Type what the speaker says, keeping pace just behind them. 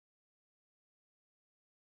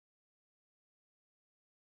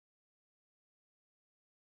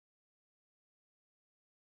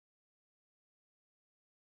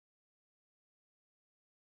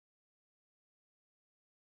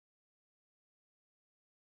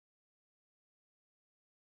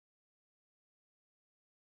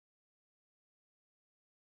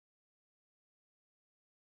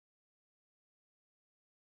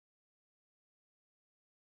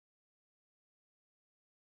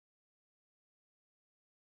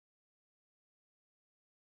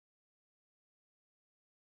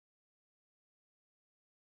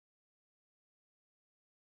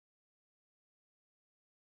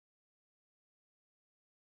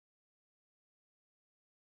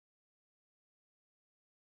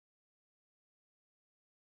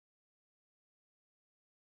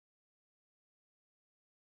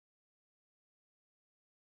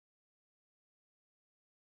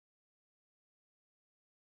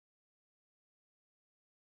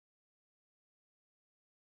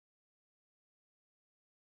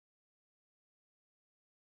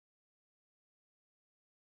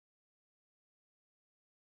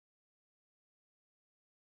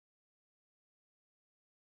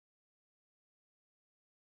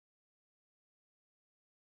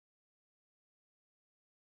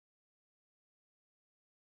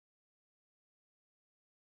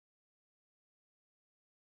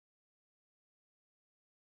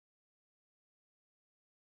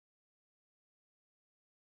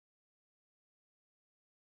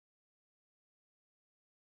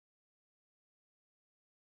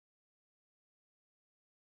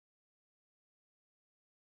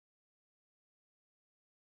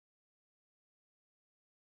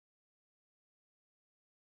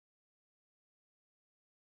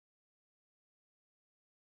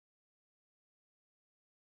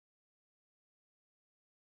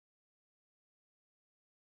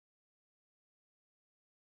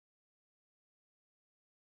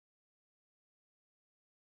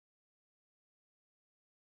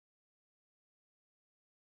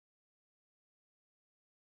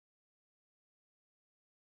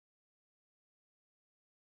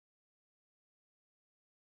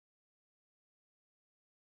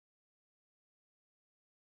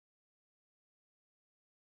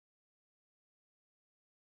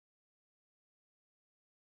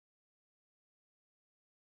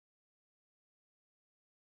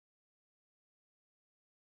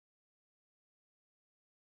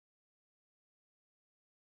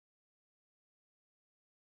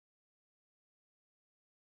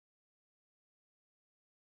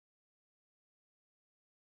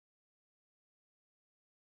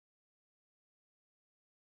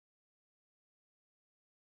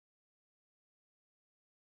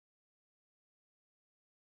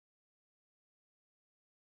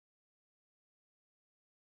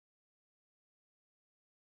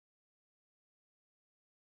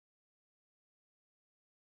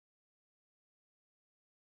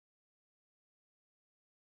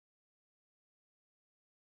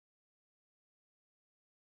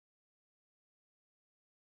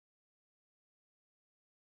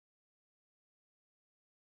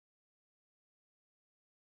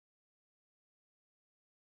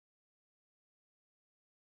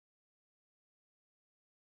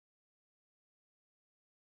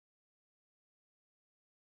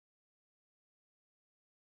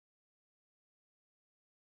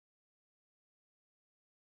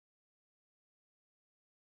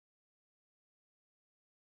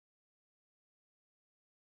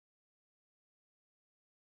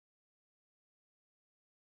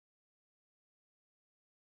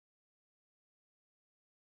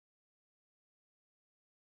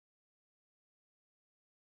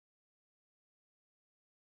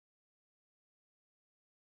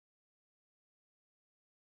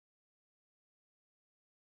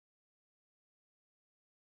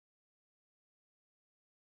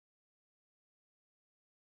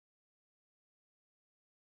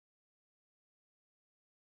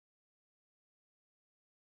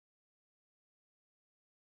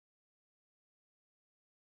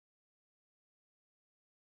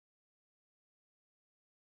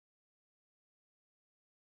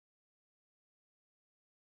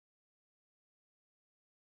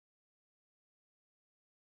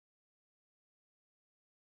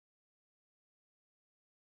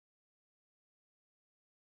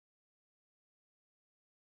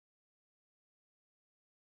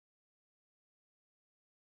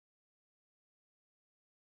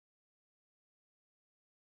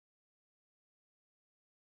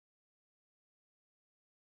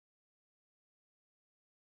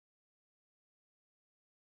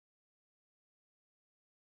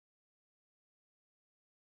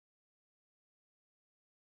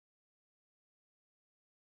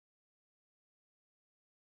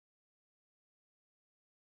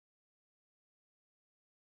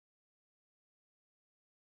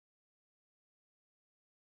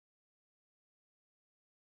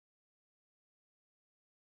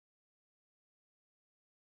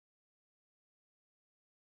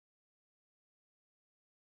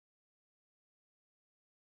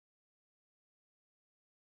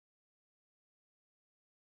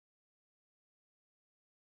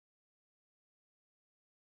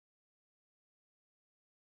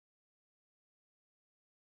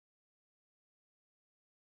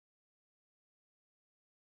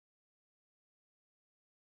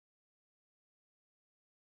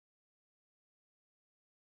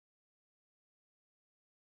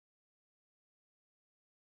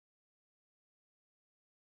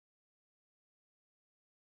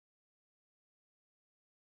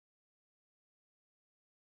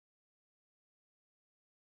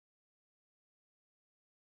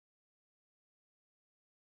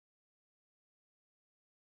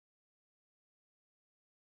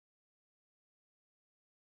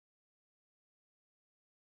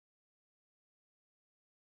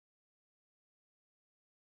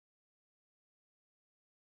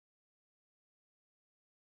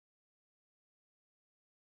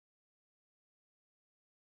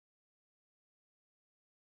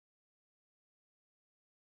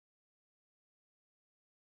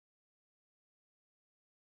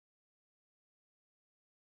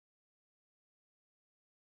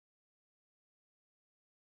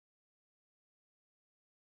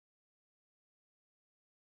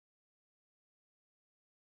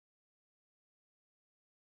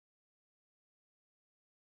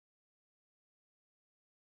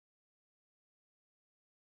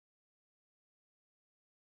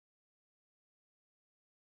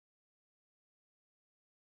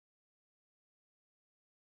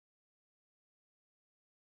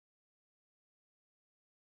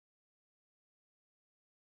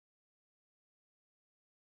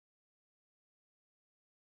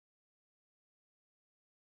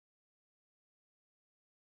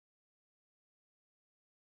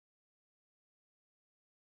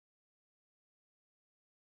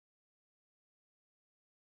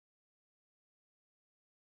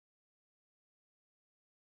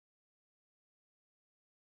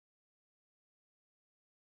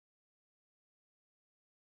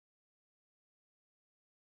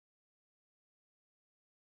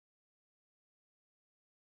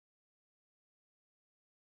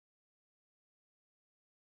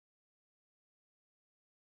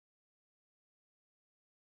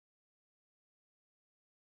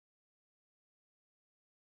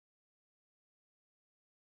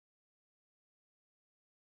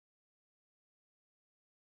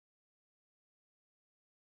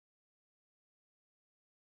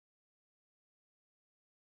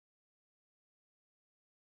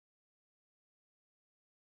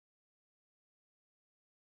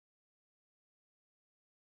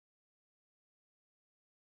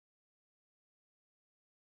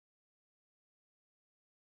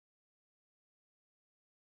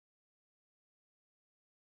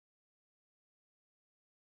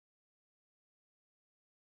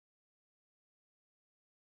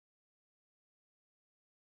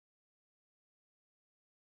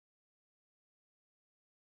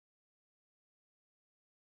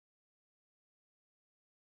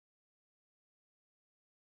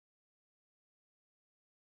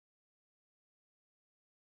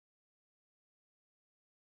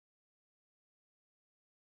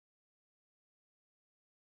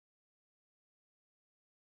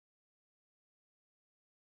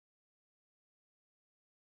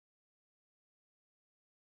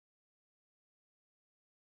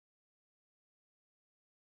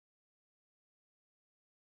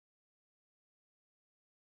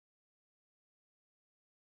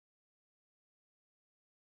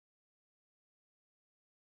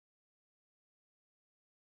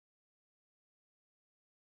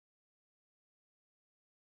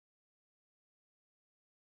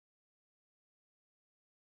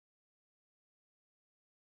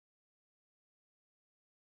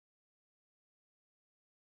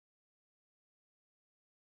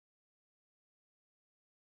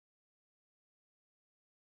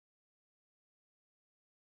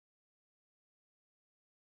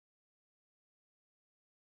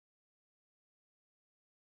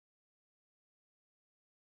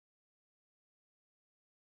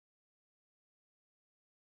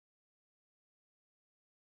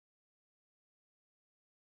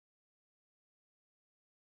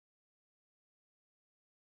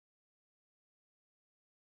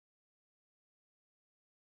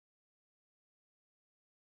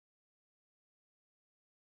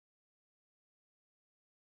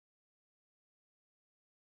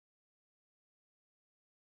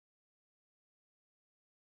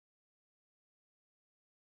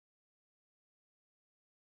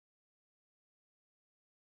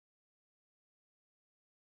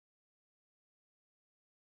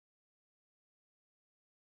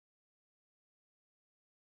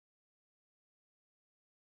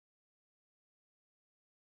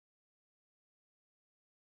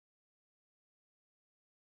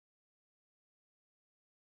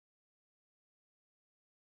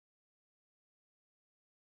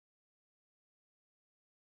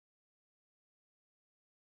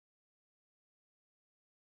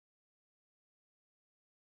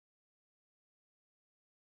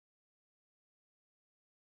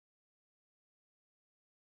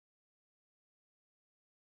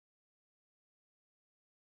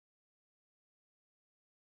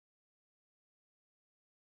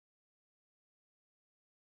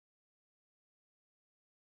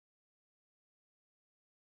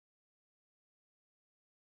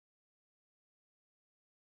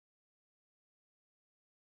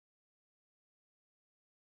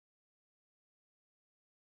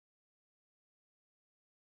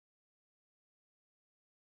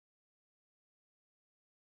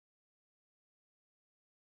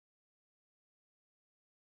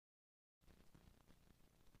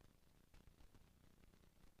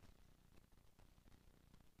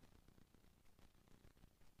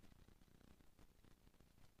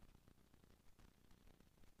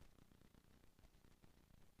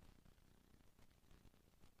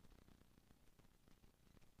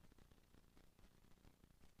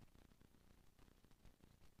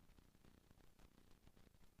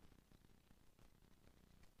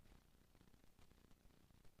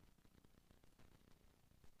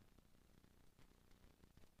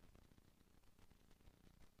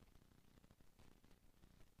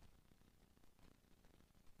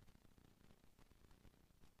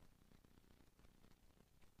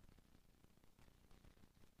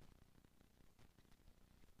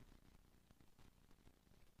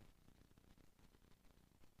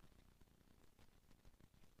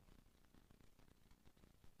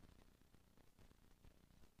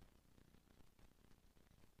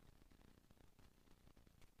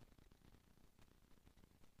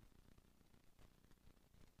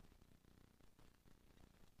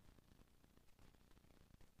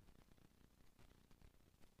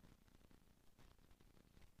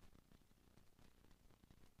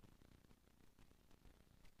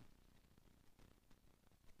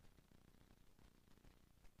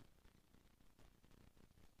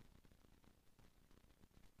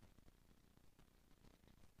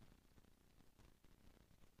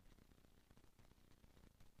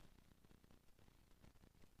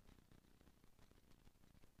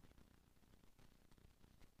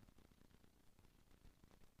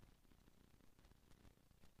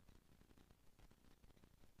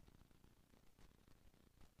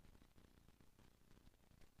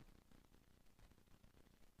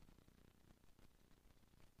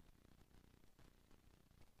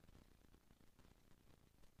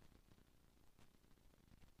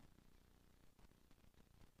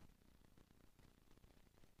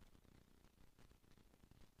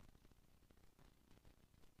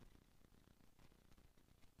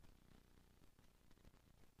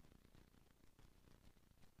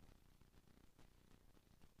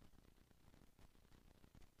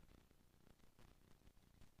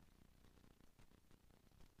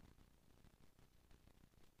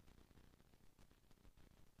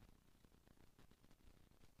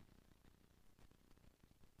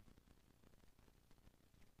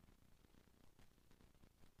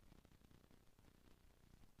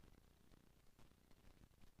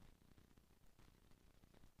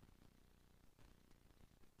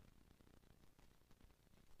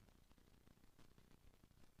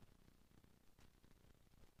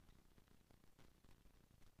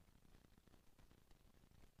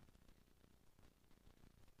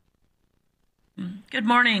Good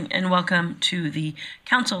morning and welcome to the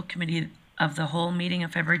Council Committee of the Whole meeting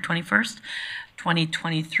of February 21st,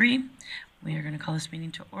 2023. We are going to call this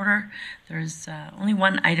meeting to order. There is only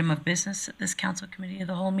one item of business at this Council Committee of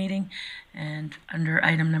the Whole meeting, and under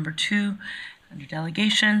item number 2, under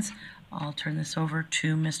delegations, I'll turn this over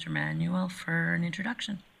to Mr. Manuel for an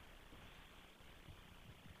introduction.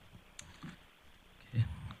 Okay.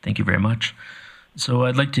 Thank you very much. So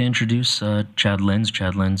I'd like to introduce Chad Lenz.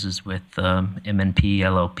 Chad Lenz is with MNP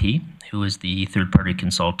LLP, who is the third-party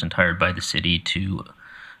consultant hired by the city to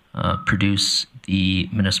produce the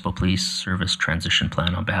Municipal Police Service Transition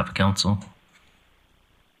Plan on behalf of Council.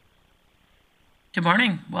 Good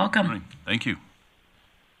morning. Welcome. Good morning. Thank you.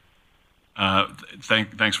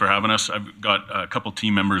 Thanks for having us. I've got a couple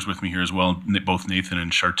team members with me here as well, both Nathan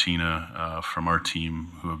and Shartina from our team,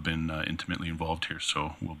 who have been intimately involved here.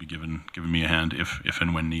 So we'll be giving me a hand if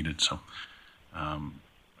and when needed. So I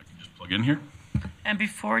can just plug in here. And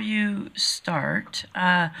before you start,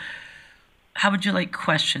 how would you like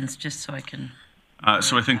questions, just so I can...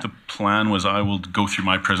 So I think the plan was I will go through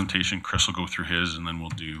my presentation, Chris will go through his, and then we'll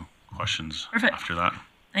do questions after that.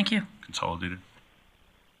 Thank you. Consolidated.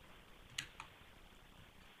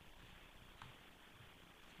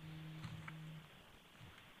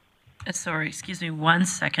 Sorry, excuse me 1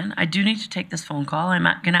 second. I do need to take this phone call. I'm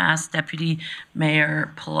going to ask Deputy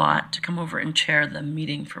Mayor Palat to come over and chair the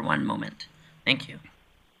meeting for 1 moment. Thank you.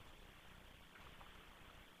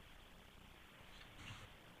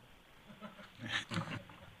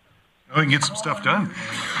 Oh, we can get some stuff done.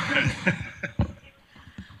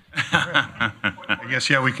 I guess,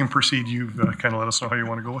 yeah, we can proceed. You've kind of let us know how you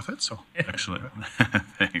want to go with it. So excellent.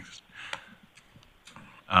 Thanks.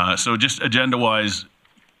 So just agenda-wise,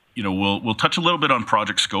 you know, we'll touch a little bit on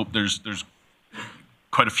project scope. There's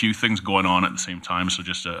quite a few things going on at the same time, so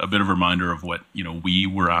just a bit of a reminder of what, you know, we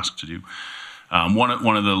were asked to do. One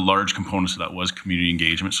of the large components of that was community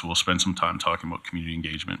engagement, so we'll spend some time talking about community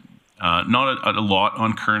engagement. Not a lot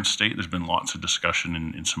on current state. There's been lots of discussion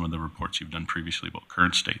in some of the reports you've done previously about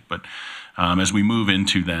current state, but as we move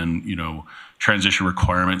into then, you know, transition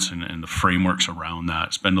requirements and the frameworks around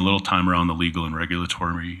that, spend a little time around the legal and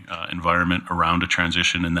regulatory environment around a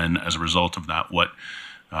transition, and then as a result of that, what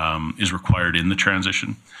is required in the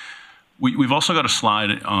transition. We've also got a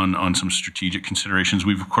slide on some strategic considerations.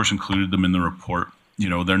 We've of course included them in the report. You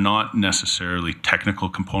know, they're not necessarily technical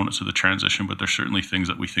components of the transition, but they're certainly things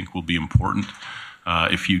that we think will be important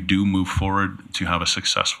if you do move forward to have a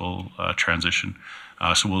successful transition.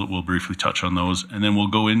 So we'll briefly touch on those, and then we'll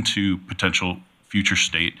go into potential future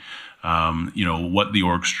state, you know, what the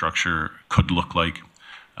org structure could look like,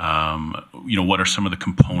 you know, what are some of the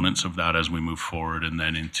components of that as we move forward, and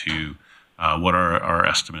then into what are our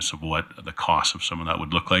estimates of what the cost of some of that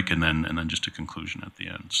would look like, and then just a conclusion at the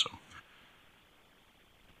end.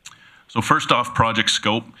 So first off, project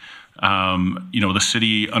scope. You know, the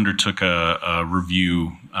city undertook a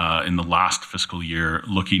review in the last fiscal year,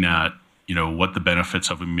 looking at, you know, what the benefits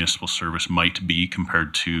of a municipal service might be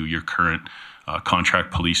compared to your current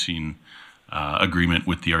contract policing agreement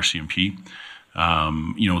with the RCMP.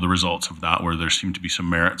 You know, the results of that, where there seemed to be some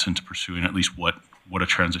merits into pursuing at least what a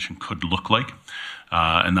transition could look like.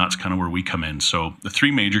 And that's kind of where we come in. So the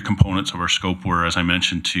 3 major components of our scope were, as I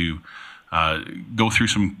mentioned, to go through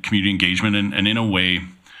some community engagement and in a way,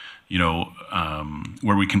 you know,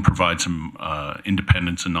 where we can provide some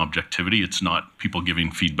independence and objectivity. It's not people giving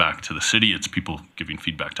feedback to the city, it's people giving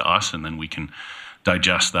feedback to us, and then we can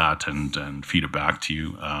digest that and feed it back to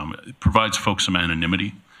you. It provides folks some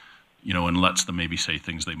anonymity, you know, and lets them maybe say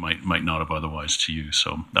things they might not have otherwise to you.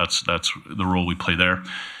 So that's the role we play there.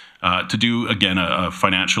 To do, again, a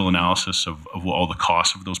financial analysis of all the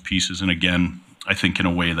costs of those pieces, and again, I think in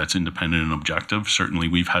a way that's independent and objective. Certainly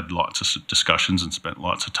we've had lots of discussions and spent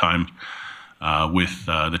lots of time with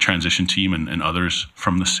the transition team and others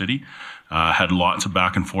from the city. Had lots of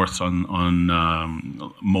back and forths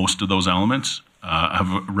on most of those elements.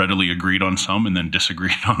 Have readily agreed on some and then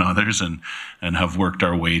disagreed on others, and have worked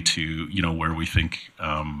our way to, you know, where we think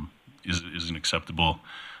is an acceptable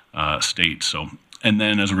state. So, and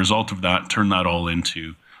then as a result of that, turn that all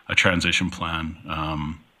into a transition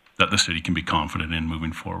plan that the city can be confident in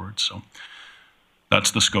moving forward. So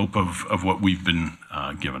that's the scope of what we've been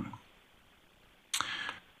given.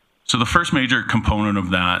 So the first major component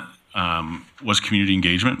of that was community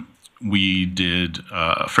engagement. We did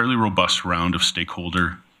a fairly robust round of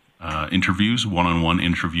stakeholder interviews, one-on-one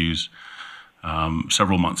interviews,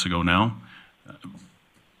 several months ago now.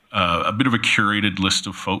 A bit of a curated list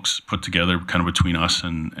of folks put together kind of between us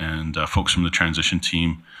and folks from the transition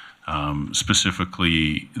team,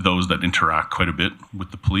 specifically those that interact quite a bit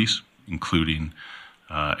with the police, including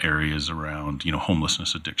areas around,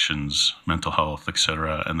 homelessness, addictions, mental health, et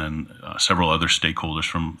cetera, and then several other stakeholders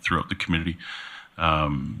from throughout the community.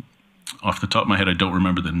 Off the top of my head, I don't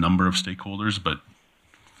remember the number of stakeholders, but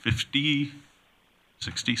 50,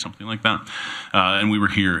 60, something like that. And we were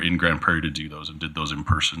here in Grande Prairie to do those and did those in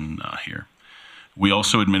person here. We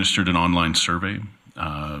also administered an online survey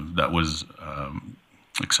that was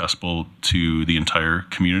accessible to the entire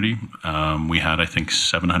community. We had, I think,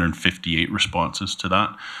 758 responses to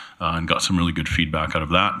that and got some really good feedback out of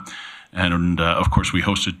that. And of course, we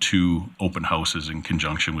hosted 2 open houses in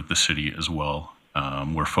conjunction with the city as well,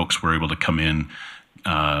 where folks were able to come in,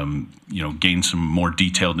 gain some more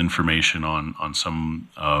detailed information on some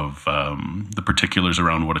of the particulars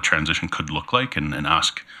around what a transition could look like and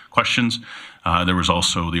ask questions. There was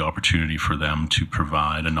also the opportunity for them to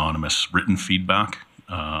provide anonymous written feedback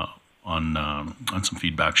on some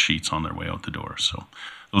feedback sheets on their way out the door. So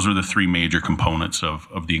those are the 3 major components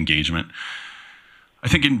of the engagement. I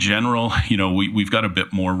think in general, we've got a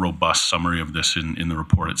bit more robust summary of this in the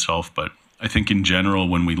report itself, but I think in general,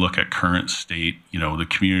 when we look at current state, the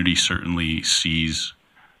community certainly sees,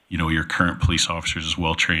 your current police officers as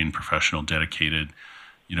well-trained, professional, dedicated.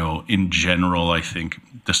 In general, I think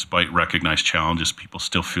despite recognized challenges, people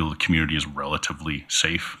still feel the community is relatively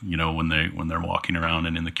safe, when they're walking around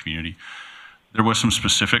and in the community. There was some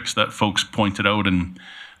specifics that folks pointed out and,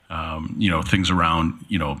 things around,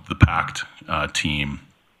 the PACT team,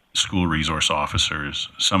 school resource officers,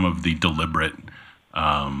 some of the deliberate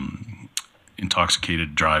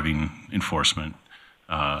intoxicated driving enforcement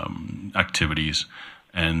activities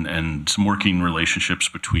and some working relationships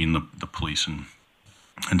between the police and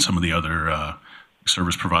some of the other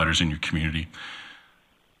service providers in your community.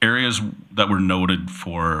 Areas that were noted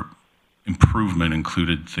for improvement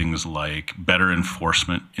included things like better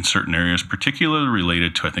enforcement in certain areas, particularly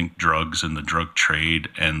related to, I think, drugs and the drug trade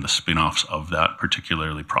and the spin-offs of that,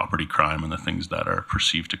 particularly property crime and the things that are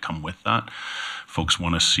perceived to come with that. Folks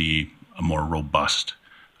want to see a more robust,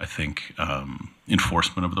 I think,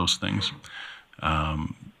 enforcement of those things.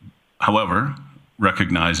 However,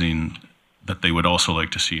 recognizing that they would also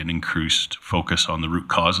like to see an increased focus on the root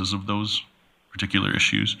causes of those particular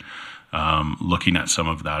issues, looking at some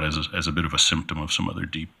of that as a bit of a symptom of some other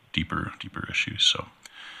deeper issues. So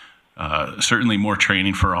certainly more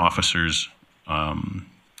training for officers to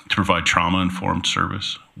provide trauma-informed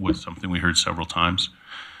service was something we heard several times.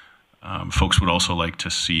 Folks would also like to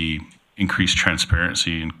see increased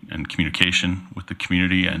transparency and communication with the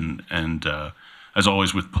community, and as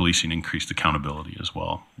always with policing, increased accountability as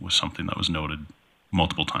well was something that was noted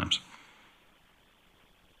multiple times.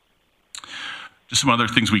 Just some other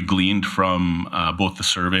things we gleaned from both the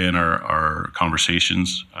survey and our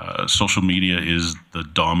conversations. Social media is the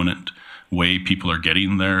dominant way people are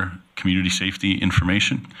getting their community safety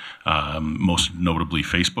information, most notably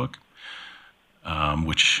Facebook,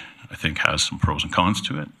 which I think has some pros and cons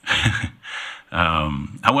to it.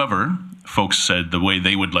 However, folks said the way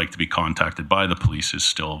they would like to be contacted by the police is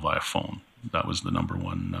still via phone. That was the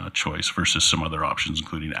 #1 choice versus some other options,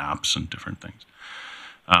 including apps and different things.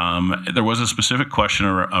 There was a specific question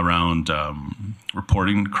around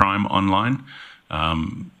reporting crime online,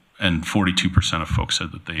 and 42% of folks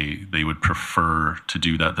said that they would prefer to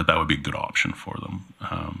do that would be a good option for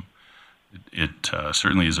them. It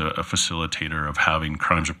certainly is a facilitator of having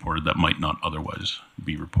crimes reported that might not otherwise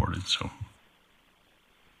be reported. So,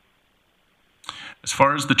 as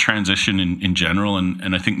far as the transition in general,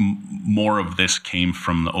 and I think more of this came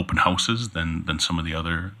from the open houses than some of the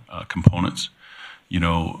other components.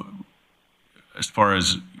 As far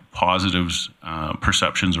as positives,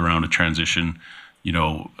 perceptions around a transition,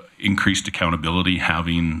 increased accountability,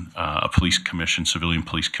 having a police commission, civilian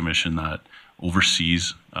police commission that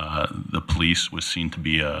oversees the police was seen to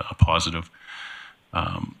be a positive.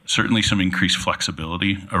 Certainly some increased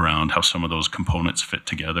flexibility around how some of those components fit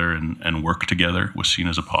together and work together was seen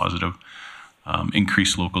as a positive.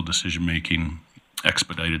 Increased local decision-making,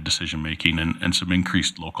 expedited decision-making, and some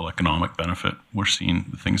increased local economic benefit. We're seeing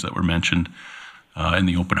the things that were mentioned in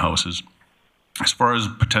the open houses. As far as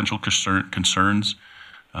potential concerns,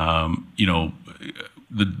 the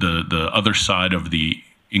other side of the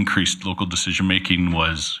increased local decision-making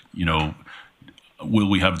was, will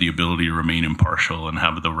we have the ability to remain impartial and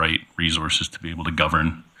have the right resources to be able to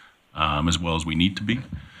govern as well as we need to be?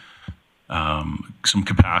 Some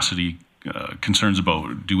capacity concerns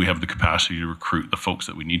about, do we have the capacity to recruit the folks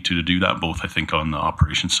that we need to do that, both I think on the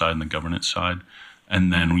operations side and the governance side.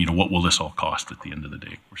 And then, what will this all cost at the end of the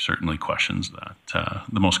day? Were certainly questions that,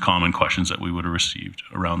 the most common questions that we would have received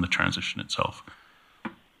around the transition itself.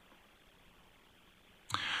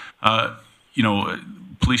 You know,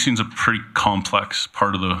 policing is a pretty complex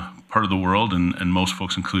part of the world, and most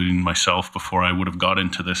folks, including myself, before I would have got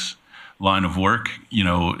into this line of work, you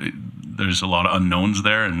know, there's a lot of unknowns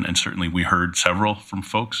there, and certainly we heard several from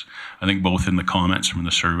folks. I think both in the comments from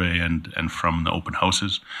the survey and from the open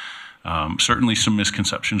houses. Certainly some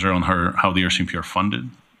misconceptions around how the RCMP are funded.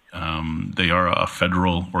 They are a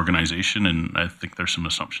federal organization, and I think there's some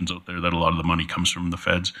assumptions out there that a lot of the money comes from the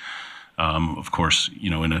feds. Of course,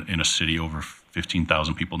 you know, in a city over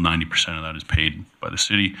 15,000 people, 90% of that is paid by the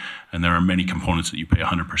city, and there are many components that you pay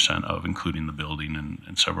 100% of, including the building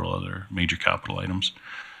and several other major capital items,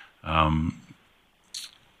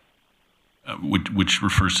 which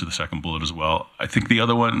refers to the second bullet as well. I think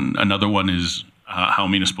another one is how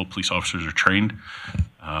municipal police officers are trained.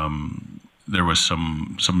 There was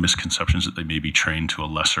some misconceptions that they may be trained to a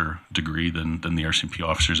lesser degree than the RCMP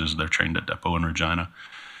officers as they're trained at Depot and Regina.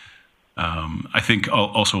 I think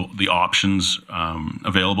also the options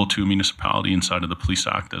available to a municipality inside of the Police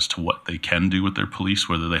Act as to what they can do with their police,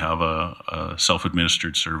 whether they have a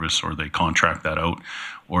self-administered service or they contract that out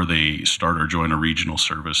or they start or join a regional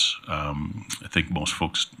service. I think most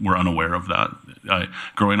folks were unaware of that.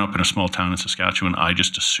 Growing up in a small town in Saskatchewan, I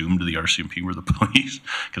just assumed the RCMP were the police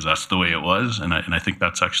because that's the way it was, and I think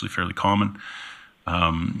that's actually fairly common.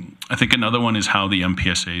 I think another one is how the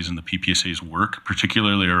MPSAs and the PPSAs work,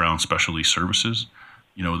 particularly around specialty services.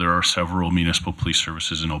 You know, there are several municipal police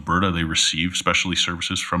services in Alberta. They receive specialty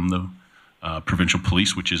services from the provincial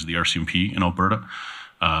police, which is the RCMP in Alberta,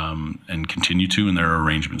 and continue to, and there are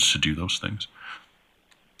arrangements to do those things.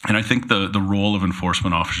 And I think the role of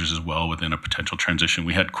enforcement officers as well within a potential transition.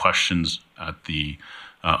 We had questions at the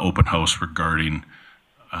open house regarding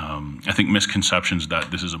I think misconceptions that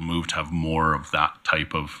this is a move to have more of that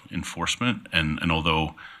type of enforcement, and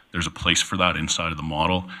although there's a place for that inside of the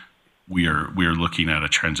model, we are looking at a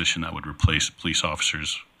transition that would replace police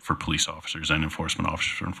officers for police officers and enforcement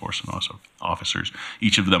officers for enforcement officers.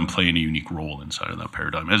 Each of them playing a unique role inside of that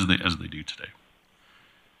paradigm as they do today.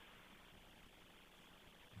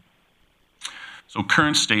 So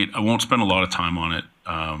current state, I won't spend a lot of time on it.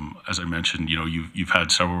 As I mentioned, you know, you've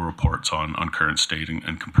had several reports on current state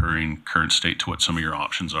and comparing current state to what some of your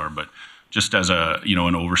options are. But just as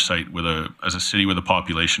an oversight, as a city with a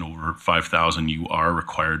population over 5,000, you are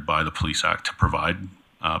required by the Police Act to provide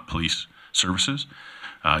police services.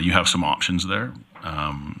 You have some options there.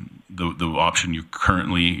 The option you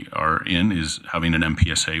currently are in is having an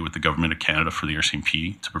MPSA with the Government of Canada for the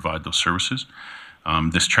RCMP to provide those services.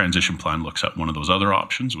 This transition plan looks at one of those other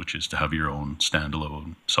options, which is to have your own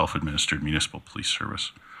standalone, self-administered municipal police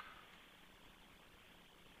service.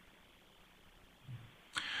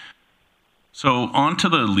 So on to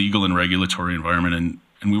the legal and regulatory environment,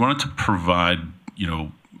 and we wanted to provide, you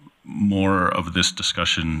know, more of this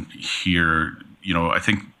discussion here. You know, I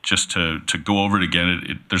think just to go over it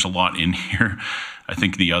again, there's a lot in here. I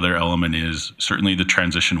think the other element is certainly the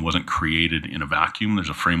transition wasn't created in a vacuum. There's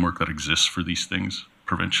a framework that exists for these things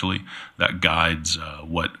provincially that guides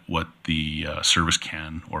what the service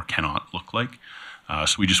can or cannot look like.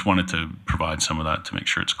 So we just wanted to provide some of that to make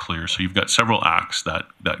sure it's clear. So you've got several acts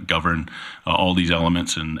that govern all these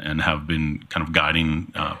elements and have been kind of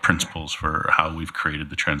guiding principles for how we've created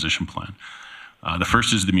the transition plan. The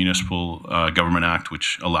first is the Municipal Government Act,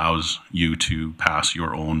 which allows you to pass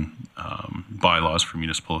your own bylaws for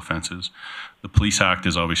municipal offenses. The Police Act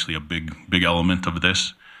is obviously a big element of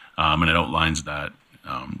this, and it outlines that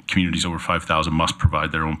communities over 5,000 must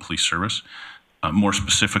provide their own police service. More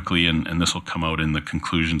specifically, and this will come out in the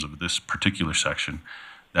conclusions of this particular section,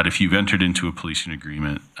 that if you've entered into a policing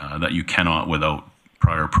agreement, that you cannot, without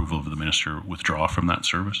prior approval of the minister, withdraw from that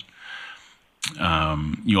service.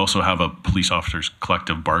 You also have a Police Officers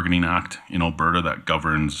Collective Bargaining Act in Alberta that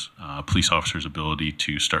governs police officers' ability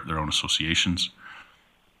to start their own associations.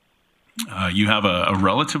 You have a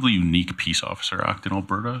relatively unique Peace Officer Act in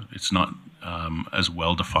Alberta. It's not as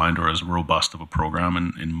well defined or as robust of a program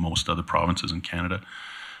in most other provinces in Canada,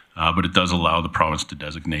 but it does allow the province to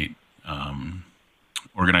designate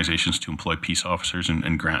organizations to employ peace officers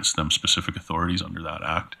and grants them specific authorities under that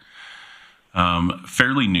act.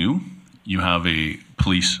 Fairly new, you have a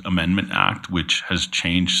Police Amendment Act, which has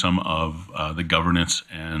changed some of the governance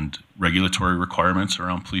and regulatory requirements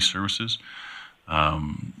around police services.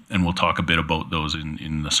 And we'll talk a bit about those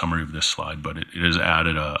in the summary of this slide, but it has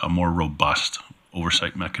added a more robust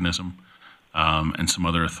oversight mechanism and some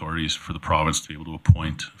other authorities for the province to be able to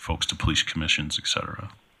appoint folks to police commissions, et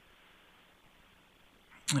cetera.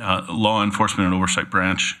 Law Enforcement and Oversight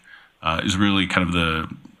Branch is really kind of the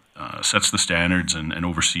sets the standards and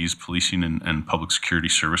oversees policing and public security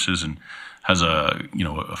services, and has a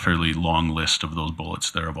fairly long list of those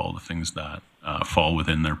bullets there of all the things that fall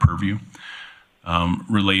within their purview.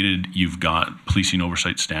 Related, you've got policing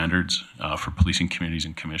oversight standards for policing committees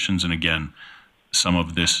and commissions, and again, some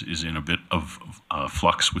of this is in a bit of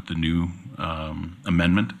flux with the new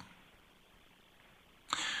amendment.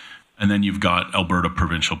 And then you've got Alberta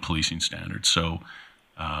provincial policing standards. So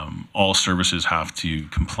all services have to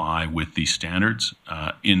comply with these standards.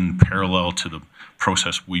 In parallel to the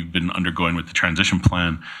process we've been undergoing with the transition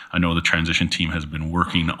plan, I know the transition team has been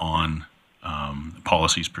working on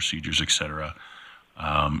policies, procedures, et cetera,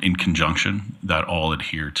 in conjunction that all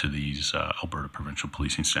adhere to these Alberta provincial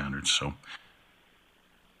policing standards. So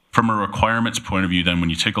from a requirements point of view, then when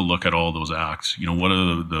you take a look at all those acts, what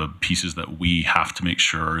are the pieces that we have to make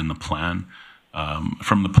sure are in the plan?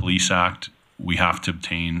 From the Police Act, we have to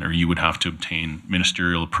obtain, or you would have to obtain,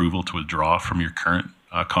 ministerial approval to withdraw from your current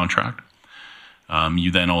contract.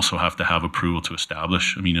 You then also have to have approval to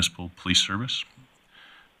establish a municipal police service.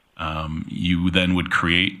 You then would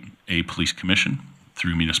create a police commission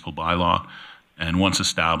through municipal bylaw, and once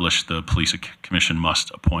established, the police commission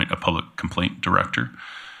must appoint a public complaint director.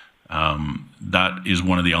 That is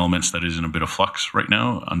one of the elements that is in a bit of flux right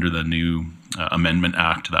now under the new Amendment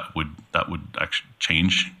Act that would actually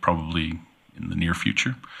change probably in the near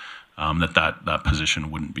future. That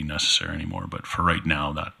position wouldn't be necessary anymore, but for right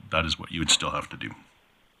now, that is what you would still have to do.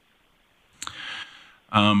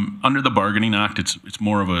 Under the Bargaining Act, it's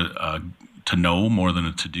more of a to know more than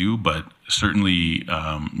a to do, but certainly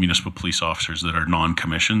municipal police officers that are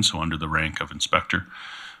non-commissioned, so under the rank of inspector,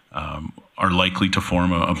 are likely to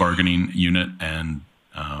form a bargaining unit, and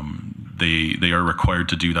they are required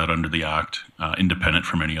to do that under the Act, independent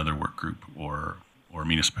from any other work group or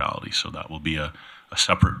municipality. So that will be a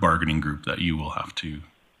separate bargaining group that you will have to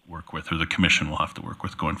work with, or the commission will have to work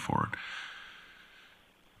with going forward.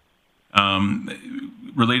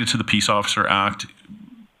 Related to the Peace Officer Act,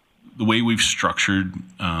 the way we've structured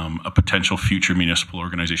a potential future municipal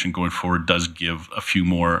organization going forward does give a few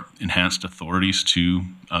more enhanced authorities to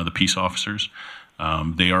the peace officers.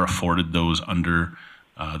 They are afforded those under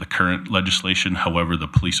the current legislation. However, the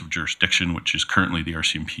police of jurisdiction, which is currently the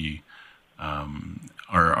RCMP,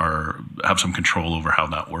 have some control over how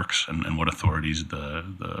that works and what authorities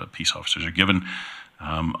the peace officers are given.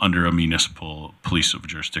 Under a municipal police of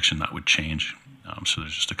jurisdiction, that would change. So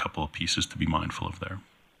there's just a couple of pieces to be mindful of there.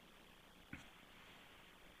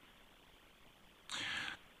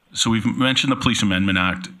 So we've mentioned the Police Amendment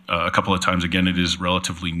Act a couple of times. Again, it is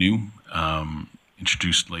relatively new,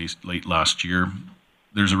 introduced late last year.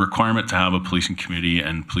 There's a requirement to have a policing committee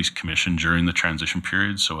and police commission during the transition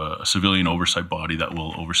period, so a civilian oversight body that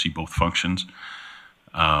will oversee both functions.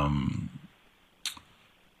 And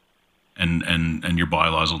your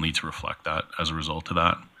bylaws will need to reflect that as a result of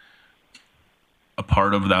that. A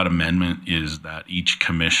part of that amendment is that each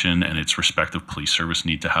commission and its respective police service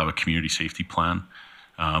need to have a community safety plan,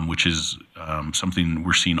 which is something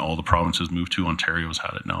we're seeing all the provinces move to. Ontario's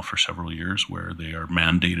had it now for several years, where they are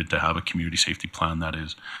mandated to have a community safety plan that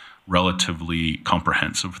is relatively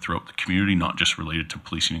comprehensive throughout the community, not just related to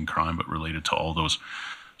policing and crime, but related to all those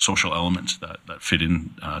social elements that fit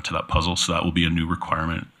in to that puzzle. So that will be a new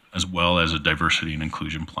requirement, as well as a diversity and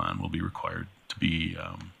inclusion plan will be required to be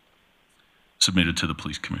submitted to the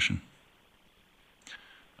Police Commission.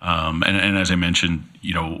 And as I mentioned,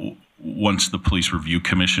 once the Police Review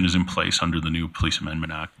Commission is in place under the new Police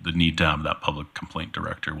Amendment Act, the need to have that public complaint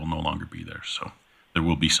director will no longer be there. So there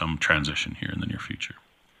will be some transition here in the near future.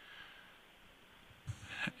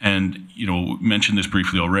 And, mentioned this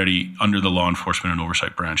briefly already, under the Law Enforcement and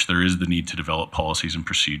Oversight Branch, there is the need to develop policies and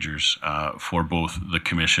procedures for both the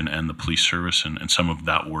Commission and the Police Service, and some of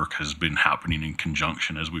that work has been happening in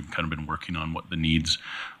conjunction as we've kind of been working on what the needs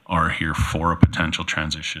are here for a potential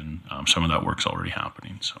transition. Some of that work's already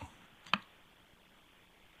happening, So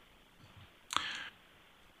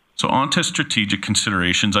on to strategic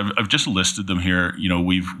considerations. I've just listed them here.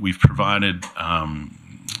 We've provided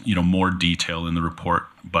more detail in the report,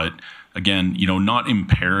 but again, not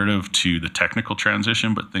imperative to the technical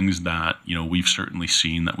transition, but things that we've certainly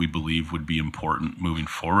seen that we believe would be important moving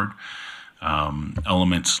forward.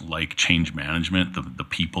 Elements like change management, the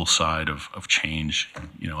people side of change.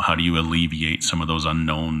 How do you alleviate some of those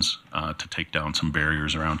unknowns to take down some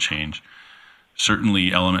barriers around change?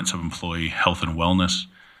 Certainly elements of employee health and wellness.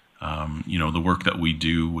 The work that we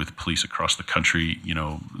do with police across the country,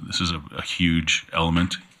 this is a huge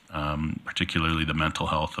element, particularly the mental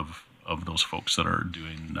health of those folks that are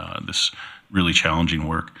doing this really challenging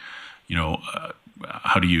work.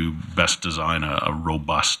 how do you best design a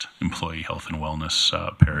robust employee health and wellness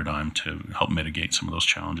paradigm to help mitigate some of those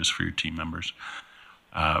challenges for your team members.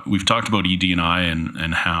 We've talked about ED&I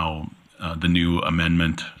and how the new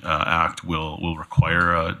amendment act will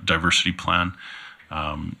require a diversity plan.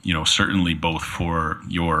 Certainly both for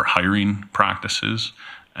your hiring practices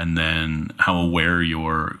and then how aware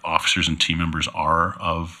your officers and team members are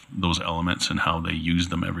of those elements and how they use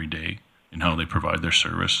them every day and how they provide their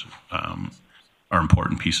service are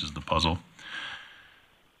important pieces of the puzzle.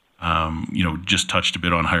 Just touched a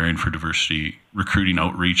bit on hiring for diversity, recruiting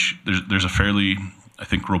outreach. There's a fairly, I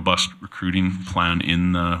think, robust recruiting plan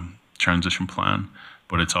in the transition plan,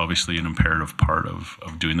 but it's obviously an imperative part of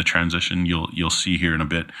doing the transition. You'll see here in a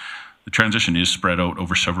bit, the transition is spread out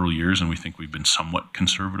over several years, and we think we've been somewhat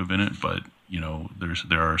conservative in it, but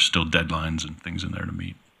there are still deadlines and things in there to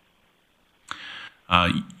meet.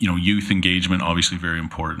 Youth engagement, obviously very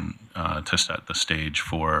important to set the stage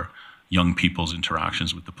for young people's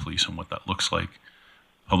interactions with the police and what that looks like.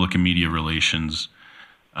 Public and media relations,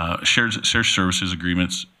 shared services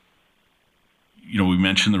agreements. We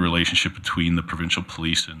mentioned the relationship between the provincial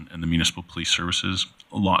police and the municipal police services.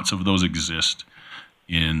 Lots of those exist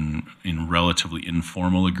in relatively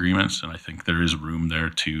informal agreements, and I think there is room there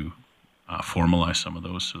to formalize some of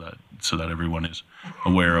those so that everyone is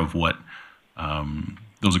aware of what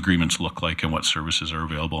those agreements look like and what services are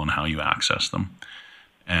available and how you access them.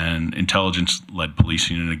 And intelligence-led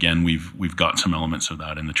policing, and again, we've got some elements of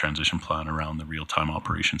that in the transition plan around the real-time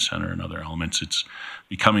operations center and other elements. It's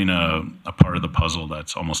becoming a part of the puzzle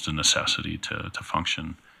that's almost a necessity to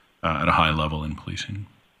function at a high level in policing.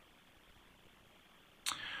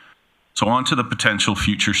 So on to the potential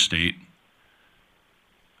future state.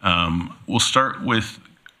 We'll start with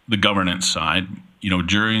the governance side.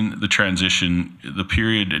 During the transition, the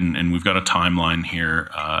period, and we've got a timeline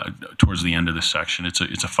here towards the end of this section. It's a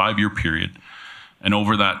 5-year period, and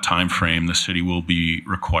over that time frame, the city will be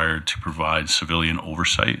required to provide civilian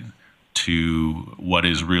oversight to what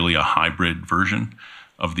is really a hybrid version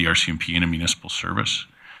of the RCMP and a municipal service.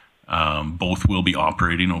 Both will be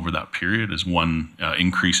operating over that period as one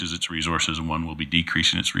increases its resources and one will be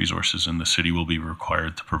decreasing its resources, and the city will be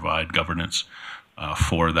required to provide governance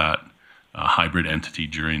for that hybrid entity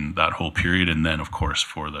during that whole period, and then, of course,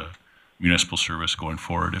 for the municipal service going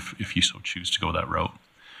forward if you so choose to go that route.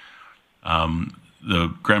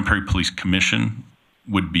 The Grande Prairie Police Commission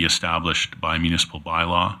would be established by municipal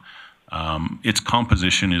bylaw. Its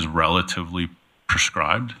composition is relatively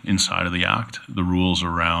prescribed inside of the Act. The rules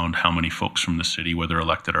around how many folks from the city, whether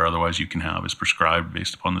elected or otherwise, you can have is prescribed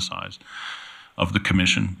based upon the size of the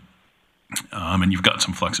commission. And you've got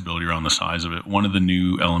some flexibility around the size of it. One of the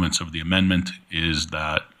new elements of the amendment is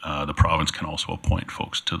that the province can also appoint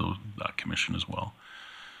folks to that commission as well.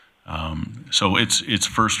 So its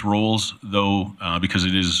first roles, though, because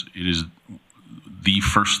it is the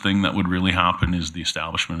first thing that would really happen is the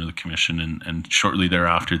establishment of the commission, and shortly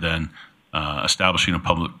thereafter then establishing a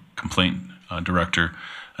public complaint director,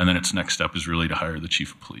 and then its next step is really to hire the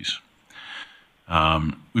chief of police.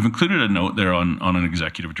 We've included a note there on an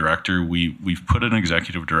executive director. We've put an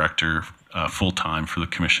executive director full-time for the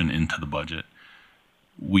commission into the budget.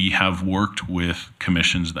 We have worked with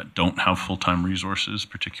commissions that don't have full-time resources,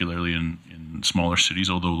 particularly in smaller cities,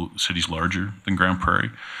 although cities larger than Grande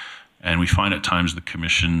Prairie. And we find at times the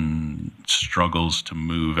commission struggles to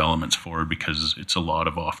move elements forward because it's a lot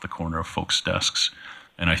of off the corner of folks' desks.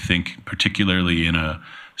 And I think particularly in a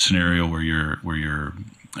scenario where you're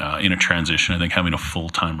in a transition, I think having a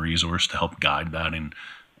full-time resource to help guide that and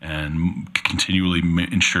continually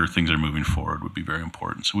ensure things are moving forward would be very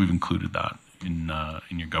important. So we've included that in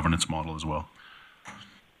your governance model as well.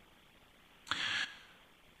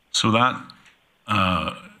 So that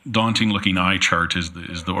daunting-looking eye chart is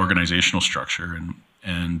the organizational structure,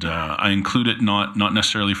 and I include it not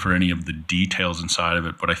necessarily for any of the details inside of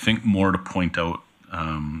it, but I think more to point out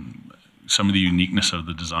some of the uniqueness of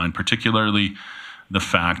the design, particularly the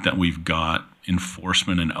fact that we've got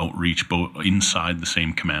enforcement and outreach both inside the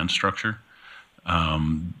same command structure.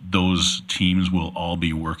 Those teams will all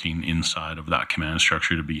be working inside of that command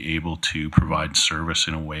structure to be able to provide service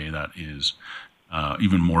in a way that is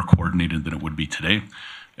even more coordinated than it would be today.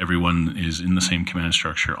 Everyone is in the same command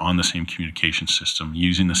structure, on the same communication system,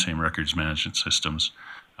 using the same records management systems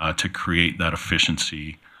to create that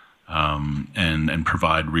efficiency and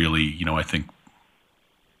provide really, I think,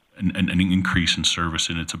 an increase in service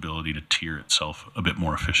in its ability to tier itself a bit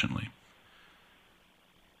more efficiently.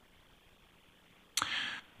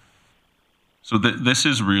 So this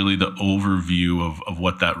is really the overview of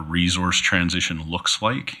what that resource transition looks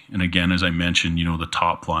like. And again, as I mentioned, the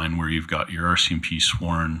top line where you've got your RCMP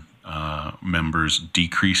sworn members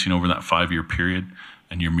decreasing over that 5-year period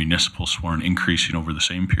and your municipal sworn increasing over the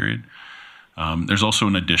same period. There's also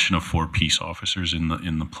an addition of 4 peace officers in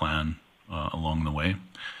the plan along the way.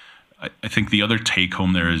 I think the other take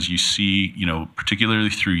home there is you see, particularly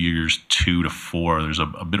through years 2 to 4, there's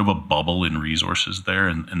a bit of a bubble in resources there,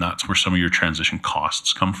 and that's where some of your transition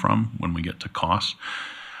costs come from when we get to costs.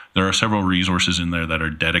 There are several resources in there that are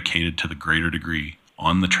dedicated to the greater degree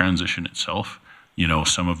on the transition itself.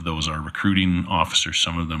 Some of those are recruiting officers,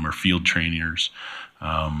 some of them are field trainers.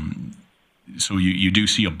 So you do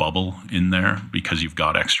see a bubble in there because you've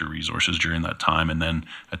got extra resources during that time. And then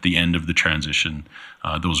at the end of the transition,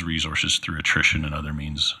 those resources through attrition and other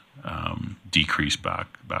means decrease back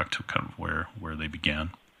to kind of where they began.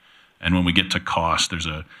 And when we get to cost, there's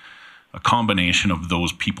a combination of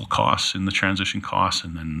those people costs in the transition costs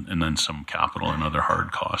and then some capital and other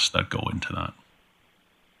hard costs that go into that.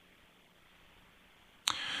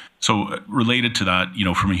 So related to that,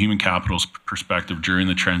 from a human capital's perspective, during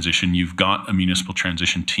the transition, you've got a municipal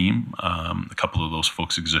transition team. A couple of those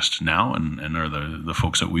folks exist now and are the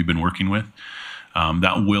folks that we've been working with.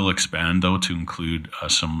 That will expand, though, to include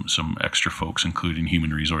some extra folks, including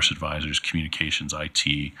human resource advisors, communications,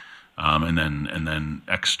 IT, and then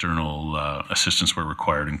external assistance where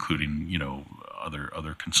required, including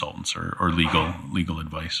other consultants or legal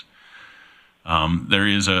advice. There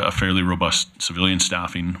is a fairly robust civilian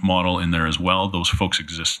staffing model in there as well. Those folks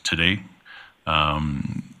exist today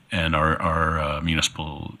and are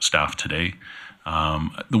municipal staff today.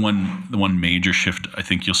 The one major shift I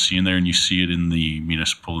think you'll see in there, and you see it in the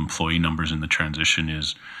municipal employee numbers in the transition,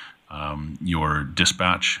 is your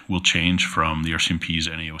dispatch will change from the RCMP's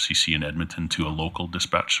NAOCC in Edmonton to a local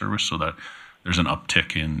dispatch service, so that there's an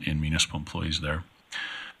uptick in municipal employees there.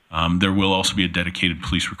 There will also be a dedicated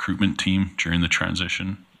police recruitment team during the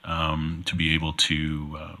transition to be able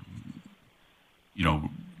to,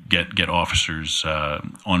 get officers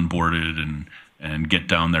onboarded and get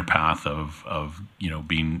down their path of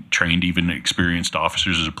being trained. Even experienced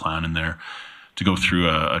officers, there's a plan in there to go through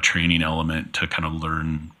a training element to kind of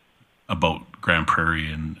learn about Grande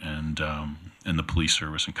Prairie and the police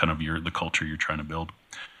service and kind of the culture you're trying to build.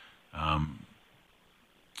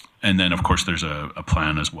 And then, of course, there's a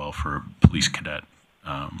plan as well for police cadet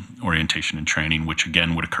orientation and training, which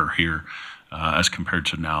again would occur here as compared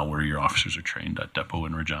to now where your officers are trained at Depot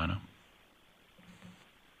in Regina.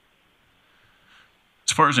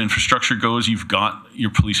 As far as infrastructure goes, you've got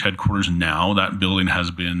your police headquarters now. That building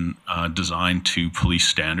has been designed to police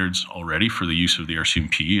standards already for the use of the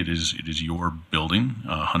RCMP. It is your building,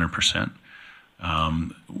 100%.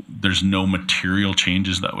 There's no material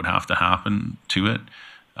changes that would have to happen to it.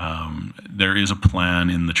 There is a plan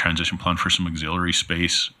in the transition plan for some auxiliary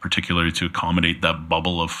space, particularly to accommodate that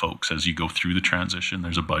bubble of folks as you go through the transition.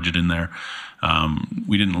 There's a budget in there.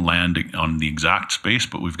 We didn't land on the exact space,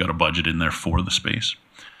 but we've got a budget in there for the space.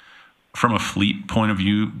 From a fleet point of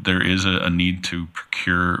view, there is a need to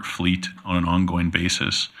procure fleet on an ongoing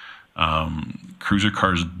basis. Cruiser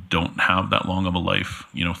cars don't have that long of a life.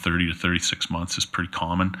 30 to 36 months is pretty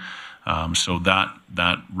common. So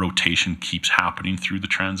that rotation keeps happening through the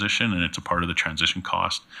transition, and it's a part of the transition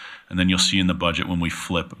cost. And then you'll see in the budget when we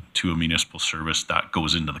flip to a municipal service, that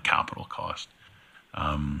goes into the capital cost.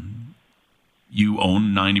 You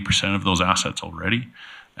own 90% of those assets already,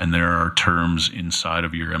 and there are terms inside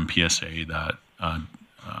of your MPSA that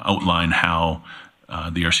outline how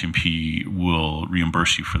the RCMP will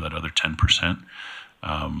reimburse you for that other 10%.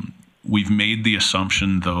 We've made the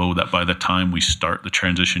assumption, though, that by the time we start the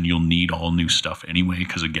transition, you'll need all new stuff anyway,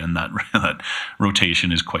 because again, that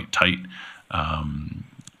rotation is quite tight.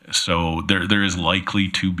 So there is likely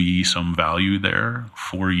to be some value there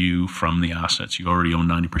for you from the assets you already own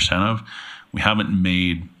 90% of. We haven't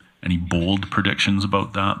made any bold predictions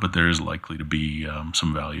about that, but there is likely to be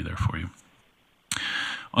some value there for you.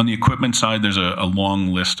 On the equipment side, there's a long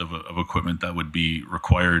list of equipment that would be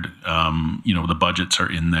required. The budgets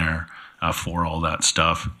are in there for all that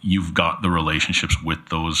stuff. You've got the relationships with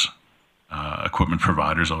those equipment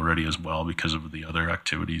providers already as well because of the other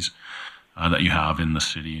activities that you have in the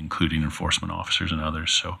city, including enforcement officers and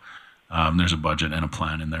others. So there's a budget and a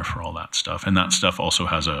plan in there for all that stuff. And that stuff also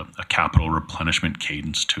has a capital replenishment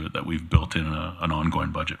cadence to it that we've built in an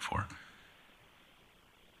ongoing budget for.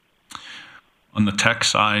 On the tech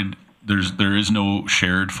side, there is no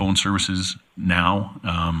shared phone services now.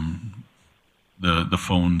 The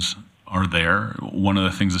phones are there. One of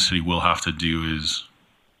the things the city will have to do is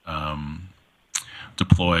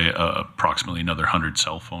deploy approximately another 100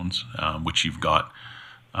 cell phones, which you've got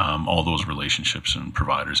all those relationships and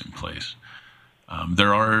providers in place.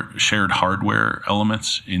 There are shared hardware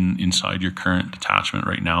elements inside your current detachment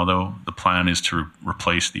right now, though. The plan is to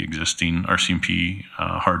replace the existing RCMP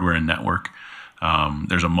hardware and network.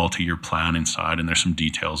 There's a multi-year plan inside, and there's some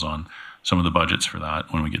details on some of the budgets for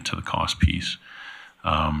that when we get to the cost piece.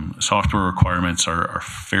 Software requirements are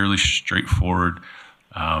fairly straightforward.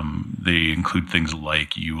 They include things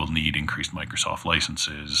like you will need increased Microsoft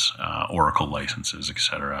licenses, Oracle licenses,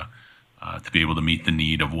 etc., to be able to meet the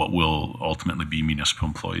need of what will ultimately be municipal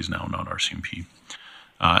employees now, not RCMP.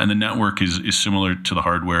 And the network is similar to the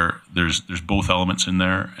hardware. There's both elements in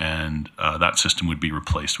there, and that system would be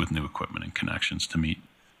replaced with new equipment and connections to meet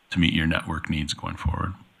your network needs going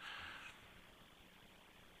forward.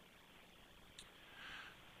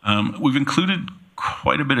 We've included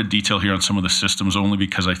quite a bit of detail here on some of the systems, only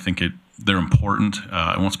because I think they're important.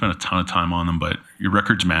 I won't spend a ton of time on them, but your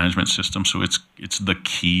records management system, so it's the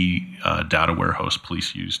key data warehouse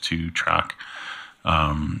police use to track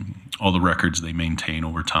all the records they maintain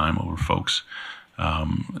over time over folks.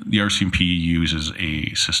 The RCMP uses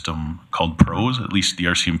a system called PROS, at least the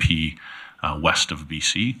RCMP west of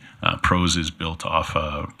BC. PROS is built off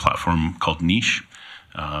a platform called Niche.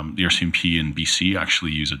 The RCMP in BC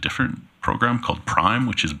actually use a different program called Prime,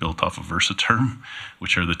 which is built off of Versaterm,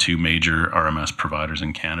 which are the two major RMS providers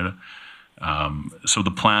in Canada. So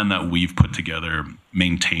the plan that we've put together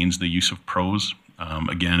maintains the use of PROS.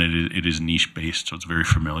 Again, it is niche-based, so it's very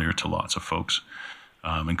familiar to lots of folks,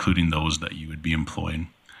 including those that you would be employing.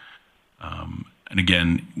 And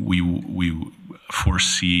again, we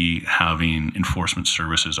foresee having enforcement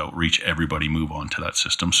services outreach everybody move on to that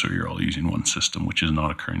system, so you're all using one system, which is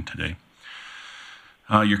not occurring today.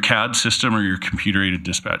 Your CAD system or your computer-aided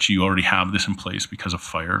dispatch, you already have this in place because of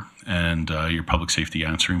fire, and your public safety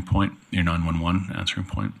answering point, your 911 answering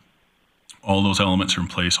point. All those elements are in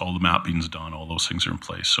place, all the mapping's done, all those things are in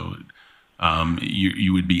place. So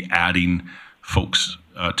you would be adding folks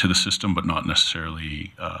to the system, but not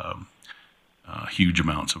necessarily huge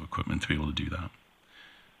amounts of equipment to be able to do that.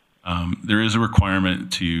 There is a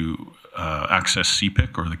requirement to access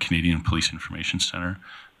CPIC, or the Canadian Police Information Centre.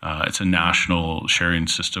 It's a national sharing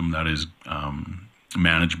system that is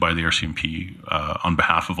managed by the RCMP on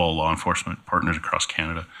behalf of all law enforcement partners across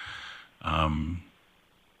Canada. And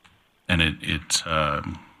it's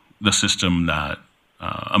the system that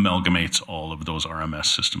amalgamates all of those RMS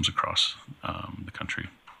systems across the country.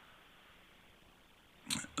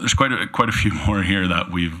 There's quite a few more here that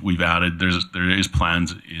we've added. There is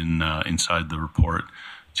plans inside the report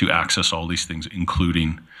to access all these things,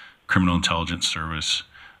 including Criminal Intelligence Service,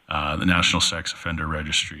 the National Sex Offender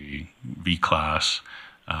Registry, V-Class,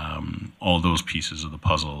 all those pieces of the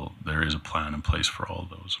puzzle. There is a plan in place for all of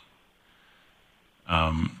those.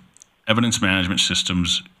 Evidence management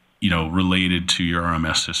systems, related to your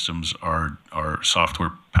RMS systems are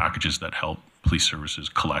software packages that help police services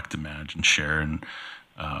collect and manage and share and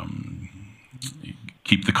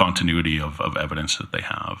keep the continuity of evidence that they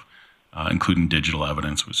have, including digital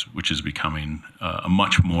evidence, which is becoming a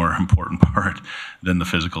much more important part than the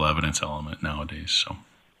physical evidence element nowadays.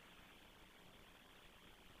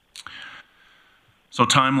 So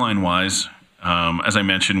timeline-wise, as I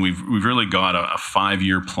mentioned, we've really got a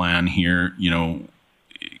 5-year plan here.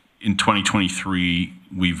 In 2023,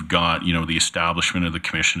 we've got the establishment of the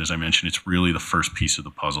commission. As I mentioned, it's really the first piece of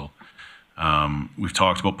the puzzle. We've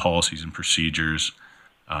talked about policies and procedures.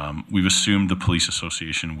 We've assumed the police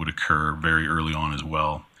association would occur very early on as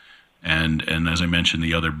well. And as I mentioned,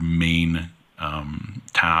 the other main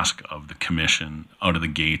task of the commission out of the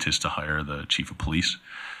gate is to hire the chief of police.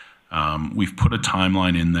 We've put a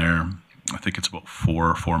timeline in there. I think it's about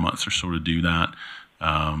 4 months or so to do that.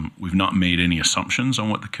 We've not made any assumptions on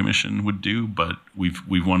what the commission would do, but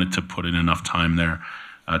we've wanted to put in enough time there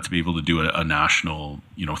to be able to do a national,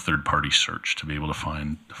 third-party search to be able to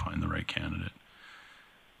find the right candidate.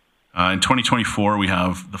 In 2024, we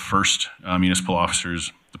have the first municipal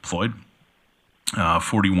officers deployed.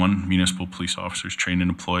 41 municipal police officers trained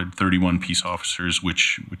and deployed, 31 peace officers,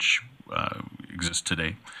 which exist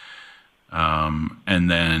today. And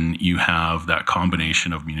then you have that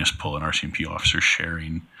combination of municipal and RCMP officers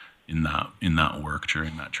sharing in that work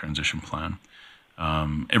during that transition plan.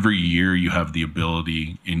 Every year you have the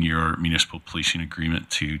ability in your municipal policing agreement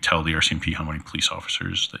to tell the RCMP how many police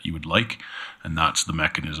officers that you would like, and that's the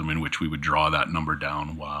mechanism in which we would draw that number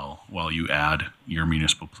down while you add your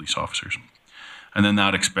municipal police officers. And then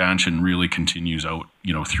that expansion really continues out,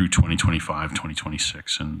 through 2025,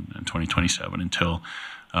 2026, and 2027 until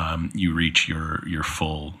you reach your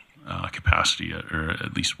full capacity, or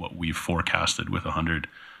at least what we've forecasted with 100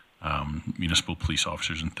 municipal police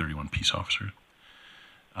officers and 31 peace officers.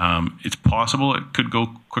 It's possible it could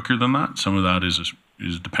go quicker than that. Some of that is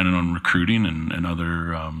dependent on recruiting and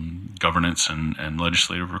other governance and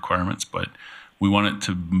legislative requirements, but we want it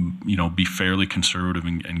to, be fairly conservative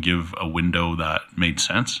and give a window that made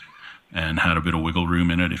sense and had a bit of wiggle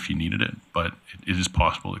room in it if you needed it. But it is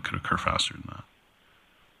possible it could occur faster than that.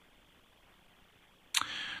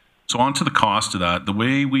 So on to the cost of that. The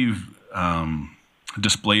way we've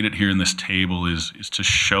displayed it here in this table is to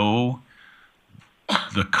show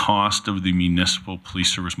the cost of the municipal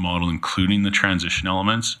police service model, including the transition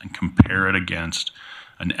elements, and compare it against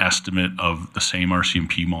an estimate of the same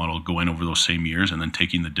RCMP model going over those same years and then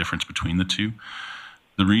taking the difference between the two.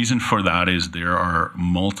 The reason for that is there are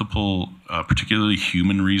multiple, particularly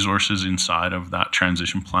human resources inside of that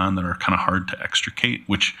transition plan that are kind of hard to extricate,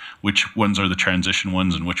 which ones are the transition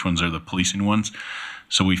ones and which ones are the policing ones.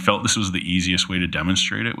 So we felt this was the easiest way to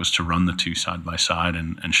demonstrate it, was to run the two side by side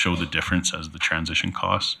and show the difference as the transition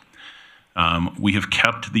costs. We have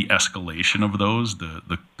kept the escalation of those,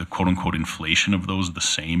 the quote unquote inflation of those, the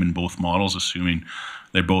same in both models, assuming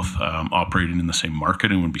they're both operating in the same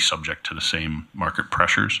market and would be subject to the same market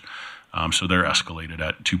pressures. So they're escalated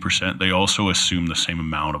at 2%. They also assume the same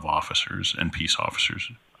amount of officers and peace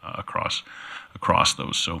officers across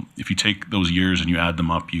those. So if you take those years and you add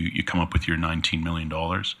them up, you come up with your $19 million.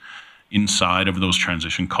 Inside of those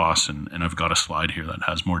transition costs, and I've got a slide here that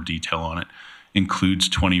has more detail on it, includes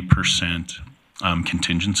 20%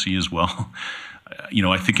 contingency as well.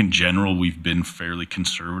 I think in general, we've been fairly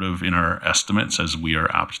conservative in our estimates, as we are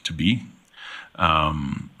apt to be.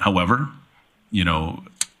 However,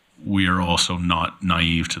 we are also not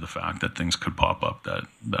naive to the fact that things could pop up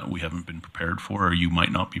that we haven't been prepared for, or you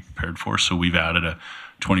might not be prepared for. So we've added a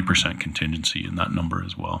 20% contingency in that number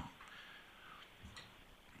as well.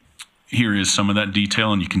 Here is some of that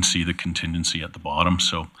detail, and you can see the contingency at the bottom.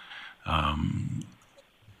 So,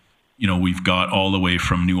 we've got all the way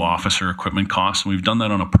from new officer equipment costs, and we've done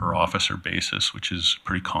that on a per officer basis, which is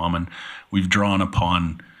pretty common. We've drawn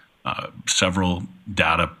upon several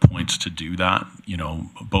data points to do that,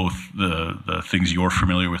 both the things you're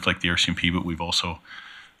familiar with, like the RCMP, but we've also,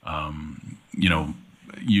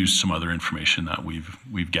 used some other information that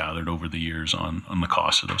we've gathered over the years on the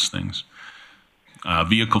cost of those things.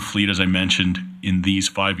 Vehicle fleet, as I mentioned, in these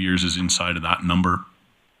 5 years is inside of that number.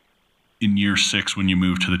 In year 6, when you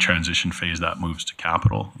move to the transition phase, that moves to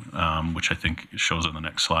capital, which I think shows on the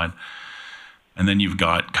next slide. And then you've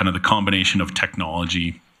got kind of the combination of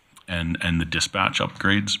technology and the dispatch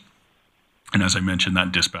upgrades. And as I mentioned,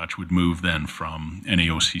 that dispatch would move then from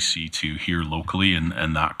NAOCC to here locally,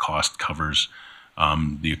 and that cost covers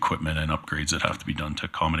the equipment and upgrades that have to be done to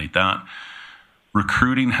accommodate that.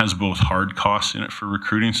 Recruiting has both hard costs in it for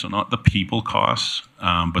recruiting, so not the people costs,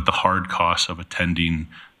 but the hard costs of attending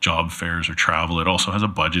job fairs or travel. It also has a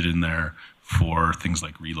budget in there for things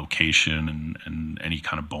like relocation and any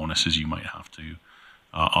kind of bonuses you might have to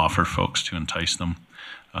offer folks to entice them.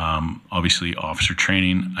 Obviously, officer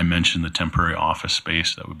training. I mentioned the temporary office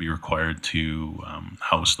space that would be required to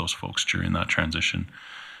house those folks during that transition.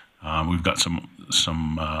 We've got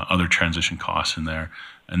some other transition costs in there.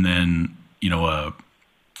 And then,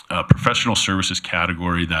 a professional services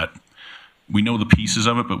category that we know the pieces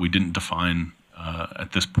of it, but we didn't define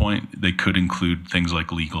at this point. They could include things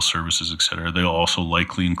like legal services, et cetera. They'll also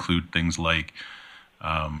likely include things like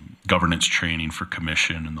governance training for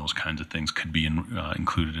commission, and those kinds of things could be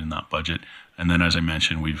included in that budget. And then, as I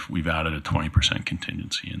mentioned, we've added a 20%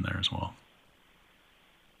 contingency in there as well.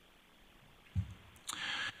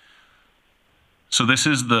 So this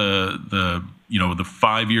is the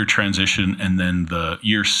 5-year transition, and then the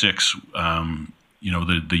year 6,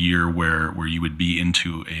 the year where you would be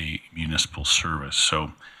into a municipal service.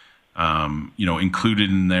 So, included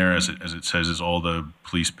in there, as it says, is all the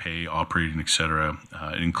police pay, operating, et cetera.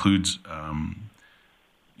 It includes,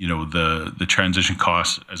 the transition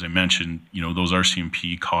costs. As I mentioned, those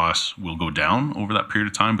RCMP costs will go down over that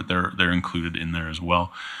period of time, but they're included in there as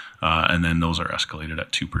well. And then those are escalated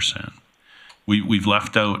at 2%. We've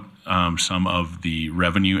left out some of the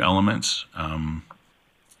revenue elements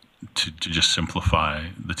to just simplify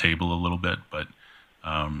the table a little bit, but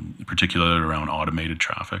particularly around automated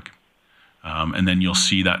traffic. And then you'll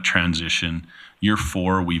see that transition. Year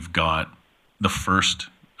 4, we've got the first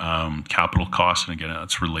capital costs, and again,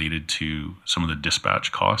 that's related to some of the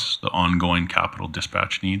dispatch costs, the ongoing capital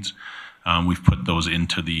dispatch needs. We've put those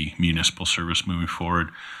into the municipal service moving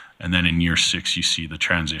forward. And then in year 6, you see the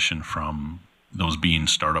transition from those being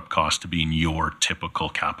startup costs to being your typical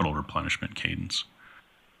capital replenishment cadence.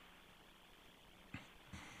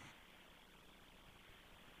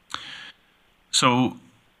 So,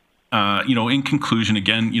 in conclusion,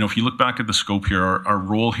 again, if you look back at the scope here, our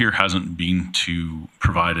role here hasn't been to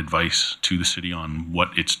provide advice to the city on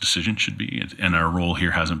what its decision should be. And our role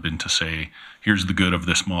here hasn't been to say, here's the good of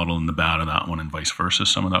this model and the bad of that one and vice versa.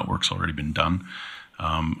 Some of that work's already been done.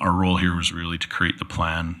 Our role here was really to create the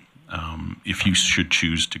plan. If you should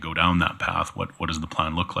choose to go down that path, what does the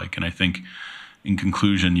plan look like? And I think in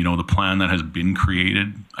conclusion, the plan that has been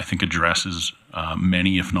created, I think addresses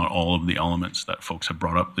many, if not all, of the elements that folks have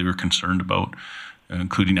brought up they were concerned about,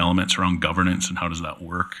 including elements around governance and how does that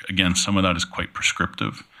work. Again, some of that is quite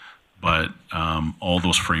prescriptive, but all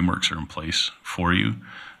those frameworks are in place for you.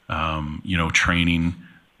 Training,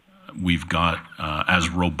 we've got as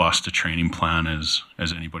robust a training plan as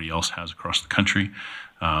anybody else has across the country.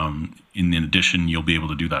 In addition, you'll be able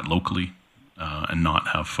to do that locally and not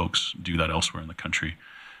have folks do that elsewhere in the country.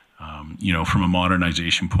 From a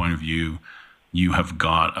modernization point of view, you have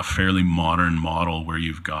got a fairly modern model where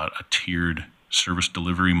you've got a tiered service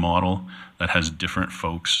delivery model that has different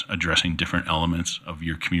folks addressing different elements of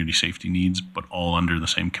your community safety needs, but all under the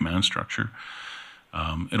same command structure.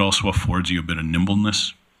 It also affords you a bit of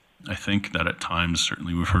nimbleness. I think that at times,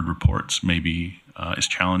 certainly we've heard reports, maybe is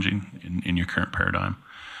challenging in your current paradigm.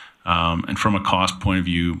 And from a cost point of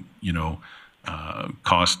view,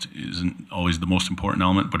 cost isn't always the most important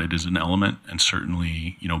element, but it is an element. And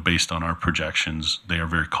certainly, based on our projections, they are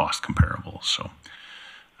very cost comparable. So,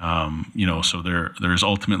 so there is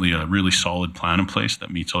ultimately a really solid plan in place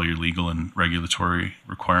that meets all your legal and regulatory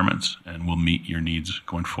requirements and will meet your needs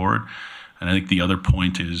going forward. And I think the other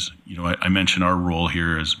point is, I mentioned our role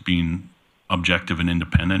here as being objective and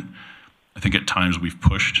independent. I think at times we've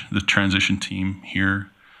pushed the transition team here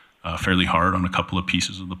fairly hard on a couple of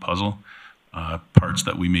pieces of the puzzle, parts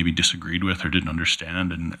that we maybe disagreed with or didn't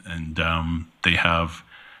understand, and they have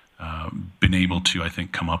been able to, I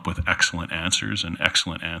think, come up with excellent answers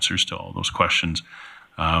to all those questions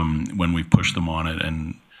when we push them on it.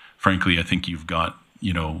 And frankly, I think you've got,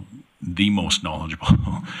 the most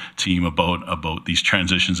knowledgeable team about these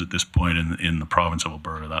transitions at this point in the province of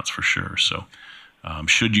Alberta, that's for sure. So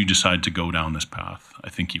should you decide to go down this path, I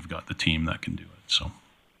think you've got the team that can do it. So.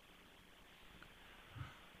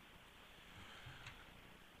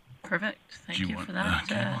 Perfect. Thank you for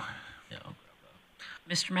that.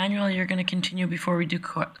 Mr. Manuel, you're going to continue before we do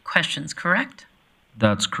questions, correct?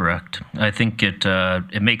 That's correct. I think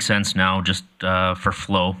it makes sense now just for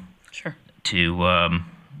flow. Sure. To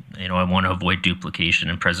I want to avoid duplication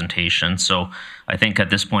in presentation. So I think at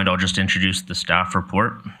this point I'll just introduce the staff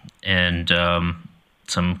report and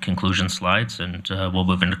some conclusion slides, and we'll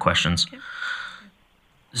move into questions. Okay.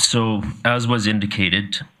 So as was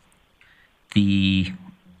indicated, the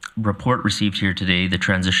report received here today, the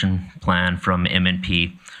transition plan from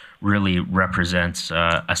MNP, really represents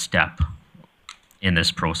a step in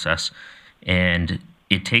this process. And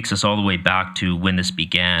it takes us all the way back to when this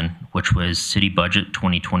began, which was City Budget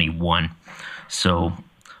 2021. So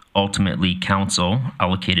ultimately, Council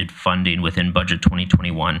allocated funding within Budget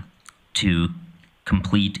 2021 to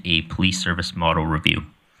complete a police service model review.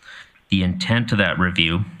 The intent of that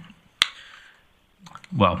review,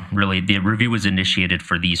 the review was initiated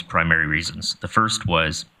for these primary reasons. The first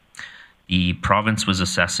was the province was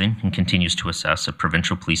assessing and continues to assess a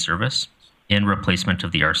provincial police service in replacement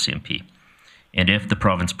of the RCMP. And if the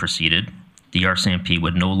province proceeded, the RCMP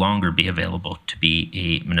would no longer be available to be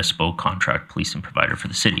a municipal contract policing provider for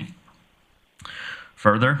the city.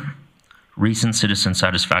 Further, recent citizen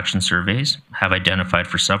satisfaction surveys have identified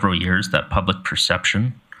for several years that public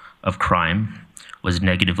perception of crime was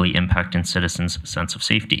negatively impacting citizens' sense of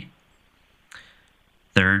safety.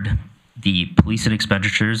 Third, the policing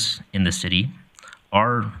expenditures in the city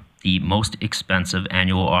are the most expensive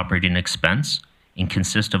annual operating expense and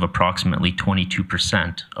consist of approximately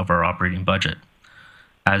 22% of our operating budget.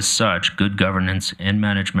 As such, good governance and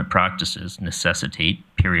management practices necessitate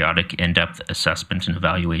periodic in-depth assessment and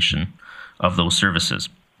evaluation of those services.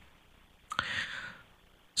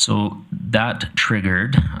 So that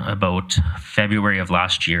triggered about February of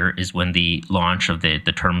last year is when the launch of the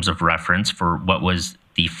terms of reference for what was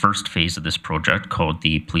the first phase of this project, called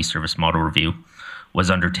the Police Service Model Review,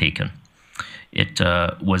 was undertaken. It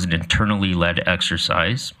was an internally led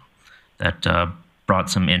exercise that brought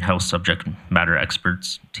some in-house subject matter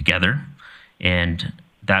experts together, and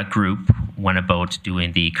that group went about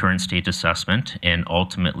doing the current state assessment and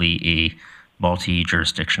ultimately a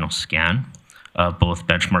multi-jurisdictional scan of both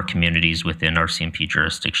benchmark communities within RCMP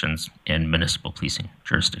jurisdictions and municipal policing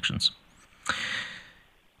jurisdictions.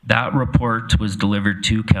 That report was delivered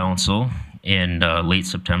to Council in late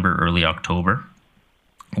September, early October,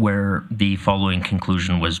 where the following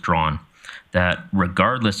conclusion was drawn. that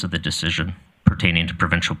regardless of the decision pertaining to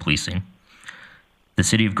provincial policing, the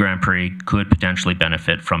City of Grande Prairie could potentially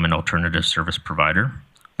benefit from an alternative service provider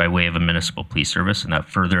by way of a municipal police service, and that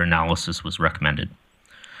further analysis was recommended.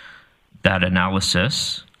 That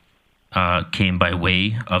analysis came by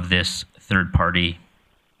way of this third-party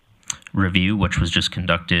review, which was just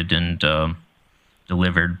conducted and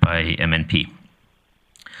delivered by MNP.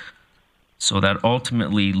 So that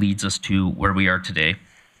ultimately leads us to where we are today.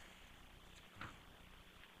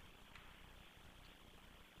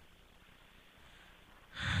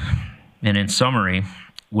 And in summary,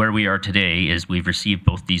 where we are today is we've received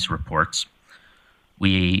both these reports.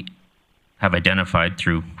 We have identified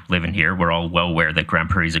through living here, we're all well aware that Grande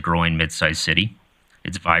Prairie is a growing mid-sized city.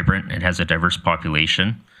 It's vibrant, it has a diverse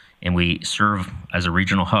population, and we serve as a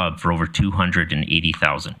regional hub for over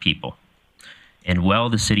 280,000 people. And while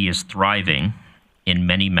the city is thriving in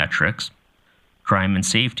many metrics, crime and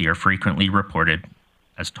safety are frequently reported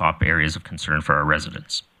as top areas of concern for our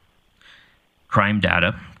residents. Crime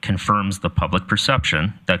data confirms the public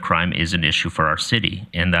perception that crime is an issue for our city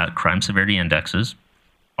and that crime severity indexes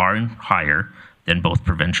are higher than both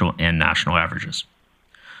provincial and national averages.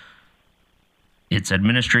 It's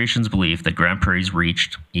administration's belief that Grande Prairie's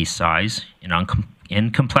reached a size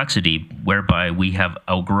and complexity whereby we have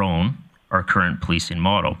outgrown our current policing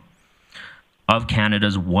model. Of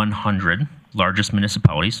Canada's 100 largest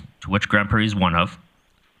municipalities, to which Grande Prairie is one of,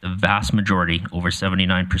 the vast majority, over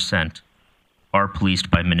 79%, are policed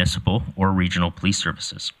by municipal or regional police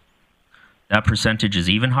services. That percentage is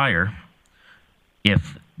even higher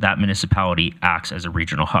if that municipality acts as a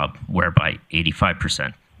regional hub, whereby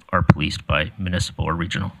 85% are policed by municipal or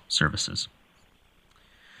regional services.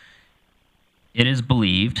 It is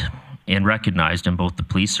believed and recognized in both the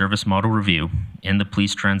Police Service Model Review and the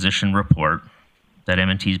Police Transition Report that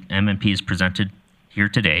MNP has presented here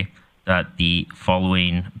today that the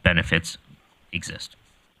following benefits exist.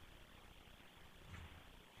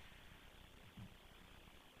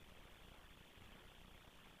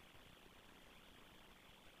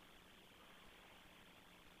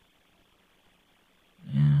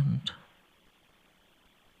 And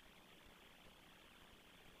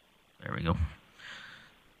there we go.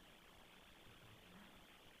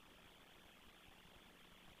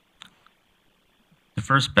 The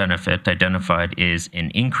first benefit identified is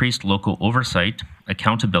an increased local oversight,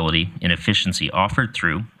 accountability, and efficiency offered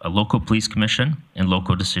through a local police commission and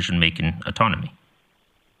local decision-making autonomy.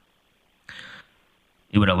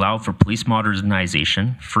 It would allow for police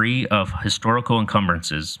modernization free of historical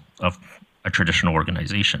encumbrances of a traditional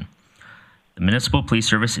organization. The municipal police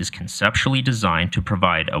service is conceptually designed to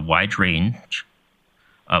provide a wide range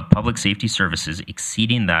of public safety services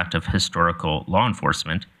exceeding that of historical law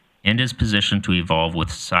enforcement and is positioned to evolve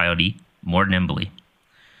with society more nimbly.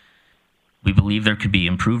 We believe there could be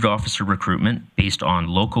improved officer recruitment based on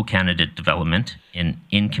local candidate development and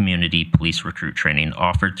in-community police recruit training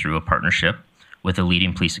offered through a partnership with a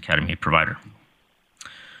leading police academy provider.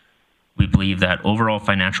 We believe that overall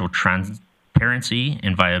financial transparency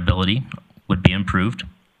and viability would be improved.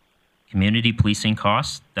 Community policing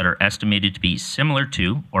costs that are estimated to be similar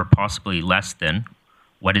to or possibly less than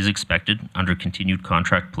what is expected under continued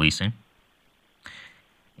contract policing.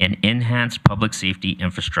 An enhanced public safety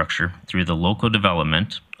infrastructure through the local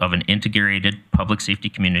development of an integrated public safety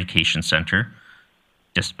communication center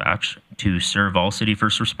dispatch to serve all city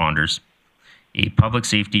first responders, a public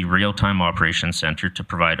safety real-time operations center to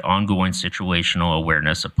provide ongoing situational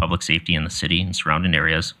awareness of public safety in the city and surrounding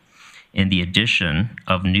areas, and the addition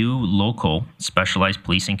of new local specialized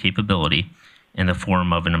policing capability in the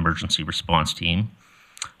form of an emergency response team,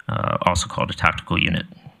 also called a tactical unit,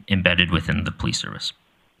 embedded within the police service.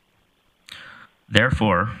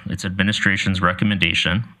 Therefore, it's administration's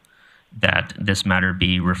recommendation that this matter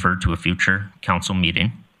be referred to a future council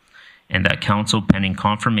meeting, and that council, pending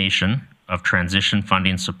confirmation of transition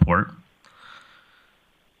funding support,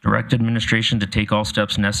 direct administration to take all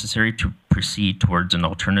steps necessary to proceed towards an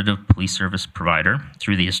alternative police service provider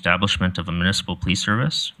through the establishment of a municipal police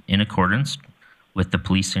service in accordance with the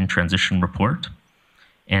Policing Transition Report,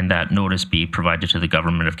 and that notice be provided to the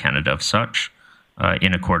Government of Canada of such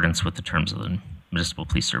in accordance with the terms of the Municipal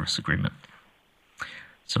Police Service Agreement.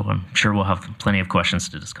 So I'm sure we'll have plenty of questions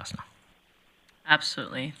to discuss now.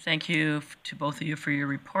 Absolutely. Thank you to both of you for your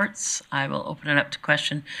reports. I will open it up to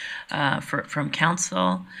question from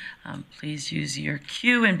council. Please use your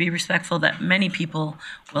queue and be respectful that many people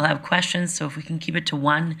will have questions. So if we can keep it to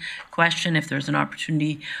one question, if there's an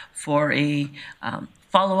opportunity for a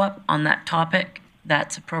follow-up on that topic,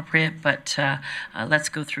 that's appropriate, but let's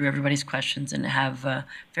go through everybody's questions and have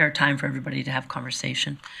fair time for everybody to have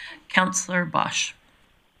conversation. Councillor Bosch.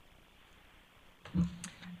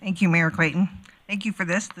 Thank you, Mayor Clayton. Thank you for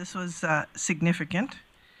this. This was significant.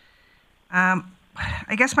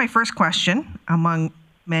 I guess my first question, among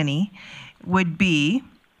many, would be,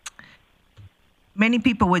 many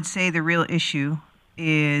people would say the real issue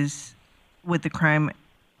is with crime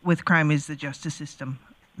is the justice system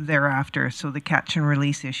thereafter, so the catch and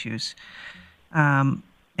release issues, and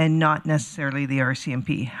not necessarily the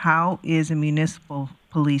RCMP. How is a municipal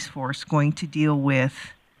police force going to deal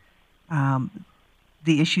with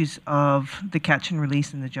the issues of the catch and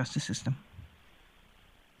release in the justice system?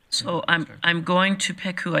 So I'm going to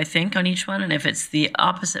pick who I think on each one, and if it's the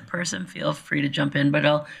opposite person, feel free to jump in, but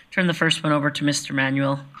I'll turn the first one over to Mr.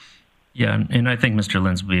 Manuel. Yeah, and I think Mr.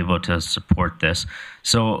 Linz will be able to support this.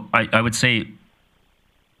 So I would say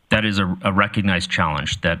that is a recognized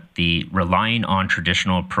challenge, that the relying on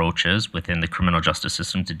traditional approaches within the criminal justice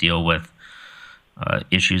system to deal with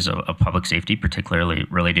issues of public safety, particularly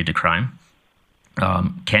related to crime,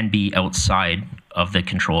 can be outside of the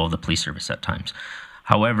control of the police service at times.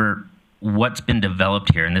 However, what's been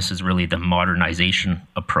developed here, and this is really the modernization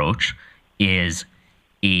approach, is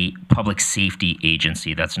a public safety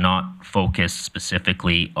agency that's not focused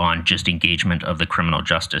specifically on just engagement of the criminal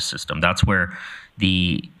justice system. That's where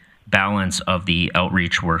the balance of the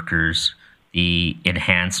outreach workers, the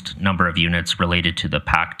enhanced number of units related to the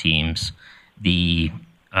PAC teams, the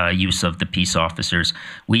use of the peace officers,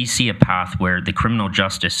 we see a path where the criminal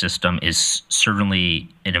justice system is certainly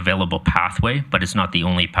an available pathway, but it's not the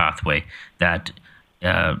only pathway. That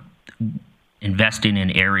investing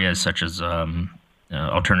in areas such as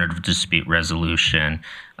alternative dispute resolution,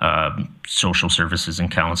 social services and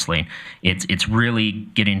counseling, it's really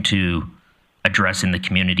getting to addressing the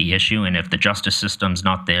community issue. And if the justice system's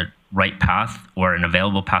not the right path or an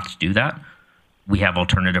available path to do that, we have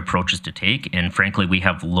alternative approaches to take. And frankly, we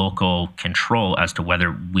have local control as to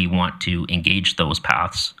whether we want to engage those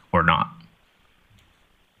paths or not.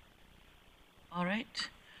 All right.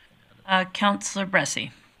 Councillor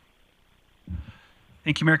Bressie.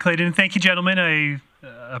 Thank you, Mayor Clayton, and thank you, gentlemen. I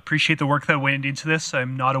appreciate the work that went into this.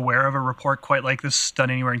 I'm not aware of a report quite like this done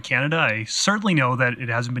anywhere in Canada. I certainly know that it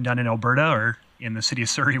hasn't been done in Alberta or in the city of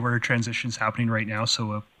Surrey, where transition is happening right now,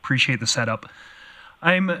 so appreciate the setup.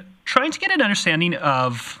 I'm trying to get an understanding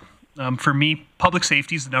of, for me, public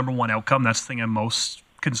safety is the number one outcome. That's the thing I'm most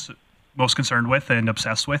concerned with and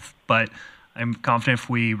obsessed with, but I'm confident if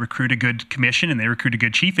we recruit a good commission and they recruit a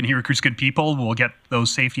good chief and he recruits good people, we'll get those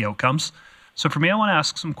safety outcomes. So for me, I want to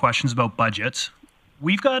ask some questions about budget.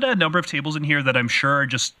 We've got a number of tables in here that I'm sure are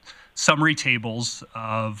just summary tables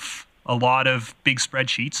of a lot of big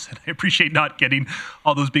spreadsheets. And I appreciate not getting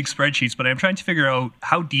all those big spreadsheets, but I'm trying to figure out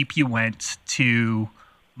how deep you went to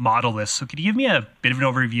model this. So could you give me a bit of an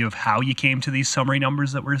overview of how you came to these summary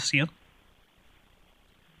numbers that we're seeing?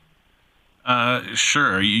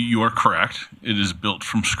 Sure, you are correct. It is built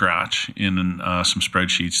from scratch in some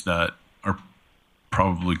spreadsheets that are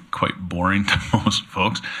probably quite boring to most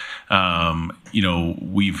folks.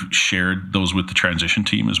 We've shared those with the transition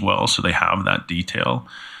team as well, so they have that detail.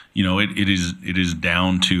 It is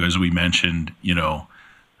down to, as we mentioned,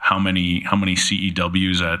 how many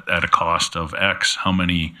CEWs at a cost of X, how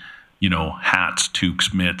many, hats,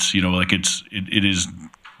 toques, mitts, it is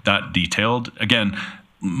that detailed. Again,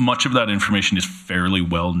 much of that information is fairly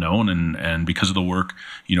well known, and because of the work,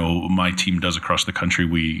 my team does across the country,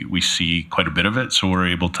 we see quite a bit of it. So we're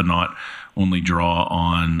able to not only draw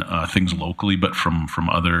on things locally, but from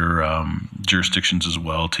other jurisdictions as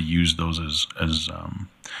well, to use those as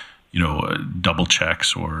double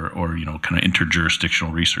checks or kind of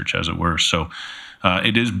interjurisdictional research, as it were. So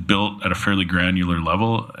it is built at a fairly granular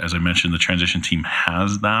level. As I mentioned, the transition team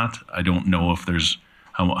has that. I don't know if there's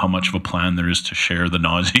how much of a plan there is to share the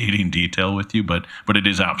nauseating detail with you, but it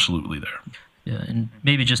is absolutely there. Yeah, and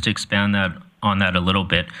maybe just to expand on that a little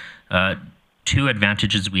bit, two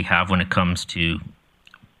advantages we have when it comes to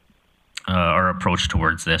our approach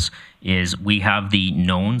towards this is we have the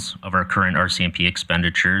knowns of our current RCMP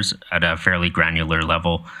expenditures at a fairly granular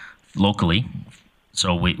level locally.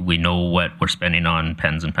 So we know what we're spending on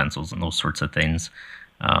pens and pencils and those sorts of things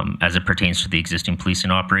as it pertains to the existing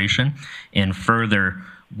policing operation. And further,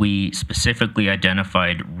 we specifically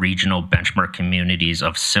identified regional benchmark communities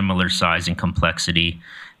of similar size and complexity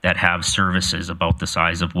that have services about the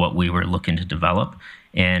size of what we were looking to develop.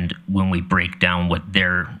 And when we break down what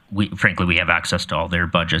frankly, we have access to all their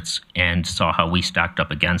budgets and saw how we stacked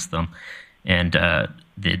up against them. And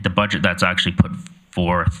the budget that's actually put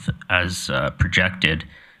forth as projected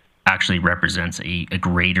actually represents a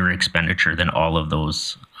greater expenditure than all of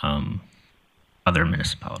those other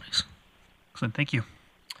municipalities. Excellent. Thank you.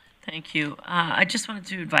 Thank you. I just wanted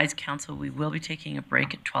to advise council we will be taking a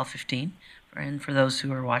break at 12:15, and for those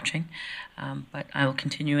who are watching, but I will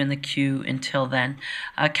continue in the queue until then.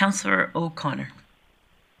 Councillor O'Connor.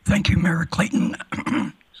 Thank you, Mayor Clayton.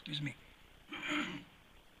 Excuse me.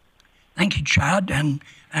 Thank you, Chad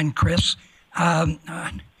and Chris.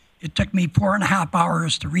 It took me 4.5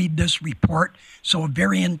 hours to read this report, so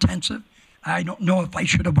very intensive. I don't know if I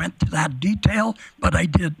should have went to that detail, but I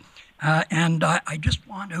did. And I just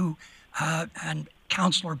want to, and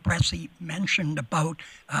Councillor Pressy mentioned about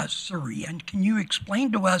Surrey, and can you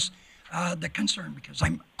explain to us the concern? Because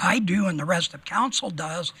I do, and the rest of council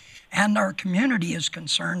does, and our community is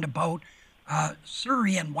concerned about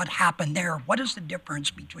Surrey and what happened there. What is the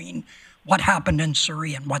difference between what happened in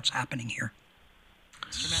Surrey and what's happening here?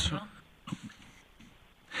 Mr. Manuel?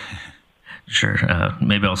 Sure.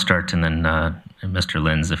 Maybe I'll start, and then Mr.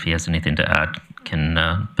 Linz, if he has anything to add,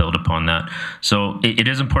 can build upon that. So it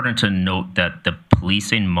is important to note that the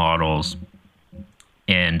policing models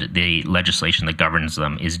and the legislation that governs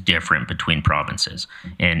them is different between provinces.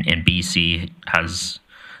 And BC has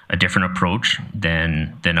a different approach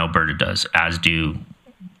than Alberta does, as do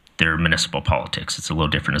their municipal politics. It's a little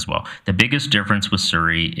different as well. The biggest difference with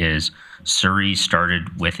Surrey is Surrey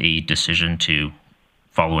started with a decision to,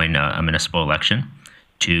 following a municipal election,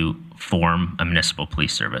 to form a municipal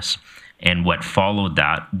police service. And what followed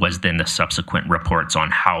that was then the subsequent reports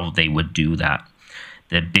on how they would do that.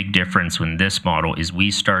 The big difference in this model is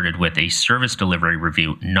we started with a service delivery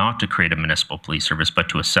review, not to create a municipal police service, but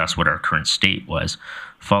to assess what our current state was.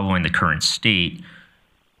 Following the current state,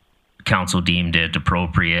 council deemed it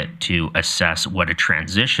appropriate to assess what a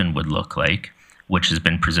transition would look like, which has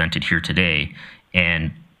been presented here today.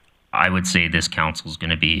 And I would say this council is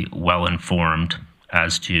going to be well informed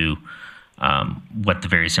as to what the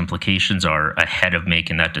various implications are ahead of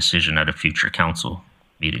making that decision at a future council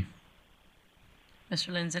meeting.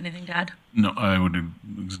 Mr. Linz, anything to add? No, I would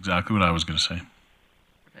exactly what I was going to say.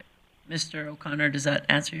 Perfect. Mr. O'Connor, does that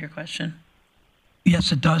answer your question?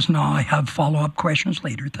 Yes, it does. Now I have follow-up questions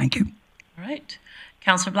later. Thank you. All right.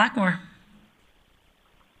 Councillor Blackmore.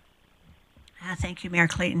 Thank you, Mayor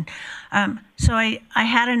Clayton. So I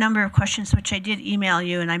had a number of questions which I did email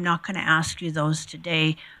you, and I'm not going to ask you those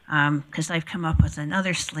today because I've come up with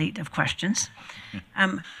another slate of questions.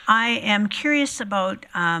 I am curious about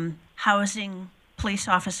housing police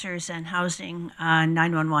officers and housing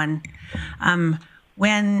 911.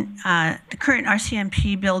 When the current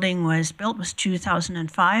RCMP building was built was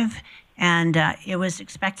 2005, and it was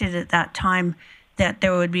expected at that time that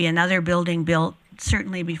there would be another building built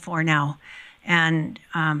certainly before now. And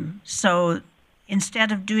so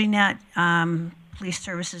instead of doing that, police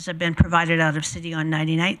services have been provided out of city on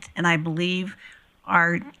 99th, and I believe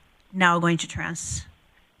are now going to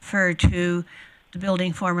transfer to the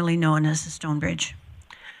building formerly known as the Stone Bridge.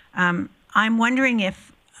 I'm wondering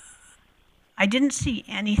if I didn't see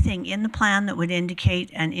anything in the plan that would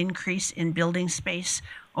indicate an increase in building space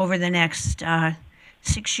over the next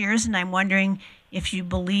 6 years, and I'm wondering if you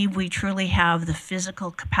believe we truly have the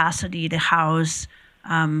physical capacity to house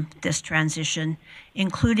this transition,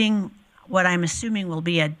 including what I'm assuming will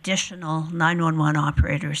be additional 911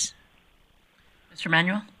 operators. Mr.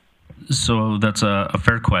 Manuel? So that's a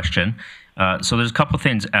fair question. So there's a couple of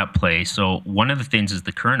things at play. So one of the things is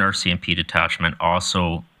the current RCMP detachment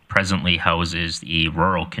also presently houses the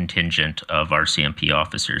rural contingent of RCMP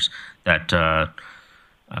officers that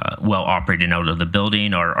while operating out of the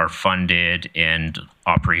building are funded and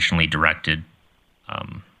operationally directed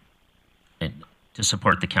to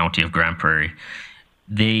support the county of Grande Prairie.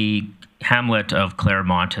 The hamlet of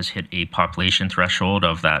Claremont has hit a population threshold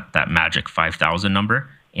of that magic 5,000 number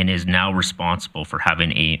and is now responsible for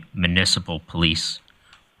having a municipal police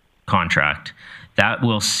contract. That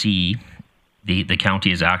will see the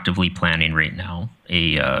county is actively planning right now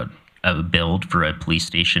a build for a police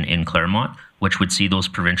station in Claremont, which would see those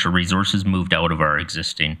provincial resources moved out of our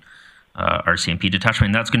existing RCMP detachment.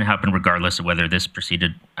 And that's going to happen regardless of whether this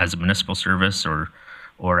proceeded as a municipal service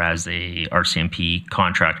or as a RCMP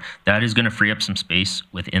contract. That is going to free up some space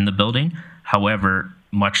within the building. However,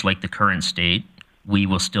 much like the current state, we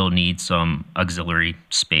will still need some auxiliary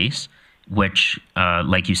space, which,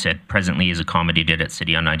 like you said, presently is accommodated at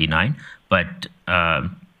City on 99. But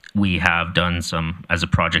we have done some, as a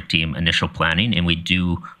project team, initial planning, and we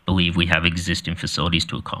do believe we have existing facilities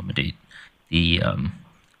to accommodate the.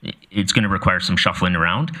 It's going to require some shuffling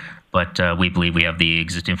around, but we believe we have the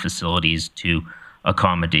existing facilities to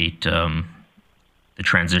accommodate the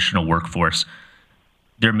transitional workforce.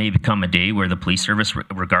 there may become a day where the police service,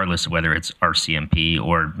 regardless of whether it's RCMP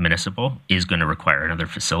or municipal, is going to require another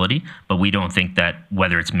facility. But we don't think that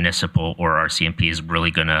whether it's municipal or RCMP is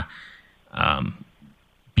really going to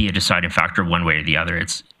be a deciding factor one way or the other.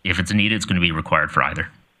 If it's needed, it's going to be required for either.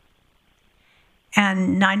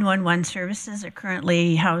 And 911 services are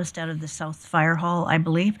currently housed out of the South Fire Hall, I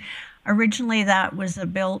believe. Originally, that was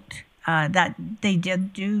built that they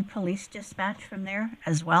did do police dispatch from there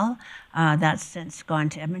as well. That's since gone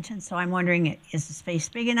to Edmonton. So I'm wondering, is the space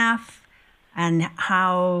big enough? And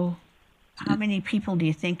how many people do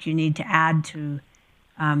you think you need to add to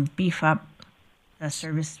beef up the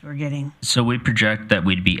service we're getting? So we project that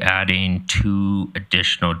we'd be adding 2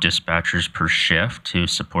 additional dispatchers per shift to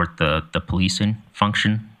support the policing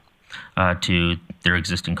function to their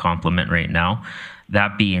existing complement right now.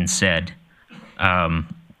 That being said,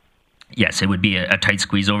 yes, it would be a tight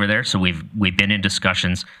squeeze over there. So we've been in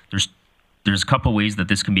discussions. There's a couple ways that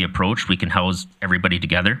this can be approached. We can house everybody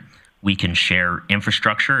together. We can share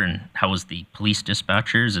infrastructure and house the police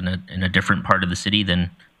dispatchers in a different part of the city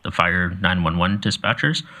than the fire 911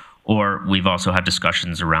 dispatchers. Or we've also had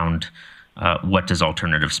discussions around what does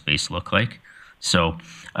alternative space look like. So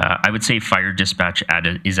I would say fire dispatch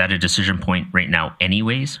is at a decision point right now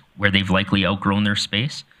anyways, where they've likely outgrown their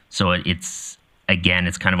space. So it's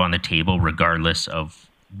kind of on the table regardless of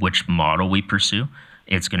which model we pursue.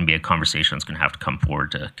 It's going to be a conversation that's going to have to come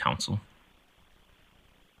forward to council.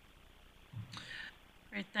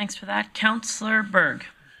 Great, thanks for that. Councillor Berg.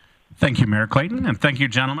 Thank you, Mayor Clayton, and thank you,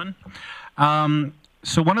 gentlemen.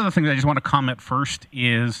 So one of the things I just want to comment first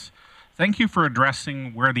is thank you for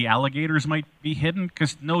addressing where the alligators might be hidden,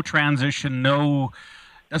 because no transition,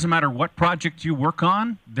 doesn't matter what project you work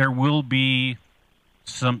on, there will be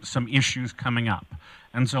some issues coming up.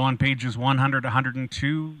 And so on pages 100,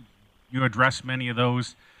 102, you address many of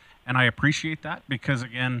those. And I appreciate that because,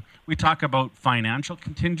 again, we talk about financial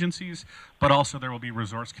contingencies, but also there will be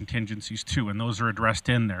resource contingencies too, and those are addressed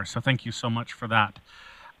in there. So thank you so much for that.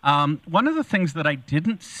 One of the things that I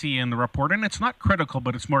didn't see in the report, and it's not critical,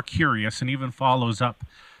 but it's more curious and even follows up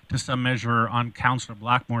to some measure on Councillor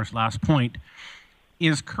Blackmore's last point,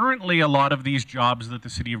 is currently a lot of these jobs that the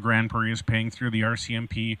City of Grande Prairie is paying through the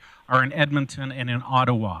RCMP are in Edmonton and in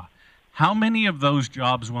Ottawa. How many of those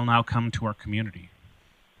jobs will now come to our community?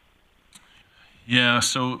 Yeah,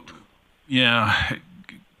 so,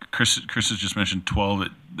 Chris has just mentioned 12.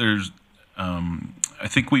 There's, I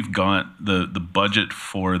think we've got the budget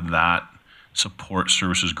for that support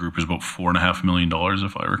services group is about $4.5 million,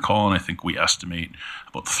 if I recall, and I think we estimate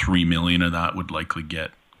about $3 million of that would likely get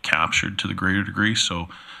captured to the greater degree. So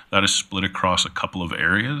that is split across a couple of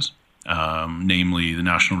areas, namely the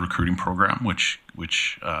National Recruiting Program, which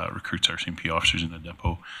recruits RCMP officers in the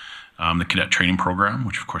depot, the Cadet Training Program,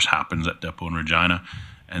 which of course happens at depot in Regina,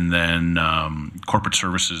 and then Corporate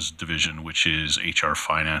Services Division, which is HR,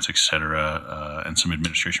 finance, etc., and some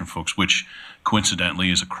administration folks, which coincidentally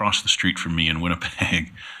is across the street from me in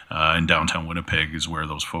Winnipeg, in downtown Winnipeg is where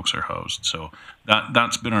those folks are housed. So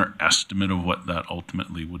that's been our estimate of what that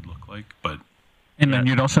ultimately would look like. And then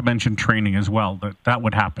you'd also mentioned training as well, that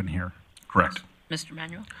would happen here. Correct. Mr.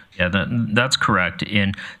 Manuel? Yeah, that's correct.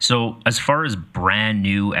 And so as far as brand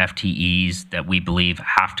new FTEs that we believe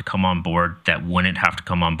have to come on board that wouldn't have to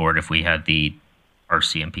come on board if we had the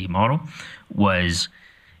RCMP model is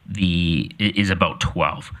about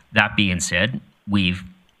 12. That being said, we've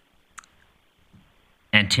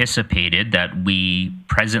anticipated that we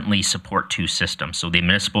presently support 2 systems. So the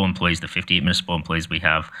municipal employees, the 58 municipal employees we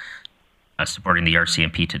have supporting the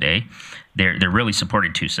RCMP today, they're really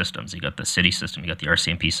supporting 2 systems. You got the city system, you got the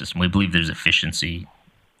RCMP system. We believe there's efficiency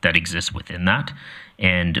that exists within that.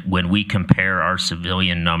 And when we compare our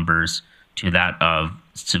civilian numbers to that of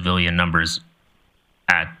civilian numbers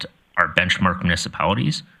at our benchmark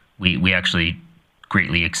municipalities, we actually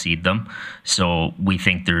greatly exceed them. So we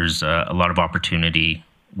think there's a lot of opportunity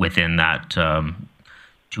within that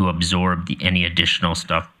to absorb any additional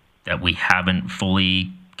stuff that we haven't fully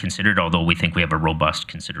considered, although we think we have a robust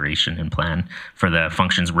consideration and plan for the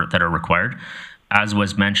functions that are required. As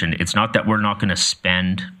was mentioned, it's not that we're not going to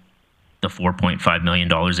spend the $4.5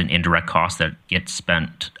 million in indirect costs that get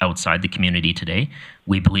spent outside the community today.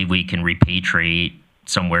 We believe we can repatriate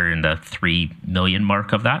somewhere in the $3 million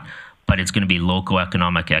mark of that, but it's going to be local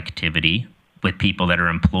economic activity with people that are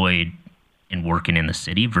employed and working in the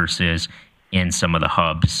city versus in some of the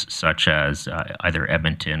hubs such as either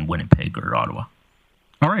Edmonton, Winnipeg, or Ottawa.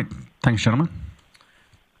 All right. Thanks, gentlemen.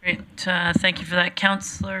 Great. Thank you for that.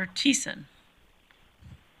 Councillor Thiessen.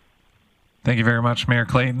 Thank you very much, Mayor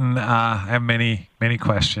Clayton. I have many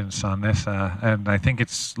questions on this, and I think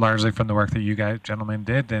it's largely from the work that you guys, gentlemen,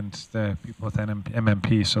 did and the people with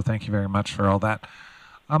MNP, so thank you very much for all that.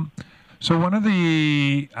 So one of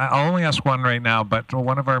the, I'll only ask one right now, but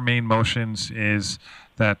one of our main motions is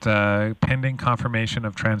that pending confirmation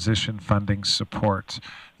of transition funding support,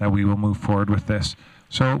 that we will move forward with this.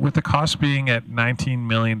 So with the cost being at $19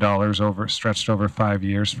 million stretched over 5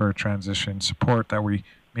 years for transition support that we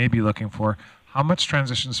may be looking for, how much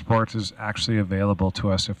transition support is actually available to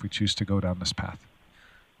us if we choose to go down this path?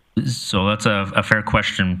 So that's a fair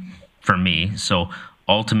question for me. So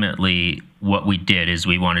ultimately, what we did is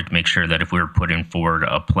we wanted to make sure that if we were putting forward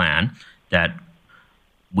a plan, that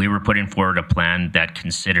we were putting forward a plan that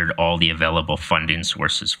considered all the available funding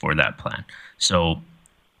sources for that plan. So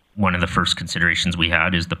one of the first considerations we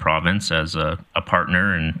had is the province as a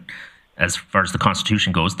partner, and as far as the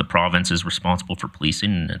Constitution goes, the province is responsible for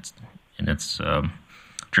policing in its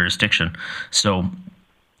jurisdiction. So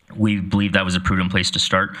we believe that was a prudent place to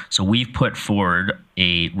start. So we've put forward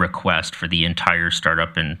a request for the entire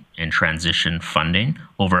startup and transition funding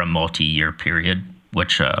over a multi-year period,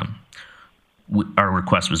 which our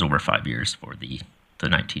request was over 5 years for the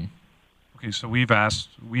 19. Okay, so we've asked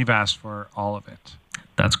for all of it.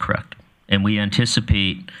 That's correct. And we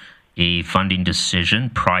anticipate a funding decision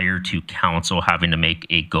prior to council having to make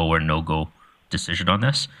a go or no-go decision on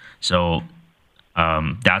this. So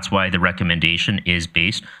that's why the recommendation is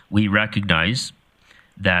based. We recognize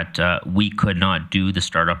that we could not do the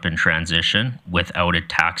startup and transition without a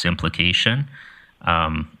tax implication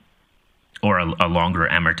or a longer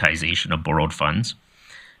amortization of borrowed funds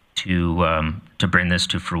to bring this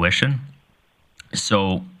to fruition.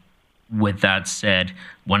 So with that said,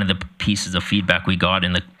 one of the pieces of feedback we got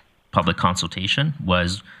in the public consultation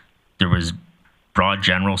was there was broad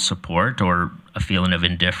general support or a feeling of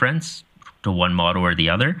indifference to one model or the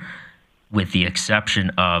other, with the exception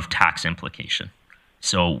of tax implication.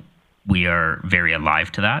 So we are very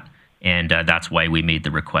alive to that, and that's why we made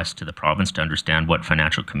the request to the province to understand what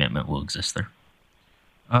financial commitment will exist there.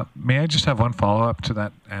 May I just have one follow-up to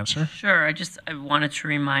that answer? Sure. I wanted to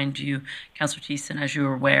remind you, Councillor Thiessen, as you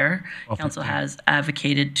are aware, Council has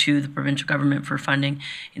advocated to the provincial government for funding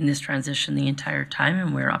in this transition the entire time,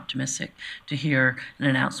 and we're optimistic to hear an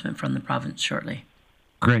announcement from the province shortly.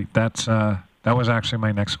 Great. That was actually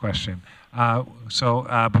my next question.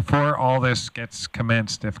 So before all this gets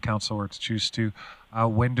commenced, if Council were to choose to,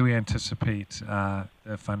 when do we anticipate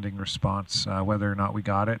the funding response, whether or not we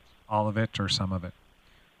got it, all of it, or some of it?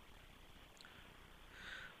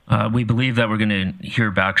 We believe that we're going to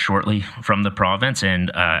hear back shortly from the province,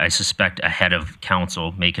 and I suspect ahead of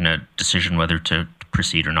council making a decision whether to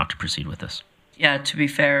proceed or not to proceed with this. Yeah, to be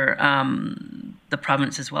fair, the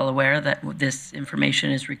province is well aware that this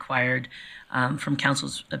information is required from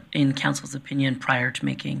council's opinion prior to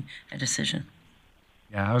making a decision.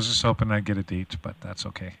 Yeah, I was just hoping I'd get a date, but that's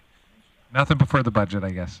okay. Nothing before the budget,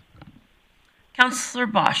 I guess. Councillor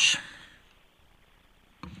Bosch.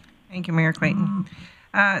 Thank you, Mayor Clayton.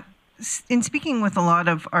 In speaking with a lot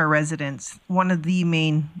of our residents, one of the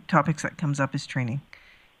main topics that comes up is training.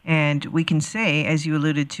 And we can say, as you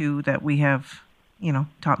alluded to, that we have,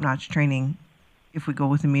 top-notch training if we go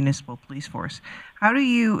with the municipal police force. How do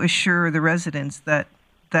you assure the residents that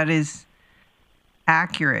that is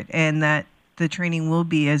accurate and that the training will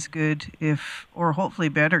be as good, or hopefully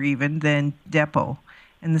better even, than depot?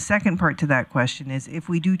 And the second part to that question is, if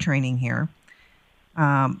we do training here,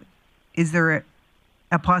 is there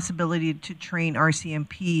a possibility to train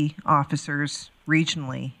RCMP officers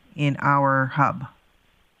regionally in our hub?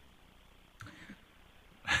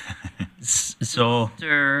 So,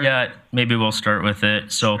 yeah, maybe we'll start with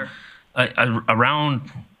it. So,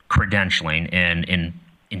 around credentialing and in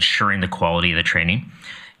ensuring the quality of the training,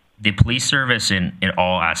 the police service in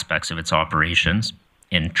all aspects of its operations,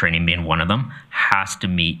 and training being one of them, has to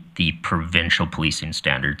meet the provincial policing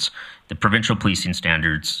standards. The provincial policing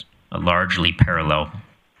standards largely parallel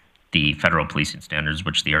the federal policing standards,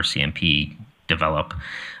 which the RCMP develop.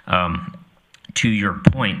 To your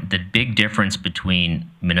point, the big difference between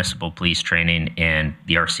municipal police training and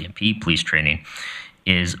the RCMP police training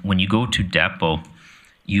is when you go to depot,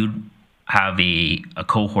 you have a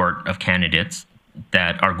cohort of candidates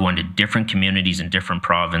that are going to different communities in different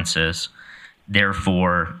provinces.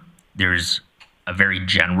 Therefore, there's a very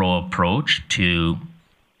general approach to,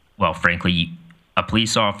 well, frankly, a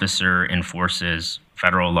police officer enforces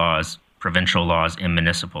federal laws, provincial laws, and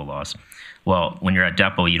municipal laws. Well, when you're at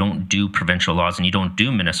depot, you don't do provincial laws and you don't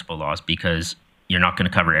do municipal laws because you're not going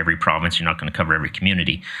to cover every province, you're not going to cover every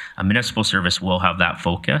community. A municipal service will have that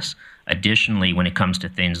focus, Additionally, when it comes to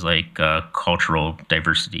things like cultural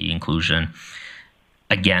diversity, inclusion,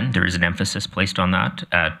 again, there is an emphasis placed on that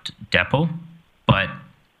at Depot, but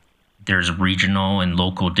there's regional and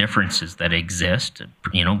local differences that exist,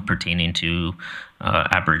 pertaining to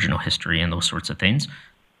Aboriginal history and those sorts of things.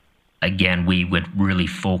 Again, we would really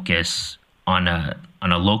focus on a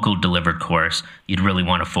local delivered course. You'd really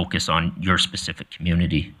want to focus on your specific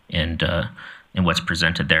community and what's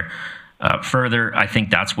presented there. Further, I think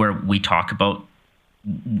that's where we talk about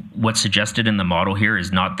what's suggested in the model here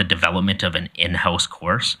is not the development of an in-house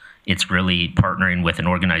course. It's really partnering with an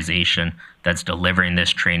organization that's delivering this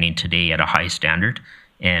training today at a high standard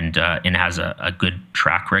and has a good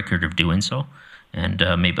track record of doing so. And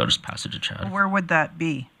maybe I'll just pass it to Chad. Where would that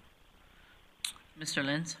be? Mr.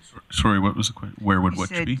 Lenz? Sorry, what was the question? Where would what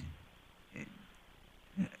be?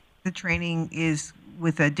 The training is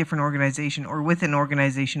with a different organization or with an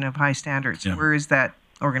organization of high standards. Yeah. Where is that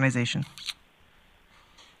organization?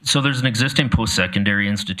 So there's an existing post-secondary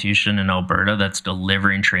institution in Alberta that's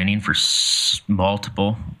delivering training for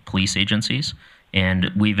multiple police agencies,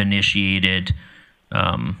 and we've initiated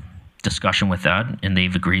discussion with that, and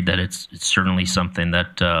they've agreed that it's certainly something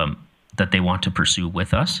that that they want to pursue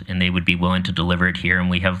with us, and they would be willing to deliver it here, and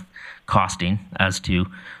we have costing as to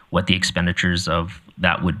what the expenditures of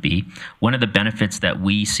that would be. One of the benefits that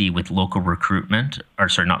we see with local recruitment, or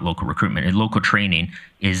sorry, not local recruitment, local training,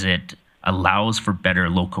 is it allows for better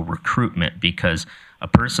local recruitment, because a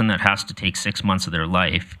person that has to take 6 months of their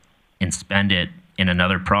life and spend it in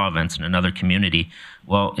another province, in another community,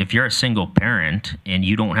 well, if you're a single parent and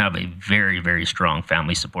you don't have a very, very strong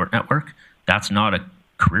family support network, that's not a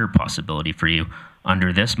career possibility for you.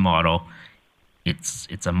 Under this model,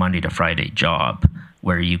 it's a Monday to Friday job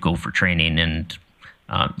where you go for training, and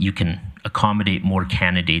you can accommodate more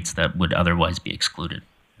candidates that would otherwise be excluded.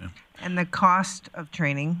 And the cost of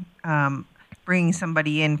training, bringing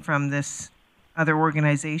somebody in from this other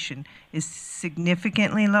organization, is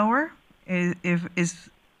significantly lower. Is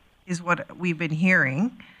what we've been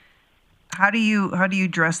hearing. How do you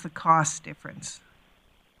address the cost difference?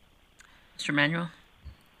 Mr. Manuel?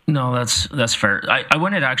 No, that's fair. I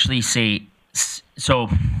wouldn't actually say so.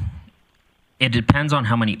 It depends on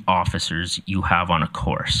how many officers you have on a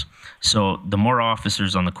course. So the more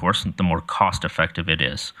officers on the course, the more cost effective it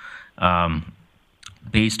is.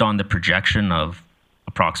 Based on the projection of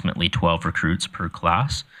approximately 12 recruits per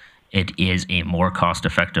class, it is a more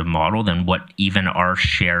cost-effective model than what even our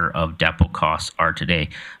share of depot costs are today.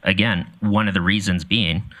 Again, one of the reasons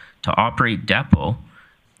being, to operate depot,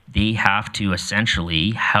 they have to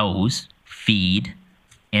essentially house, feed,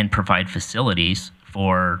 and provide facilities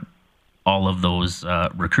for all of those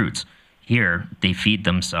recruits. Here, they feed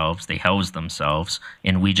themselves, they house themselves,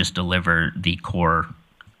 and we just deliver the core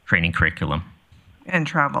training curriculum. And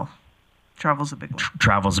travel. Travel's a big one.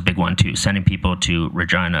 Travel's a big one too. Sending people to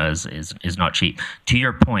Regina is not cheap. To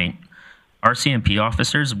your point, our CMP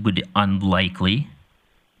officers would unlikely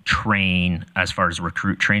train, as far as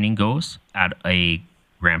recruit training goes, at a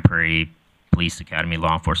Grande Prairie Police Academy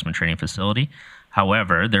law enforcement training facility.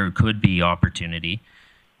 However, there could be opportunity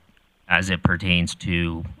as it pertains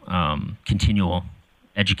to continual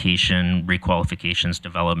education, requalifications,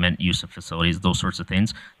 development, use of facilities, those sorts of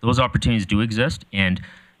things. Those opportunities do exist, and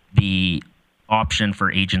the option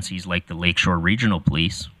for agencies like the Lakeshore Regional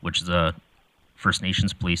Police, which is a First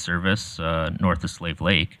Nations police service north of Slave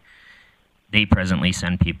Lake, they presently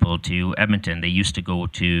send people to Edmonton. They used to go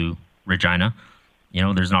to Regina.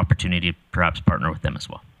 There's an opportunity to perhaps partner with them as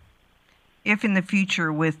well. If in the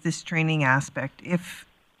future with this training aspect, if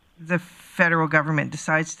the federal government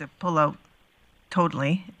decides to pull out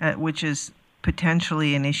totally, which is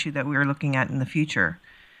potentially an issue that we're looking at in the future,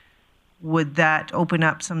 would that open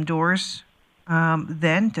up some doors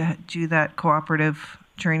then to do that cooperative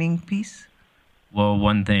training piece? Well,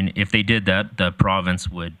 one thing, if they did that, the province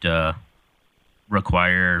would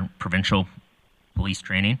require provincial police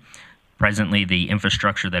training. Presently, the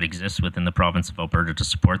infrastructure that exists within the province of Alberta to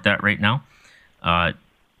support that right now,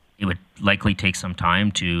 it would likely take some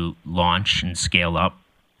time to launch and scale up,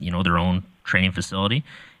 their own training facility,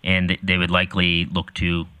 and they would likely look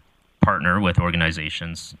to partner with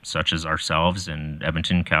organizations such as ourselves in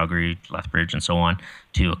Edmonton, Calgary, Lethbridge, and so on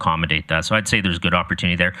to accommodate that. So I'd say there's good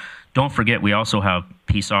opportunity there. Don't forget, we also have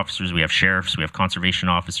peace officers, we have sheriffs, we have conservation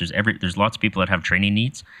officers. There's lots of people that have training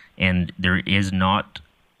needs, and there is not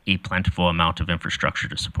a plentiful amount of infrastructure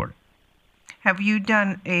to support it. Have you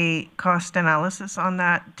done a cost analysis on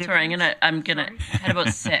that? Sorry, I'm gonna had about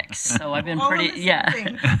 6, so I've been All pretty in the same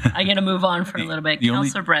thing. I'm gonna move on for a little bit.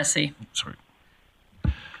 Councillor Bressie. Sorry.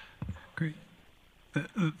 Great.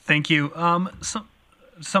 Thank you. So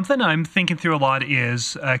Something I'm thinking through a lot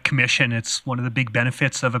is a commission. It's one of the big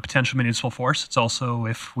benefits of a potential municipal force. It's also,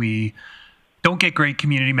 if we don't get great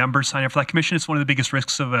community members sign up for that commission, it's one of the biggest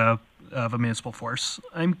risks of a municipal force.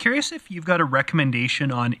 I'm curious if you've got a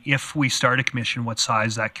recommendation on, if we start a commission, what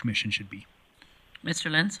size that commission should be.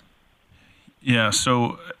 Mr. Lenz? Yeah,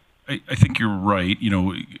 so I think you're right.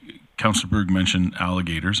 Councillor Berg mentioned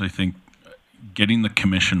alligators. I think getting the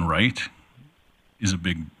commission right is a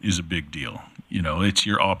big deal. It's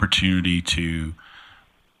your opportunity to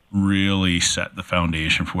really set the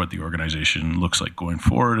foundation for what the organization looks like going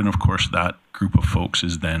forward. And of course, that group of folks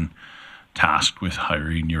is then tasked with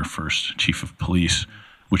hiring your first chief of police,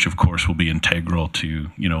 which of course will be integral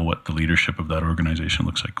to, what the leadership of that organization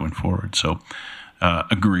looks like going forward. So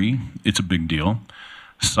agree, it's a big deal.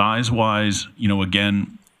 Size-wise,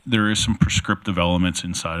 again, there is some prescriptive elements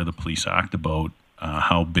inside of the Police Act about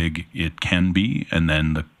how big it can be, and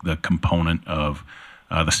then the component of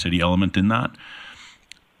the city element in that.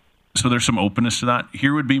 So there's some openness to that.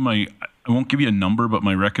 Here would be I won't give you a number, but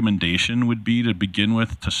my recommendation would be, to begin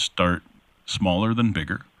with, to start smaller than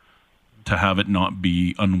bigger, to have it not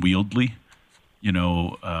be unwieldy.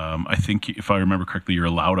 I think if I remember correctly, you're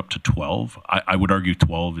allowed up to 12. I would argue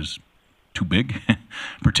 12 is too big,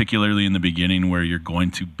 particularly in the beginning, where you're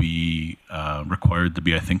going to be required to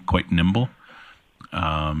be, I think, quite nimble.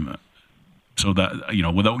 So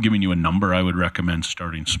that, without giving you a number, I would recommend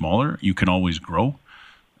starting smaller. You can always grow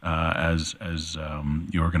as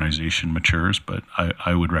the organization matures, but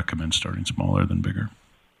I would recommend starting smaller than bigger.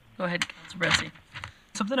 Go ahead, Councillor Bressie.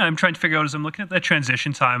 Something I'm trying to figure out is, I'm looking at the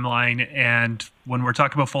transition timeline, and when we're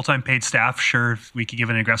talking about full-time paid staff, sure, we could give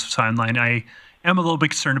an aggressive timeline. I am a little bit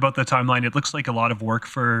concerned about the timeline. It looks like a lot of work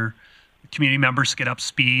for community members to get up to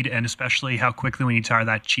speed, and especially how quickly we need to hire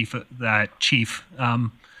that chief.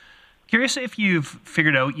 Curious if you've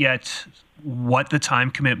figured out yet what the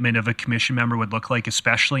time commitment of a commission member would look like,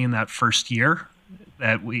 especially in that first year,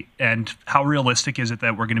 and how realistic is it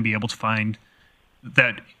that we're going to be able to find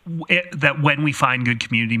that when we find good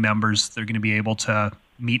community members, they're going to be able to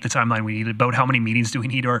meet the timeline we need? About how many meetings do we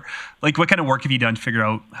need, or what kind of work have you done to figure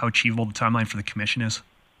out how achievable the timeline for the commission is?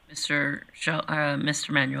 Mr.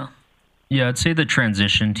 Manuel. Yeah, I'd say the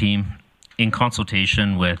transition team, in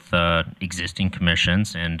consultation with existing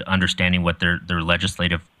commissions and understanding what their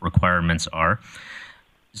legislative requirements are.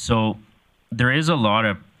 So there is a lot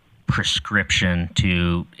of prescription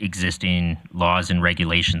to existing laws and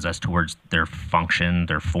regulations as towards their function,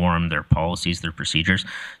 their form, their policies, their procedures.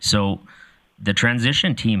 So the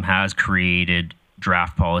transition team has created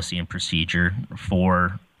draft policy and procedure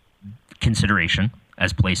for consideration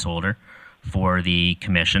as placeholder for the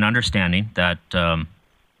commission, understanding that the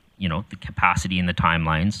capacity and the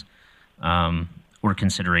timelines or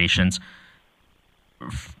considerations.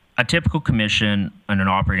 A typical commission and an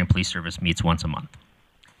operating police service meets once a month.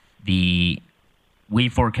 We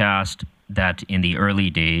forecast that in the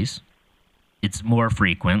early days, it's more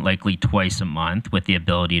frequent, likely twice a month, with the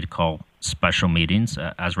ability to call special meetings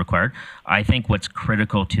as required. I think what's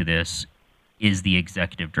critical to this is the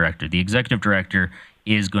executive director. The executive director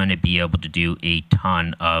is going to be able to do a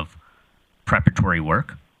ton of preparatory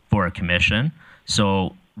work for a commission.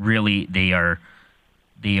 So really, they are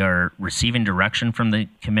receiving direction from the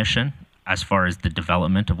commission as far as the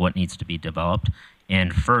development of what needs to be developed.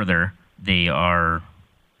 And further, they're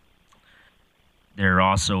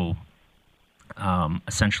also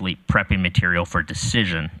essentially prepping material for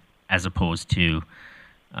decision, as opposed to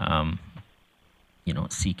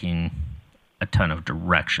seeking a ton of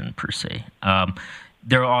direction per se.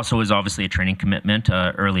 There also is obviously a training commitment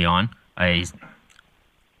early on.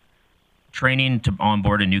 Training to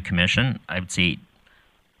onboard a new commission, I would say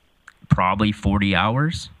probably 40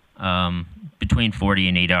 hours. Between 40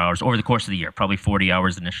 and 80 hours over the course of the year, probably 40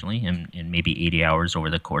 hours initially and maybe 80 hours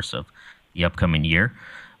over the course of the upcoming year.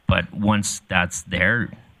 But once that's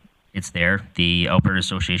there, it's there. The Alberta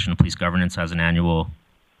Association of Police Governance has an annual,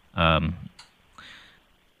 does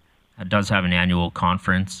have an annual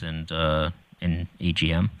conference and an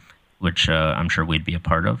AGM, which I'm sure we'd be a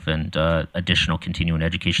part of, and additional continuing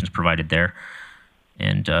education is provided there.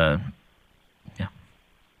 And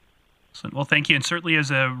Well, thank you. And certainly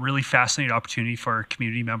is a really fascinating opportunity for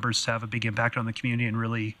community members to have a big impact on the community and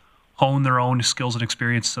really hone their own skills and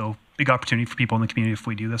experience. So big opportunity for people in the community if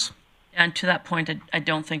we do this. And to that point, I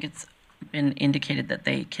don't think it's been indicated that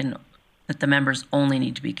that the members only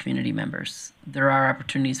need to be community members. There are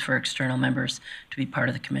opportunities for external members to be part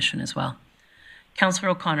of the commission as well. Councillor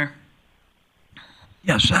O'Connor.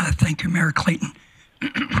 Yes, thank you, Mayor Clayton.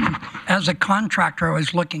 As a contractor, I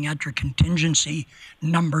was looking at your contingency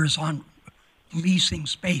numbers on leasing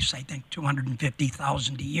space, I think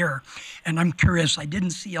 $250,000 a year. And I'm curious, I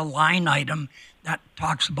didn't see a line item that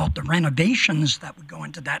talks about the renovations that would go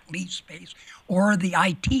into that lease space or the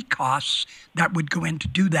IT costs that would go in to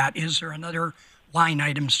do that. Is there another line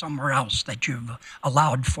item somewhere else that you've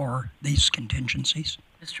allowed for these contingencies?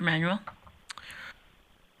 Mr. Manuel?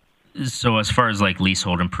 So as far as like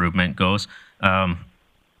leasehold improvement goes,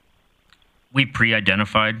 we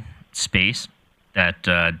pre-identified space that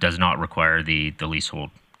does not require the leasehold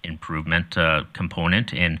improvement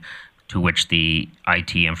component, and to which the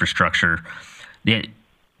IT infrastructure, the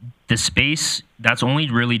space, that's only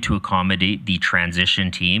really to accommodate the transition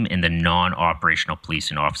team and the non-operational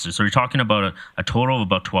policing officers. So we're talking about a total of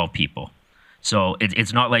about 12 people. So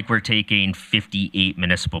it's not like we're taking 58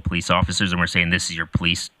 municipal police officers and we're saying this is your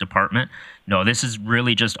police department. No, this is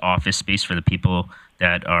really just office space for the people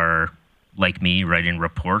that are like me, writing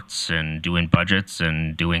reports and doing budgets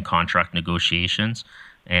and doing contract negotiations.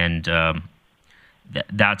 And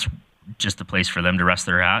that's just the place for them to rest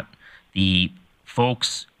their hat. The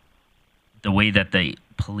folks, the way that the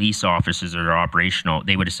police officers are operational,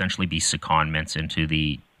 they would essentially be secondments into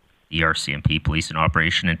the RCMP police in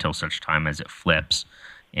operation until such time as it flips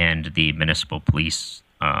and the municipal police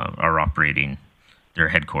are operating their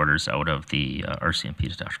headquarters out of the RCMP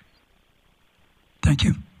detachment. Thank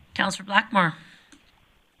you. Councillor Blackmore.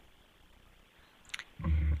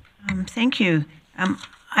 Thank you. I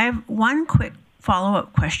have one quick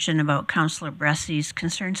follow-up question about Councillor Bressy's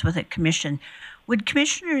concerns with the commission. Would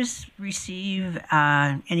commissioners receive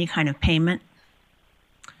any kind of payment?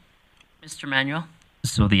 Mr. Manuel?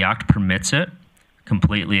 So the act permits it,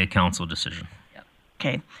 completely a council decision. Yep.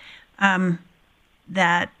 Okay.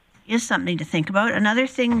 That is something to think about. Another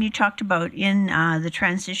thing you talked about in the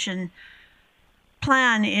transition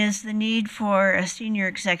plan is the need for a senior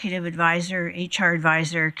executive advisor, HR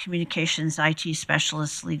advisor, communications, IT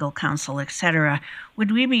specialist, legal counsel, etc.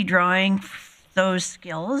 Would we be drawing those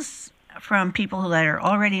skills from people that are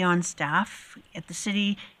already on staff at the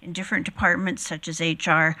city in different departments such as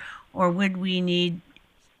HR, or would we need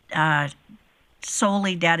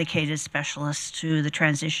solely dedicated specialists to the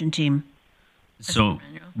transition team? So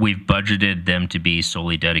we've budgeted them to be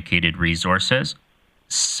solely dedicated resources,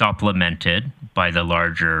 supplemented by the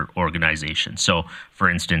larger organization. So, for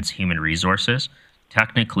instance, human resources,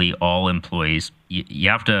 technically all employees, you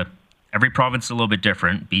have to, every province is a little bit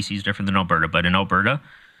different. BC is different than Alberta, but in Alberta,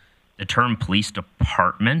 the term police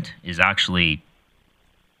department is actually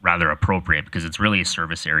rather appropriate because it's really a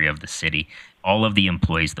service area of the city. All of the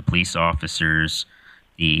employees, the police officers,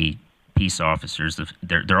 the peace officers,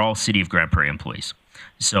 they're all City of Grande Prairie employees.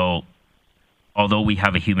 So although we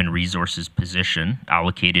have a human resources position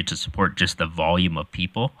allocated to support just the volume of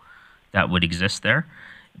people that would exist there,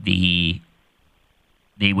 they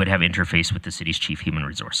would have interface with the city's chief human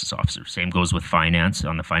resources officer. Same goes with finance.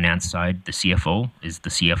 On the finance side, the CFO is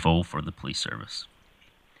the CFO for the police service.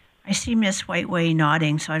 I see Miss Whiteway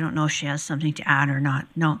nodding, so I don't know if she has something to add or not.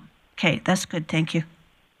 No. Okay, that's good. Thank you.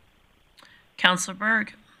 Councillor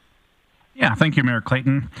Berg. Yeah, thank you, Mayor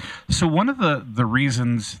Clayton. So one of the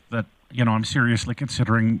reasons that, I'm seriously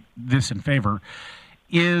considering this in favor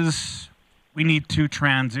is we need to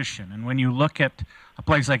transition. And when you look at a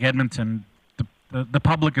place like Edmonton, the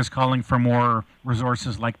public is calling for more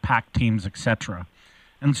resources like PAC teams, etc.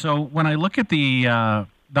 And so when I look at the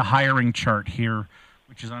hiring chart here,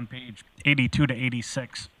 which is on page 82 to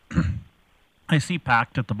 86, I see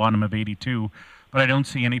PACT at the bottom of 82, but I don't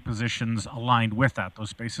see any positions aligned with that. Those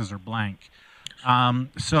spaces are blank.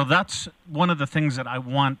 So that's one of the things that I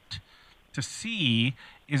want to see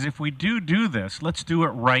is if we do this, let's do it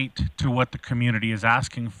right to what the community is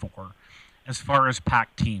asking for as far as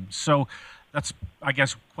PAC teams. So that's, I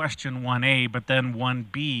guess, question 1A, but then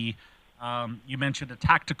 1B, you mentioned a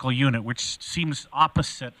tactical unit, which seems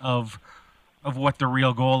opposite of what the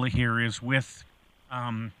real goal here is with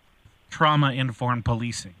trauma-informed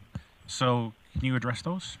policing. So can you address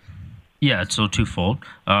those? Yeah, so twofold.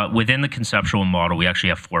 Within the conceptual model, we actually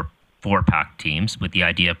have four PAC teams with the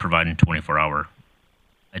idea of providing 24-hour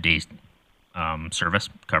a day service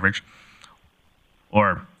coverage.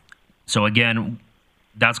 So again,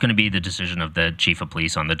 that's going to be the decision of the chief of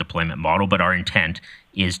police on the deployment model, but our intent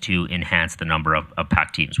is to enhance the number of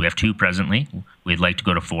PAC teams. We have 2 presently. We'd like to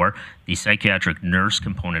go to 4. The psychiatric nurse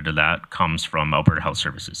component of that comes from Alberta Health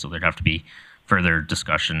Services, so there'd have to be further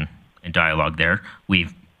discussion and dialogue there.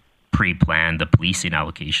 We've pre-planned the policing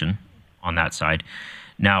allocation on that side.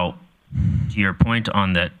 Now, to your point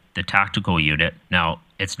on the tactical unit, now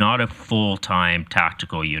it's not a full-time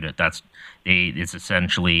tactical unit. It's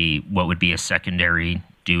essentially what would be a secondary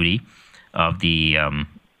duty of the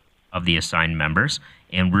of the assigned members.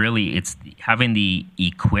 And really, it's having the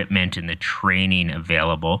equipment and the training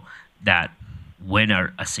available that when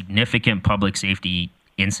a significant public safety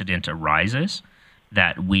incident arises,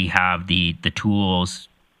 that we have the tools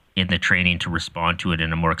in the training to respond to it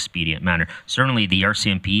in a more expedient manner. Certainly, the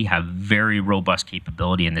RCMP have very robust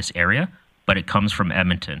capability in this area, but it comes from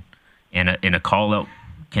Edmonton, and a call out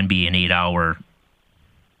can be an 8-hour,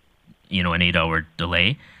 an 8-hour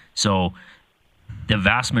delay. So the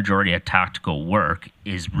vast majority of tactical work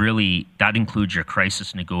is really, that includes your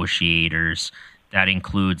crisis negotiators, that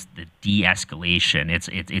includes the de-escalation.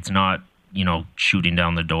 It's not, shooting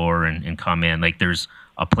down the door and come in. Like, there's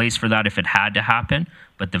a place for that if it had to happen,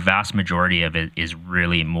 but the vast majority of it is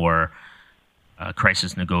really more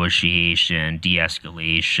crisis negotiation,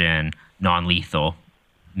 de-escalation, non-lethal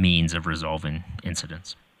means of resolving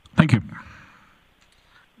incidents. Thank you.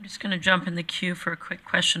 I'm just going to jump in the queue for a quick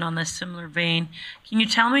question on this similar vein. Can you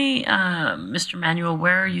tell me, Mr. Manuel,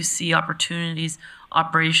 where you see opportunities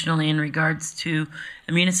operationally in regards to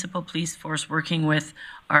the municipal police force working with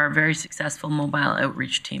our very successful mobile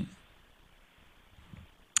outreach team?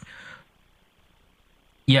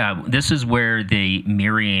 Yeah, this is where the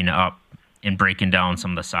mirroring up and breaking down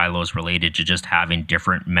some of the silos related to just having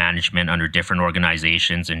different management under different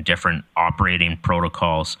organizations and different operating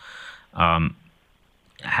protocols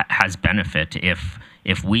has benefit.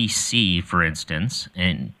 If we see, for instance,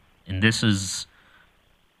 and this is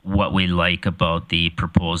what we like about the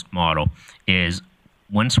proposed model, is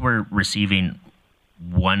once we're receiving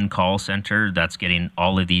one call center that's getting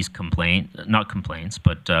all of these calls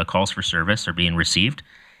for service are being received,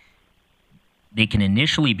 they can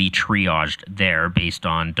initially be triaged there based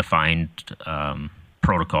on defined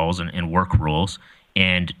protocols and work rules.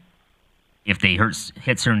 And if they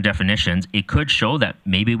hit certain definitions, it could show that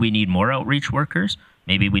maybe we need more outreach workers,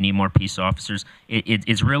 maybe we need more peace officers.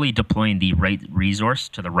 It's really deploying the right resource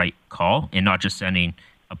to the right call and not just sending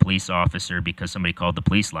a police officer because somebody called the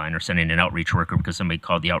police line or sending an outreach worker because somebody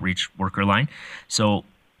called the outreach worker line. So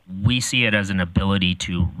we see it as an ability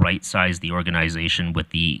to right-size the organization with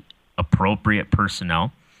the appropriate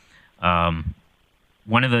personnel.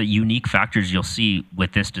 One of the unique factors you'll see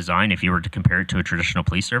with this design, if you were to compare it to a traditional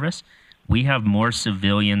police service, we have more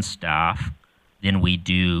civilian staff than we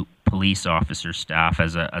do police officer staff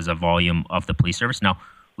as a volume of the police service. Now,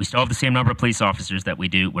 we still have the same number of police officers that we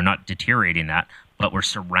do. We're not deteriorating that, but we're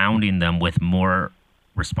surrounding them with more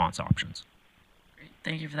response options. Great,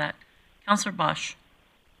 thank you for that. Councillor Bosch.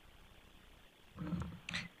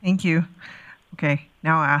 Thank you. Okay,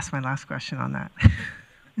 now I'll ask my last question on that.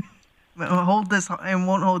 I'll hold this and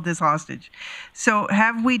won't hold this hostage. So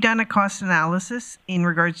have we done a cost analysis in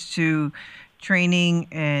regards to training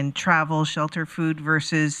and travel, shelter, food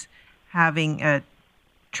versus having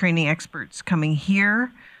training experts coming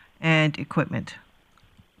here and equipment?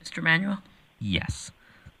 Mr. Manuel? Yes.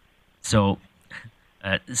 So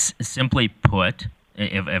simply put,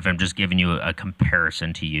 if I'm just giving you a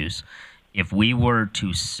comparison to use, if we were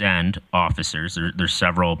to send officers, there's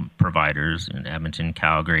several providers in Edmonton,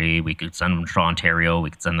 Calgary, we could send them to Ontario,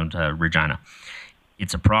 we could send them to Regina.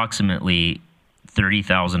 It's approximately $30,000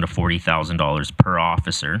 to $40,000 per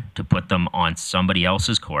officer to put them on somebody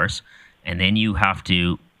else's course, and then you have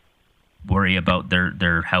to worry about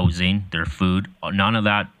their housing, their food. None of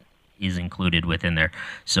that is included within there.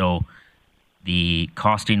 So the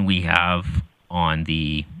costing we have on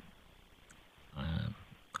the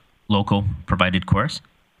local provided course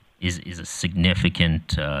is a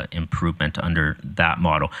significant improvement under that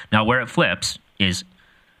model. Now, where it flips is,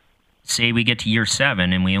 say we get to year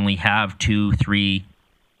 7 and we only have 2-3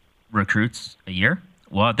 recruits a year.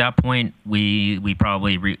 Well, at that point, we do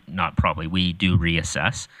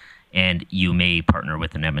reassess, and you may partner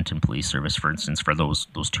with an Edmonton Police Service, for instance, for those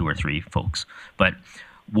 2 or 3 folks. But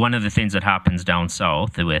one of the things that happens down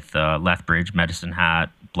south with Lethbridge, Medicine Hat,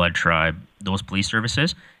 Blood Tribe, those police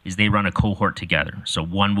services, is they run a cohort together. So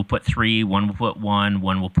one will put 3, one will put 1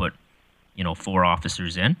 will put 4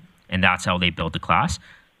 officers in, and that's how they build the class.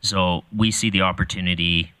 So we see the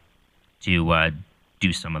opportunity to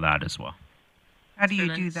do some of that as well. How do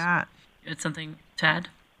you do that? It's something to add?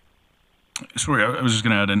 Sorry, I was just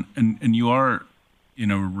going to add, and you are in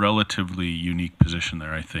a relatively unique position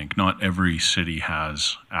there, I think. Not every city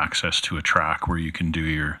has access to a track where you can do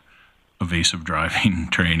your evasive driving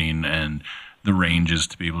training and the ranges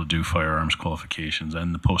to be able to do firearms qualifications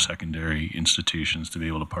and the post-secondary institutions to be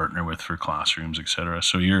able to partner with for classrooms, et cetera.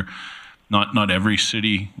 So you're not every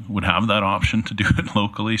city would have that option to do it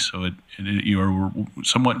locally. So you are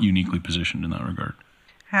somewhat uniquely positioned in that regard.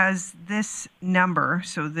 Has this number,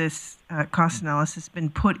 so this cost analysis, been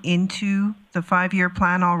put into the 5-year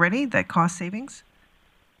plan already, that cost savings?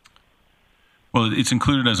 Well, it's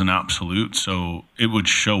included as an absolute, so it would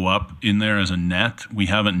show up in there as a net. We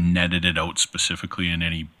haven't netted it out specifically in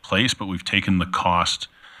any place, but we've taken the cost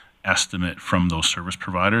estimate from those service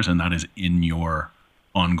providers, and that is in your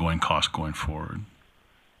ongoing cost going forward.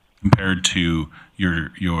 Compared to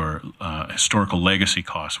your historical legacy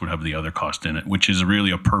costs would have the other cost in it, which is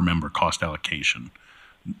really a per member cost allocation,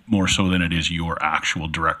 more so than it is your actual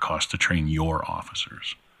direct cost to train your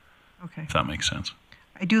officers. Okay. If that makes sense.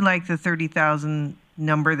 I do like the 30,000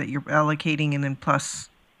 number that you're allocating, and then plus,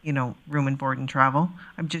 room and board and travel.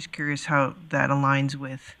 I'm just curious how that aligns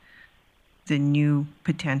with the new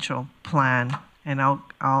potential plan, and I'll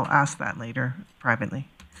ask that later privately.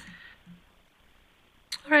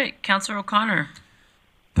 All right, Councillor O'Connor.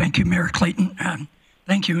 Thank you, Mayor Clayton.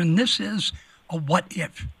 Thank you. And this is a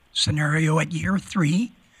what-if scenario at year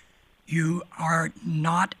 3. You are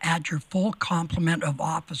not at your full complement of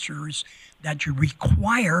officers that you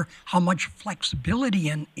require. How much flexibility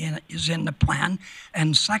is in the plan?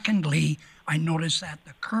 And secondly, I noticed that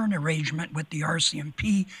the current arrangement with the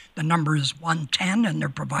RCMP, the number is 110, and they're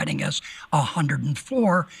providing us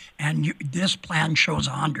 104, and this plan shows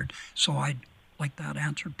 100. So I'd like that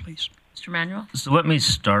answered, please. Mr. Manuel? So let me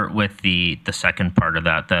start with the second part of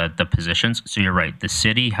that, the positions. So you're right. The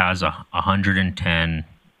city has 110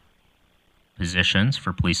 positions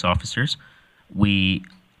for police officers. We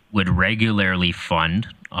would regularly fund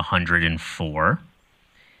 104.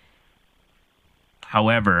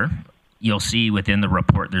 However, you'll see within the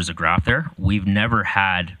report, there's a graph there. We've never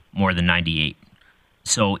had more than 98.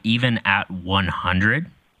 So even at 100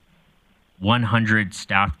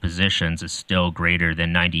 staffed positions is still greater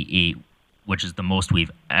than 98, which is the most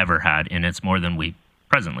we've ever had, and it's more than we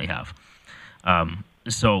presently have.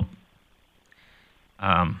 So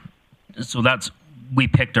that's, we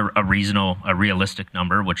picked a realistic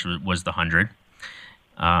number, which was the 100,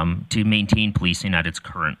 to maintain policing at its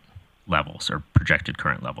current levels or projected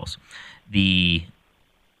current levels. The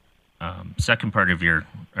second part of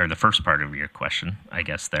the first part of your question, I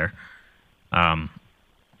guess there.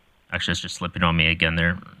 Actually, it's just slipping on me again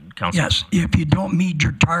there, Councilor. Yes, if you don't meet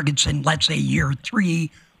your targets in, let's say, year 3,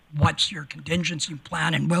 what's your contingency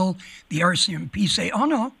plan? And will the RCMP say, oh,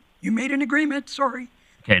 no, you made an agreement, sorry?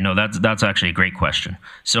 Okay, no, that's actually a great question.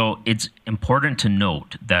 So it's important to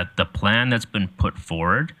note that the plan that's been put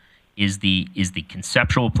forward is the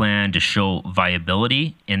conceptual plan to show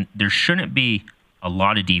viability, and there shouldn't be a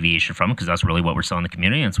lot of deviation from it, because that's really what we're selling the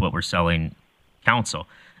community and it's what we're selling council.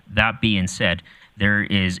 That being said, there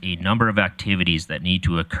is a number of activities that need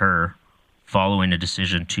to occur following a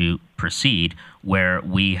decision to proceed, where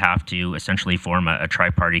we have to essentially form a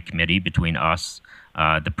tri-party committee between us,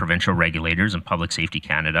 the provincial regulators, and Public Safety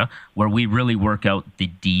Canada, where we really work out the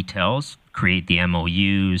details, create the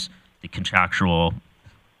MOUs, the contractual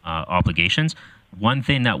obligations. One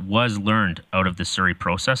thing that was learned out of the Surrey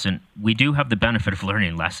process, and we do have the benefit of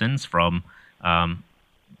learning lessons from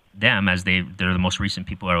them, as they're the most recent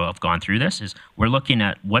people who have gone through this, is we're looking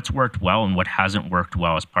at what's worked well and what hasn't worked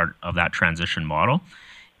well as part of that transition model.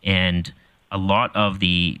 And a lot of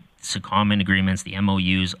the secondment agreements, the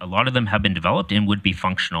MOUs, a lot of them have been developed and would be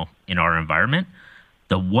functional in our environment.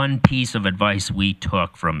 The one piece of advice we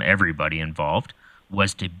took from everybody involved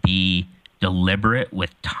was to be deliberate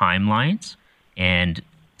with timelines and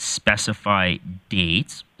specify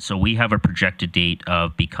dates. So we have a projected date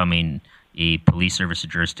of becoming a police service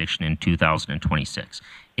jurisdiction in 2026.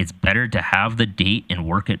 It's better to have the date and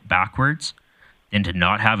work it backwards than to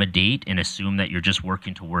not have a date and assume that you're just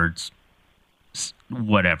working towards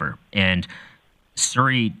whatever. And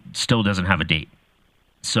Surrey still doesn't have a date.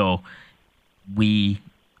 So we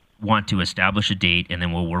want to establish a date, and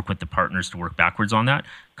then we'll work with the partners to work backwards on that.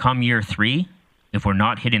 Come year 3, if we're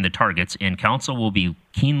not hitting the targets, and council will be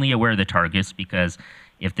keenly aware of the targets, because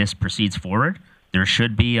if this proceeds forward, there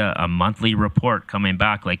should be a monthly report coming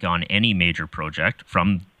back, like on any major project,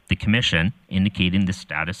 from the commission indicating the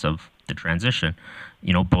status of the transition,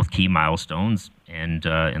 both key milestones and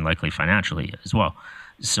likely financially as well.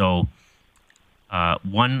 So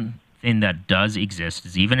one thing that does exist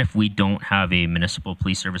is, even if we don't have a municipal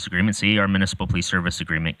police service agreement, say our municipal police service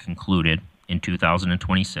agreement concluded in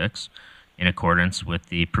 2026 in accordance with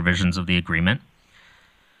the provisions of the agreement,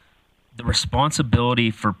 the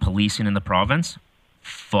responsibility for policing in the province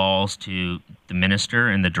falls to the minister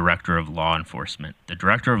and the director of law enforcement. The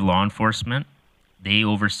director of law enforcement, they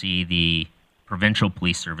oversee the provincial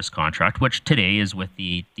police service contract, which today is with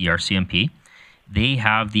the RCMP. They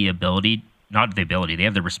have the ability not the ability, they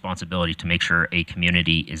have the responsibility to make sure a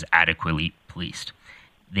community is adequately policed.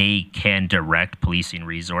 They can direct policing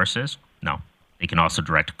resources. No, they can also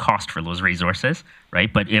direct cost for those resources,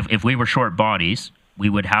 right? But if we were short bodies, we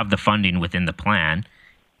would have the funding within the plan,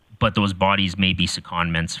 but those bodies may be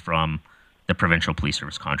secondments from the provincial police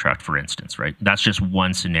service contract, for instance, right? That's just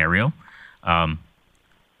one scenario.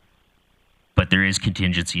 But there is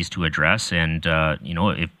contingencies to address, and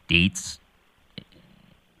if dates,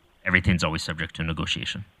 everything's always subject to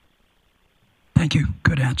negotiation. Thank you.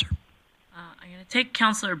 Good answer. I'm going to take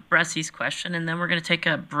Councillor Bressy's question, and then we're going to take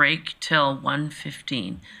a break till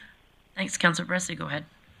 1:15. Thanks, Councillor Bressy. Go ahead.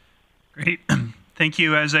 Great. Thank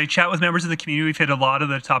you. As I chat with members of the community, we've hit a lot of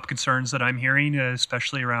the top concerns that I'm hearing,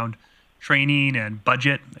 especially around training and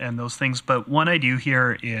budget and those things. But one I do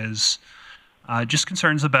hear is just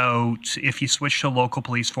concerns about if you switch to a local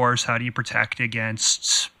police force, how do you protect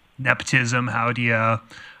against nepotism? How do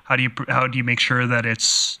you make sure that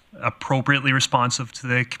it's appropriately responsive to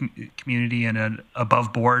the community in an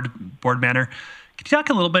above board manner? Can you talk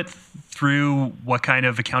a little bit through what kind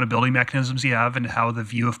of accountability mechanisms you have and how the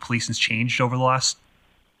view of policing has changed over the last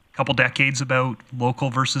couple decades about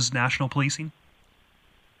local versus national policing?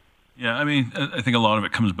 Yeah, I mean, I think a lot of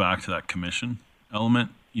it comes back to that commission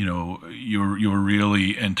element. You're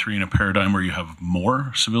really entering a paradigm where you have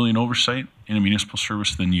more civilian oversight in a municipal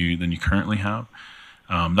service than you currently have.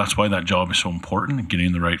 That's why that job is so important.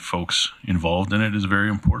 Getting the right folks involved in it is very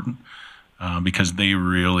important because they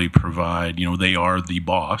really provide. They are the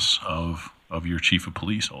boss of your chief of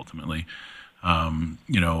police ultimately.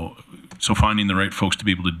 So finding the right folks to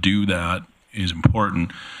be able to do that is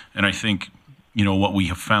important. And I think what we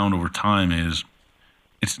have found over time is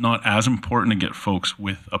it's not as important to get folks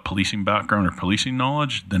with a policing background or policing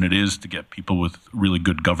knowledge than it is to get people with really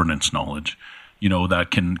good governance knowledge, that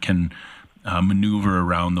can maneuver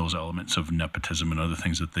around those elements of nepotism and other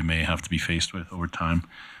things that they may have to be faced with over time.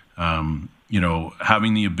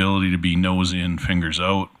 Having the ability to be nose in, fingers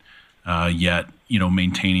out, yet,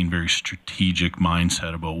 maintaining very strategic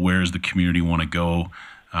mindset about where does the community want to go,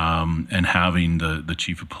 and having the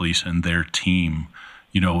chief of police and their team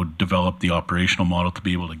develop the operational model to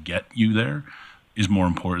be able to get you there is more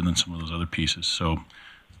important than some of those other pieces. So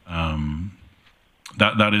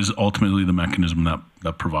that is ultimately the mechanism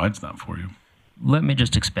that provides that for you. Let me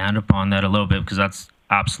just expand upon that a little bit because that's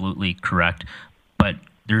absolutely correct. But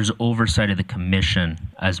there's oversight of the commission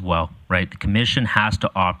as well, right? The commission has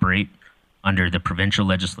to operate under the provincial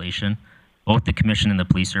legislation. Both the commission and the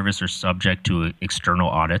police service are subject to external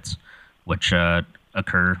audits, which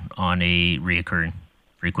occur on a reoccurring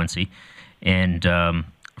frequency. And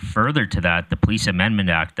further to that, the Police Amendment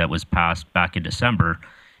Act that was passed back in December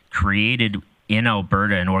created in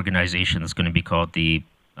Alberta an organization that's going to be called the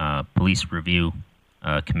Police Review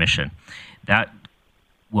Commission. That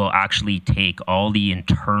will actually take all the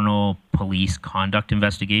internal police conduct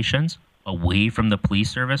investigations away from the police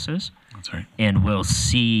services. That's right. And will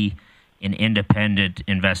see an independent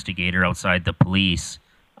investigator outside the police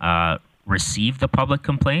receive the public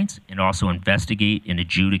complaints and also investigate and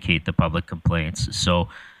adjudicate the public complaints. So,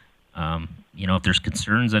 if there's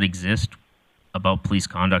concerns that exist about police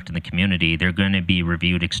conduct in the community, they're going to be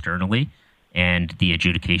reviewed externally and the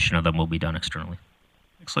adjudication of them will be done externally.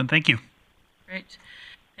 Excellent. Thank you. Great.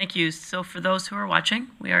 Thank you. So for those who are watching,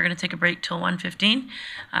 we are going to take a break till 1:15.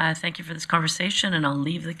 Thank you for this conversation, and I'll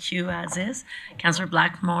leave the queue as is. Councillor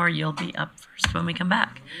Blackmore, you'll be up first when we come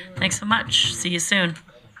back. Thanks so much. See you soon.